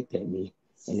walked back at me.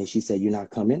 And then she said, "You're not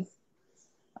coming?"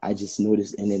 I just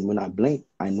noticed. And then when I blinked,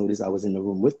 I noticed I was in the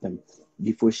room with them.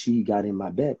 Before she got in my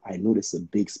bed, I noticed a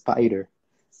big spider,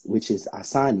 which is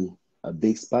Asani, a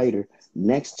big spider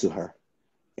next to her,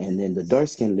 and then the dark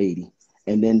skinned lady.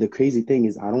 And then the crazy thing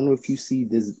is, I don't know if you see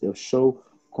this a show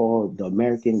called The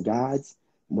American Gods.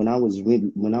 When I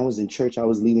was in church, I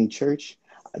was leaving church.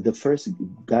 The first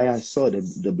guy I saw,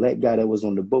 the black guy that was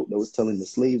on the boat that was telling the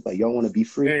slaves like, "Y'all want to be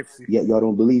free, Nancy. yet y'all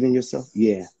don't believe in yourself."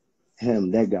 Yeah,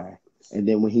 him, that guy. And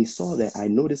then when he saw that, I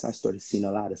noticed I started seeing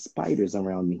a lot of spiders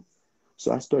around me.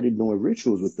 So I started doing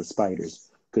rituals with the spiders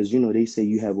because they say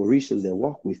you have orishas that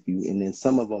walk with you, and then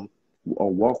some of them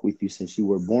or walk with you since you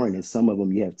were born, and some of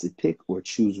them you have to pick or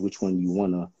choose which one you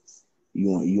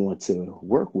want to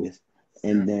work with.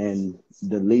 Yeah. And then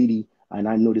the lady, and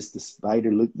I noticed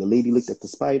the lady looked at the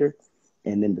spider,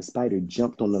 and then the spider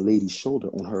jumped on the lady's shoulder,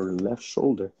 on her left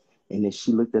shoulder, and then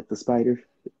she looked at the spider,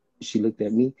 she looked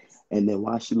at me, and then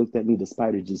while she looked at me, the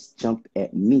spider just jumped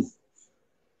at me.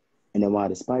 And then while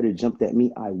the spider jumped at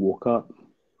me, I woke up.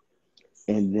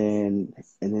 And then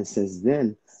since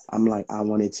then, I'm like, I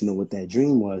wanted to know what that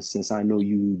dream was, since I know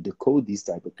you decode these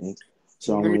type of things.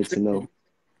 So So I let me wanted tell to know.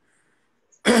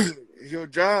 you, your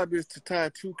job is to tie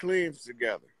two clans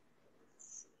together.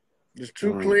 There's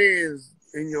two uh, clans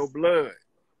in your blood.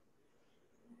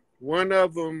 One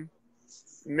of them,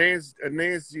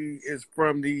 Nancy, is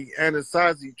from the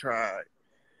Anasazi tribe,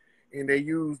 and they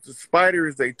use the spider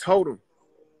as they totem.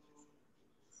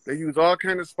 They use all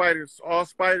kind of spiders. All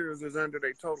spiders is under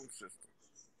their totem system.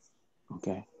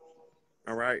 okay.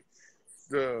 All right.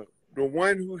 The the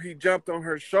one who he jumped on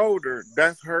her shoulder,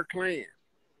 that's her clan.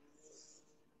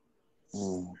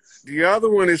 Mm. The other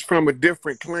one is from a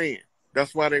different clan.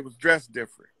 That's why they was dressed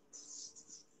different.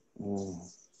 Mm.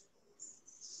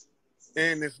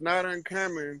 And it's not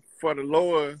uncommon for the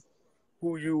lower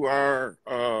who you are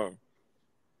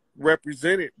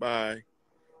represented by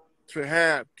to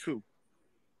have two,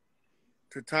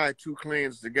 to tie two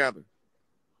clans together.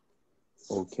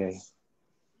 Okay.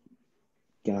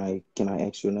 Can I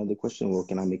ask you another question, or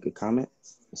can I make a comment, a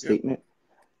Yep. statement?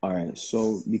 All right.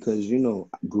 So because I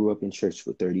grew up in church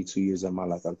for 32 years of my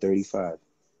life. I'm 35.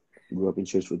 Grew up in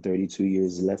church for 32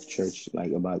 years. Left church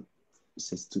like about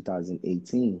since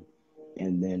 2018,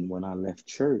 and then when I left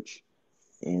church,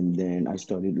 and then I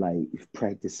started like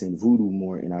practicing voodoo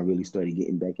more, and I really started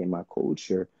getting back in my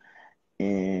culture.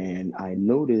 And I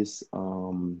noticed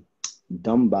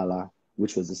Dumbala,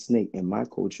 which was a snake in my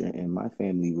culture and my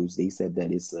family, was they said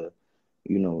that it's a,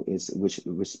 it's which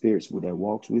spirits that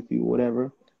walks with you,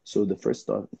 whatever. So the first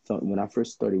thought when I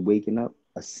first started waking up,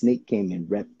 a snake came and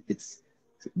wrapped its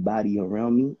body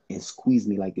around me and squeezed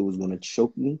me like it was gonna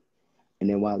choke me. And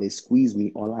then while it squeezed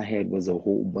me, all I had was a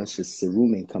whole bunch of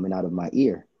cerumen coming out of my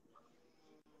ear.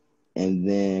 And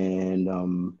then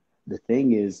the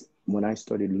thing is, when I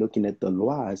started looking at the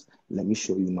laws, let me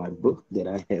show you my book that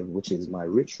I have, which is my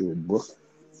ritual book.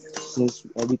 Since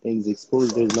everything's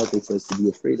exposed, there's nothing for us to be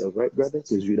afraid of, right, brother?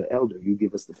 Because you're the elder. You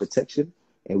give us the protection,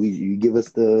 and you give us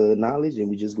the knowledge, and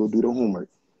we just go do the homework.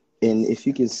 And if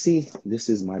you can see, this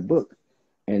is my book,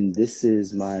 and this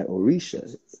is my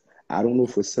Orisha. I don't know,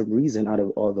 for some reason, out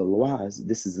of all the laws,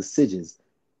 this is the Sijis,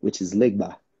 which is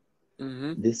Legba.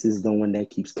 Mm-hmm. This is the one that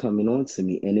keeps coming on to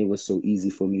me, and it was so easy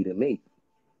for me to make.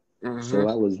 Mm-hmm. So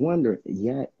I was wondering,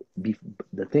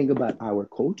 the thing about our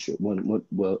culture,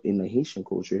 well, in the Haitian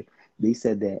culture, they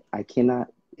said that I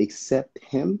cannot accept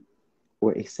him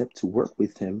or accept to work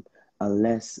with him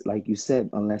unless, like you said,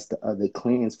 unless the other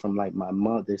clans from like my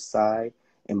mother's side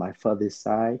and my father's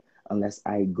side, unless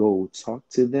I go talk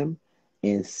to them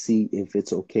and see if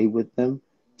it's okay with them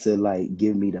to like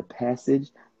give me the passage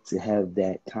to have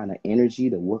that kind of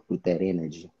energy, to work with that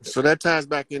energy. So that ties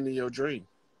back into your dream.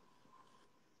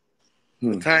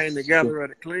 The tying So, together of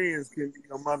the clans can be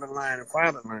your mother line and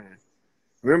father line.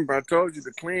 Remember, I told you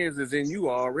the clans is in you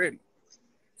already.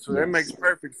 So that makes yes,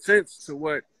 perfect sense to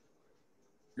what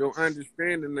your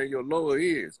understanding of your lower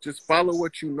is. Just follow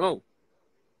what you know.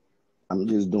 I'm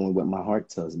just doing what my heart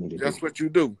tells me to do. That's what you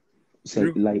do. So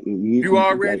You like you like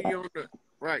already on the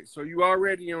right. So you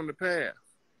already on the path.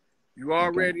 You okay,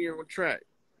 already on track.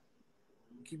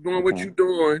 Keep doing what okay. you're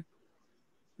doing,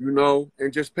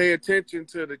 and just pay attention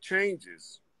to the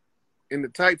changes and the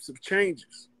types of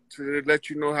changes to let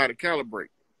you know how to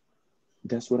calibrate.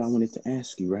 That's what I wanted to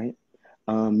ask you, right?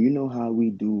 You know how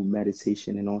we do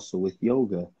meditation and also with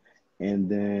yoga. And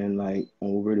then like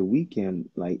over the weekend,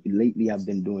 like lately I've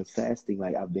been doing fasting,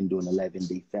 like I've been doing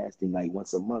 11-day fasting, like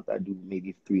once a month I do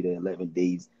maybe 3 to 11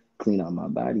 days clean out my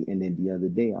body. And then the other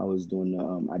day I was doing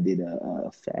I did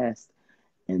a fast,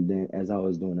 and then as I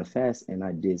was doing a fast and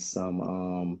I did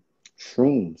some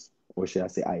shrooms, or should I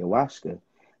say ayahuasca.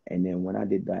 And then when I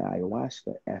did the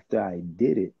ayahuasca, after I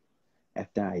did it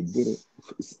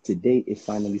today, it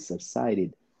finally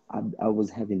subsided. I was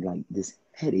having like this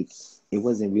headache. It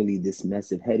wasn't really this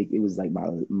massive headache. It was like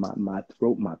my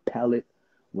throat, my palate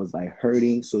was like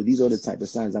hurting. So these are the type of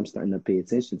signs I'm starting to pay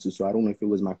attention to. So I don't know if it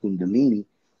was my kundalini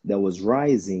that was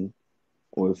rising,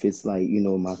 or if it's like,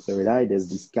 my third eye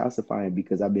that's decalcifying,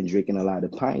 because I've been drinking a lot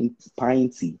of pine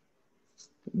tea,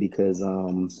 because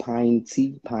pine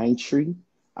tree,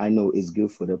 I know is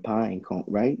good for the pine cone,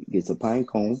 right? It's a pine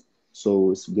cone,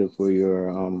 so it's good for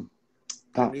your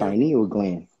Pineal. pineal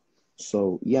gland.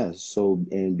 So yes,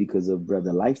 and because of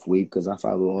Brother Lifeway, because I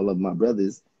follow all of my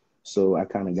brothers, so I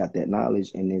kind of got that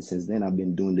knowledge, and then since then I've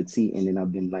been doing the tea, and then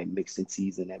I've been like mixing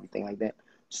teas and everything like that.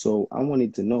 So I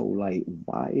wanted to know, like,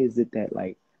 why is it that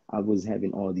like I was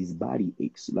having all these body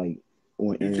aches, like,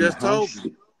 or You and just how told me.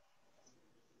 should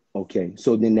Okay,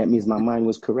 so then that means my mind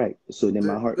was correct. So then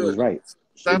my heart was Good. right. So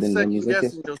Stop then that means, second okay,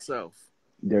 guessing yourself.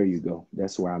 there you go.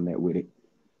 That's where I'm at with it.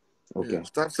 Yeah. Okay.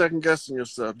 Stop second guessing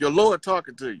yourself. Your Lord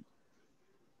talking to you.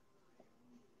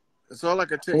 That's all I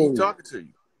can tell you. He Oh, talking to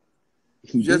you.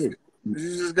 he did. You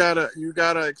just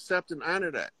gotta accept and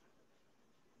honor that.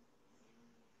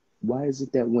 Why is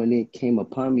it that when it came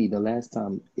upon me the last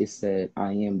time, it said,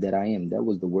 I am that I am? That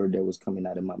was the word that was coming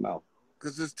out of my mouth.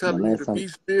 Because it's The telling you last to time, be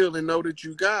still and know that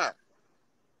you God.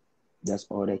 that's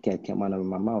all that came out of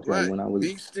my mouth. Like Right. when I was,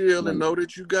 Be still and when, know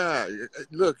that you God.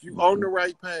 Look, you on the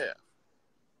right path.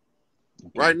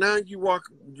 Okay. Right now, you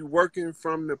working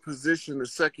from the position of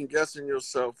second guessing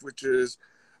yourself, which is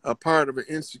a part of an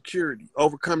insecurity.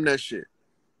 Overcome that shit.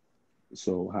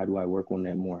 So how do I work on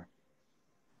that more?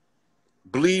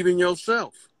 Believe in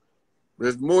yourself.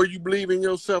 The more you believe in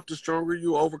yourself, the stronger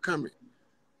you overcome it.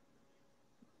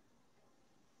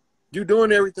 You're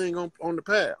doing everything on the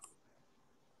path.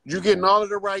 You're getting all of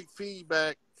the right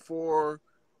feedback for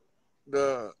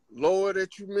the lower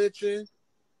that you mentioned,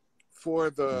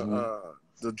 for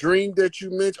the dream that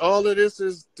you mentioned. All of this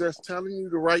is just telling you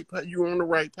you're on the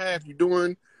right path. You're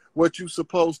doing what you're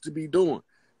supposed to be doing.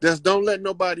 Just don't let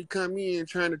nobody come in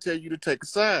trying to tell you to take a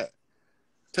side.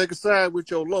 Take a side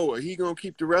with your lower. He gonna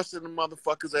keep the rest of the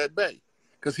motherfuckers at bay,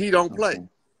 cause he don't play. Okay.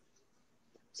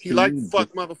 He Can like to you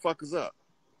fuck motherfuckers up.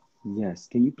 Yes.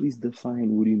 Can you please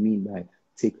define what do you mean by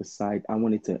take a side? I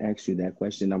wanted to ask you that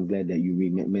question. I'm glad that you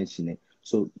mentioned it.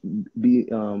 So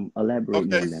elaborate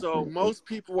more Okay, on that for so me, please. most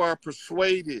people are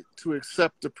persuaded to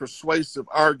accept a persuasive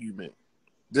argument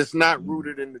that's not Mm,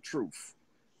 rooted in the truth.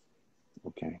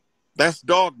 okay. That's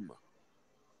dogma.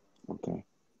 Okay.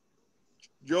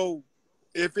 Yo,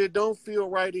 if it don't feel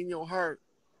right in your heart,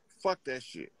 fuck that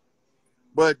shit.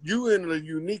 But you in a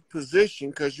unique position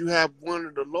because you have one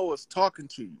of the lowest talking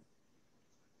to you.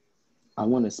 I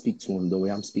want to speak to him the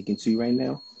way I'm speaking to you right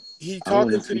now. He I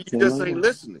want to talking to you, speak to you him just like ain't that.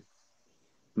 listening.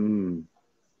 Mm.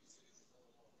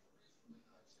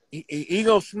 He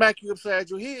gonna smack you upside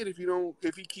your head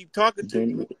if he keep talking to you Then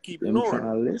and you keep I'm ignoring him.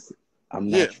 trying to listen. I'm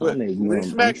Yeah, not trying but to when ignore he him. I'm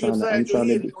smack you trying to. I'm upside your trying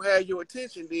to head, he do. gonna have your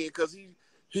attention then because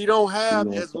he don't You have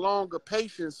know. as long a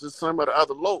patience as some of the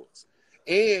other lowers.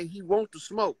 And he want to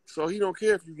smoke, so he don't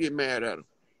care if you get mad at him.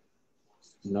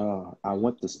 No, I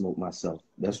want to smoke myself.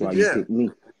 That's why you Yeah, picked me.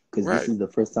 Because this right. is the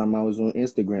first time I was on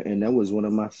Instagram, and that was one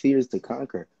of my fears to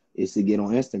conquer, is to get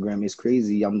on Instagram. It's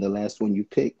crazy. I'm the last one you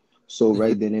picked. So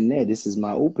right then and there, this is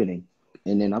my opening.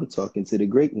 And then I'm talking to the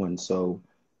great one. So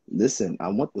listen, I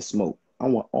want the smoke. I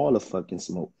want all the fucking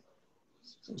smoke.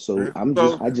 So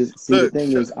So I just see the look,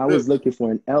 thing is I was look, looking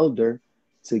for an elder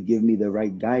to give me the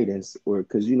right guidance, or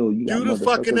because you got you the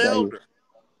fucking motherfuckers out here. elder.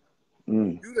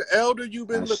 Mm, You the elder you've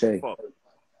been looking Ashe, for.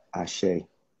 Ashe,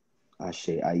 Ashe,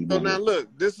 So now Aibobo.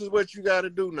 look, this is what you got to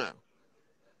do now.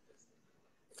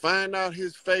 Find out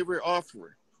his favorite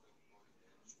offering.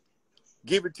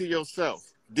 Give it to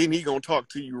yourself. Then he gonna talk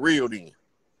to you real then.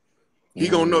 He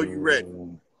gonna know you ready.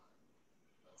 Mm,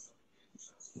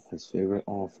 his favorite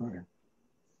offering.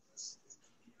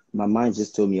 My mind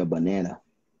just told me a banana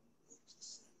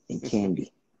and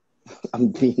candy.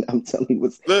 I'm telling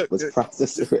you Look, what's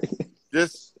processed already.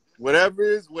 just whatever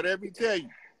he tell you.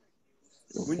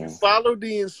 When you Okay. follow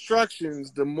the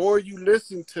instructions, the more you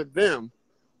listen to them,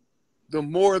 the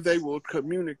more they will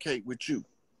communicate with you.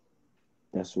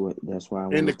 That's why I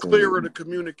And the wanted clearer to. the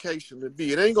communication will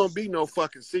be. It ain't gonna be no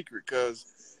fucking secret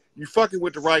because you fucking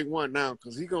with the right one now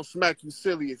because he gonna smack you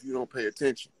silly if you don't pay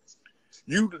attention.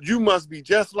 You must be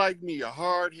just like me, a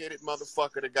hard-headed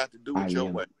motherfucker that got to do I it your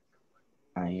am. way.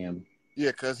 I am.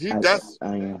 Yeah, because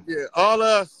I am all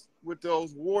us with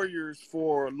those warriors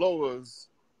for lowers,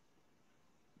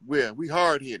 we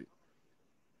hard-headed.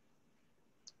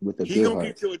 with a He good gonna heart.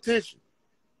 get your attention.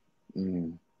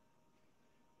 Mm.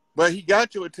 But he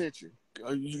got your attention.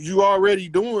 You already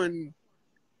doing.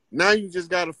 Now you just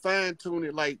got to fine tune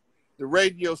it like the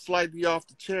radio slightly off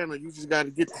the channel. You just got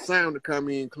to get the sound to come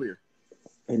in clear.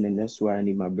 And then that's why I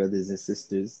need my brothers and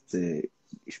sisters to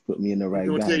put me in the He's right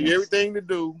going to tell you guidance. everything to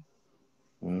do.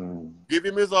 Mm. Give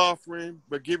him his offering,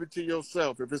 but give it to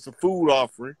yourself. If it's a food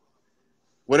offering, Eat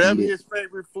whatever it. his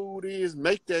favorite food is,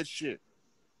 make that shit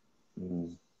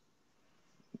Mm.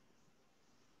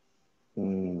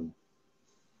 Mm.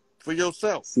 for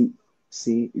yourself.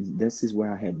 See, this is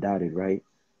where I had doubted, right?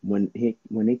 When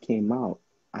it came out,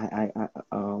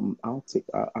 I'll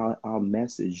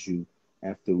message you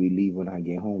after we leave when I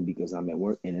get home because I'm at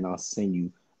work, and then I'll send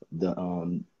you the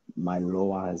my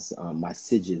loas my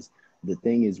siges. The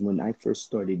thing is, when I first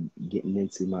started getting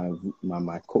into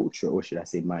my culture, or should I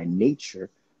say my nature,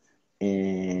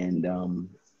 and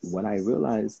what I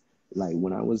realized, like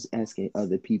when I was asking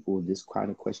other people this kind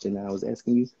of question that I was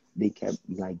asking you, they kept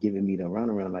like giving me the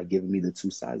runaround, like giving me the two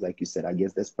sides, like you said. I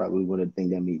guess that's probably one of the things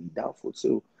that made me doubtful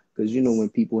too. Because when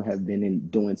people have been in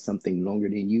doing something longer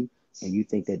than you, and you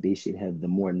think that they should have the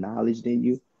more knowledge than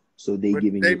you, so they But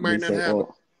giving they you, they might not say, have a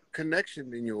oh,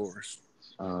 connection in yours.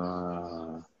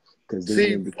 because they See,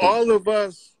 didn't, because all of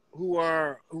us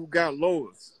who got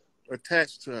lowers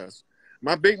attached to us.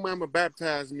 My big mama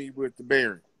baptized me with the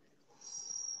Baron,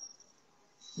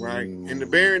 right? And the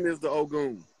mm, Baron is the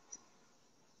Ogun.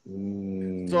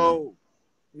 mm, So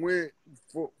when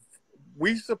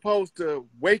we supposed to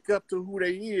wake up to who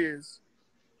they is,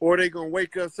 or they gonna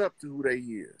wake us up to who they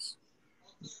is.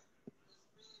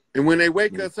 And when they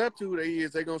wake us up to who they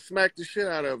is, they gonna smack the shit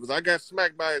out of us. I got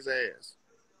smacked by his ass.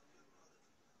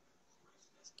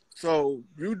 So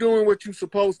you doing what you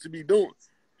supposed to be doing.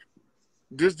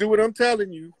 Just do what I'm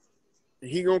telling you, and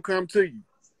he gonna come to you.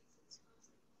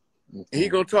 And he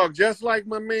gonna talk just like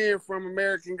my man from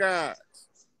American Gods.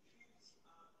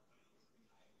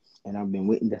 And I've been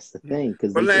waiting. That's the thing,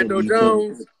 because they said Orlando you couldn't.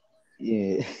 Jones.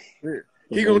 Yeah.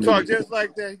 He gonna talk just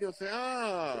like that. He gonna say,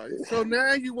 so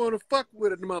now you want to fuck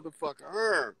with a motherfucker,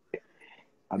 huh?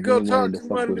 You go talk to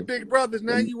one of the big brothers.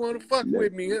 Now you want to fuck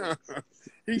with me, huh?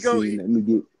 He go. See, let me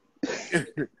get.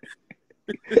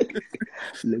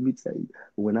 Let me tell you,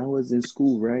 when I was in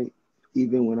school, right?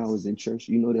 Even when I was in church,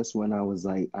 that's when I was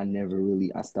like, I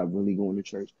stopped really going to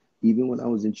church. Even when I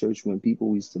was in church, when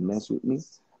people used to mess with me,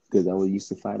 because I used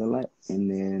to fight a lot.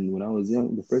 And then when I was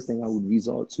young, the first thing I would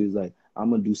resort to is like,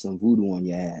 I'm going to do some voodoo on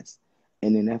your ass.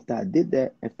 And then after I did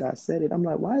that, after I said it, I'm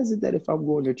like, why is it that if I'm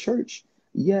going to church,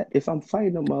 if I'm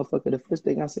fighting a motherfucker, the first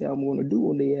thing I say I'm going to do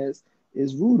on their ass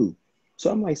is voodoo.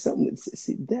 So I'm like,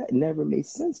 that never made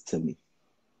sense to me.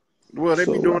 Well, they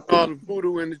be doing all the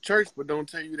voodoo in the church, but don't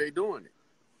tell you they doing it.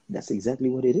 That's exactly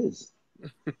what it is.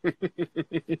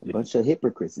 A bunch of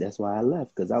hypocrites. That's why I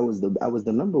left, because I was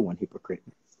the number one hypocrite.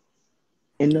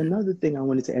 And another thing I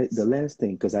wanted to add, the last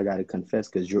thing, because I got to confess,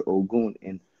 because you're Ogun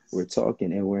and we're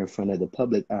talking and we're in front of the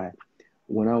public eye.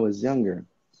 When I was younger,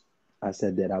 I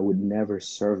said that I would never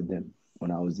serve them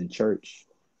when I was in church.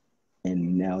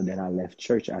 And now that I left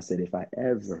church, I said if I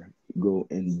ever go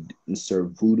and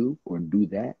serve voodoo or do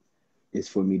that, it's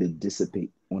for me to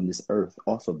dissipate on this earth,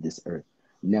 off of this earth.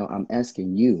 Now I'm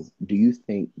asking you, do you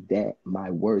think that my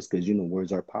words, because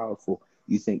words are powerful,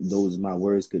 you think my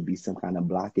words could be some kind of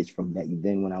blockage from back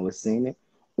then when I was saying it?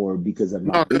 Or because of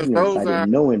my ignorance, I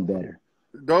didn't know it better?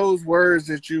 Those words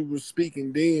that you were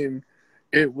speaking then,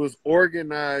 it was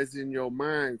organized in your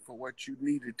mind for what you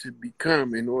needed to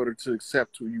become in order to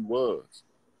accept who you was.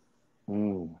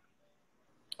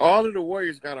 All of the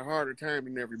warriors got a harder time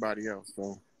than everybody else,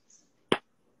 though.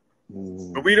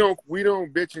 But we don't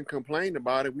bitch and complain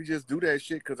about it. We just do that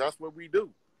shit because that's what we do.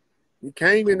 We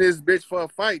came in this bitch for a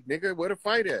fight, nigga. Where the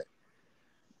fight at?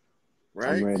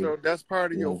 Right? So that's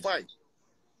part of your fight.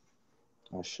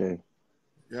 I sure.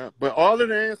 Yeah. But all of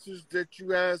the answers that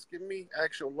you asking me,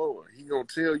 ask your Lord. He gonna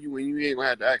tell you, and you ain't gonna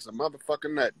have to ask a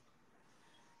motherfucking nothing.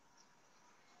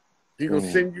 He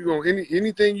gonna send you on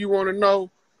anything you want to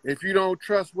know. If you don't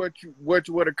trust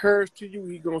what occurs to you,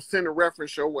 he gonna send a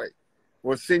reference your way.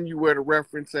 Or send you where the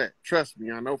reference at. Trust me,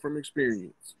 I know from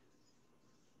experience.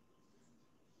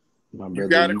 You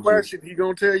got a question, he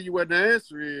gonna tell you what the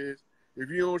answer is.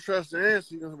 If you don't trust the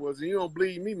answer, he gonna say, well, you don't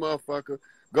believe me, motherfucker.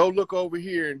 Go look over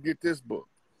here and get this book.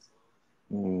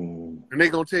 And they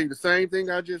gonna tell you the same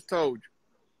thing I just told you.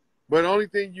 But the only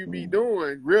thing you be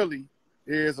doing, really,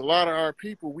 is a lot of our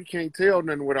people, we can't tell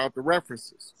nothing without the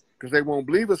references. Because they won't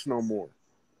believe us no more.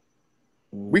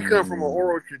 We come from an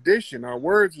oral tradition. Our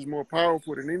words is more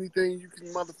powerful than anything you can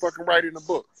motherfucking write in a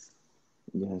book.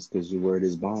 Yes, because your word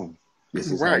is bond.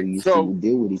 This is how we used to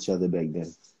deal with each other back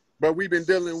then. But we've been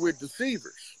dealing with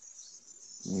deceivers.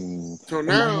 So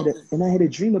now... And I had a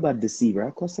dream about a deceiver.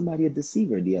 I called somebody a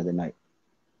deceiver the other night.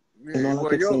 Yeah, and all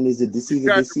I kept saying is a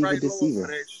deceiver, deceiver, deceiver.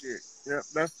 That shit.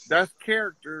 Yep, that's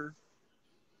character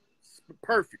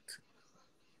perfect.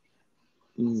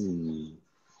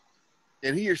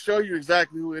 And he'll show you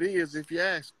exactly who it is if you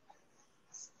ask.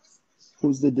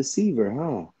 Who's the deceiver,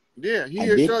 huh? Yeah,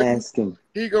 ask him.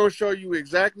 He gonna show you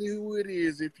exactly who it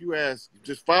is if you ask.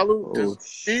 Just follow.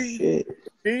 Feed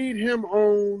him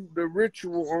on the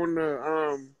ritual on the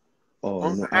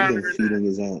I've been feeding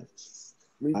his ass.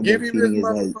 Give him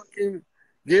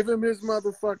his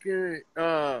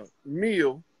motherfucking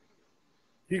meal.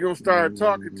 He gonna start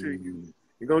talking to you.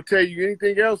 He gonna tell you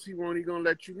anything else he want. He gonna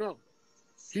let you know.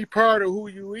 He part of who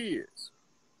you is.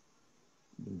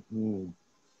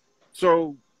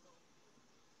 So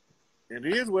it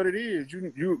is what it is.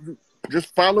 You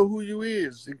just follow who you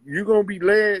is. You're gonna be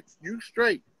led. You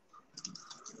straight.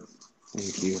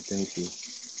 Thank you.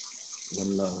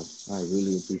 One love. I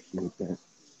really appreciate that.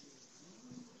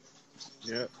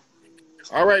 Yeah.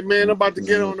 All right, man. I'm about to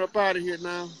get on up out of here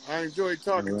now. I enjoyed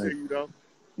talking to you, though.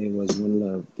 It was one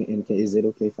love. Is it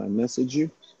okay if I message you?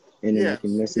 And then I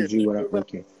can message you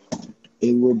okay.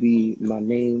 It will be, my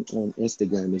name on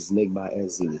Instagram is Leg by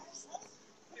Azzy.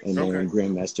 And then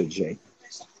Grandmaster J.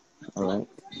 All right.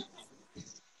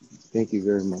 Thank you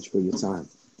very much for your time.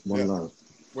 One love.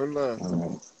 One love.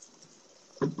 All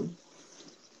right.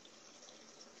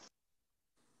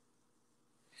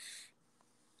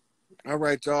 All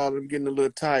right, y'all. I'm getting a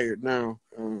little tired now.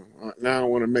 Now I don't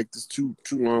want to make this too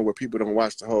long where people don't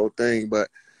watch the whole thing, but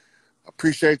I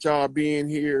appreciate y'all being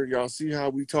here. Y'all see how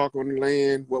we talk on the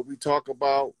land, what we talk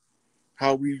about,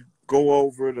 how we go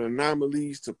over the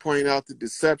anomalies to point out the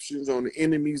deceptions on the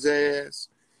enemy's ass,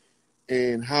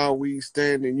 and how we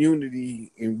stand in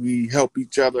unity and we help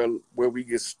each other where we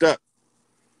get stuck.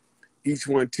 Each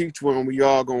one teach one, we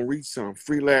all gonna reach some.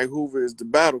 Free Lag Hoover is the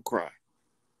battle cry.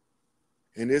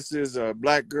 And this is a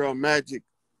Black Girl Magic,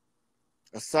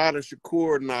 Asada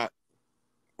Shakur knot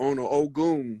on an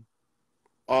Ogun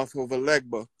off of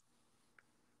Alegba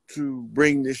to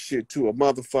bring this shit to a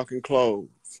motherfucking close.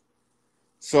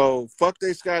 So fuck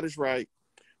they Scottish Rite,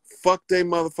 fuck they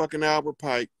motherfucking Albert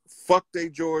Pike, fuck they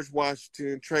George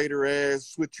Washington, traitor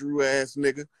ass, switcheroo ass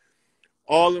nigga.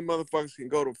 All them motherfuckers can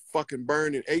go to fucking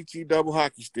burn in HE double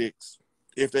hockey sticks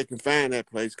if they can find that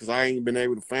place, because I ain't been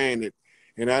able to find it.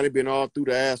 And I done been all through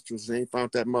the Astros and ain't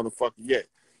found that motherfucker yet.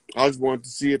 I just wanted to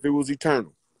see if it was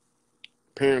eternal.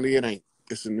 Apparently it ain't.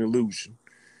 It's an illusion.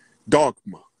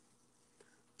 Dogma.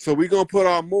 So we gonna put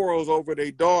our morals over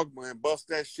their dogma and bust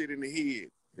that shit in the head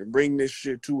and bring this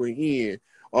shit to an end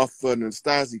off of an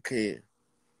Stasi can.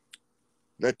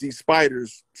 Let these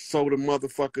spiders sew the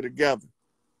motherfucker together.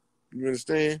 You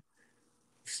understand?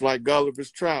 It's like Gulliver's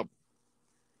Travel.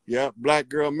 Yeah, Black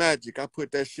Girl Magic. I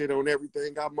put that shit on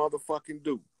everything I motherfucking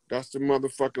do. That's the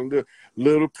motherfucking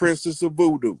little princess of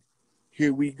voodoo.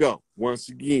 Here we go. Once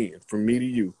again, from me to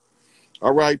you.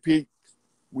 All right, Pete.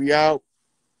 We out.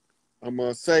 I'm going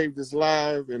to save this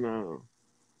live, and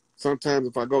sometimes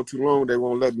if I go too long, they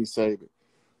won't let me save it.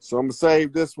 So I'm going to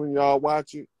save this when y'all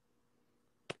watch it.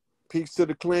 Peace to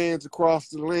the clans across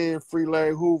the land. Free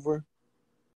Larry Hoover.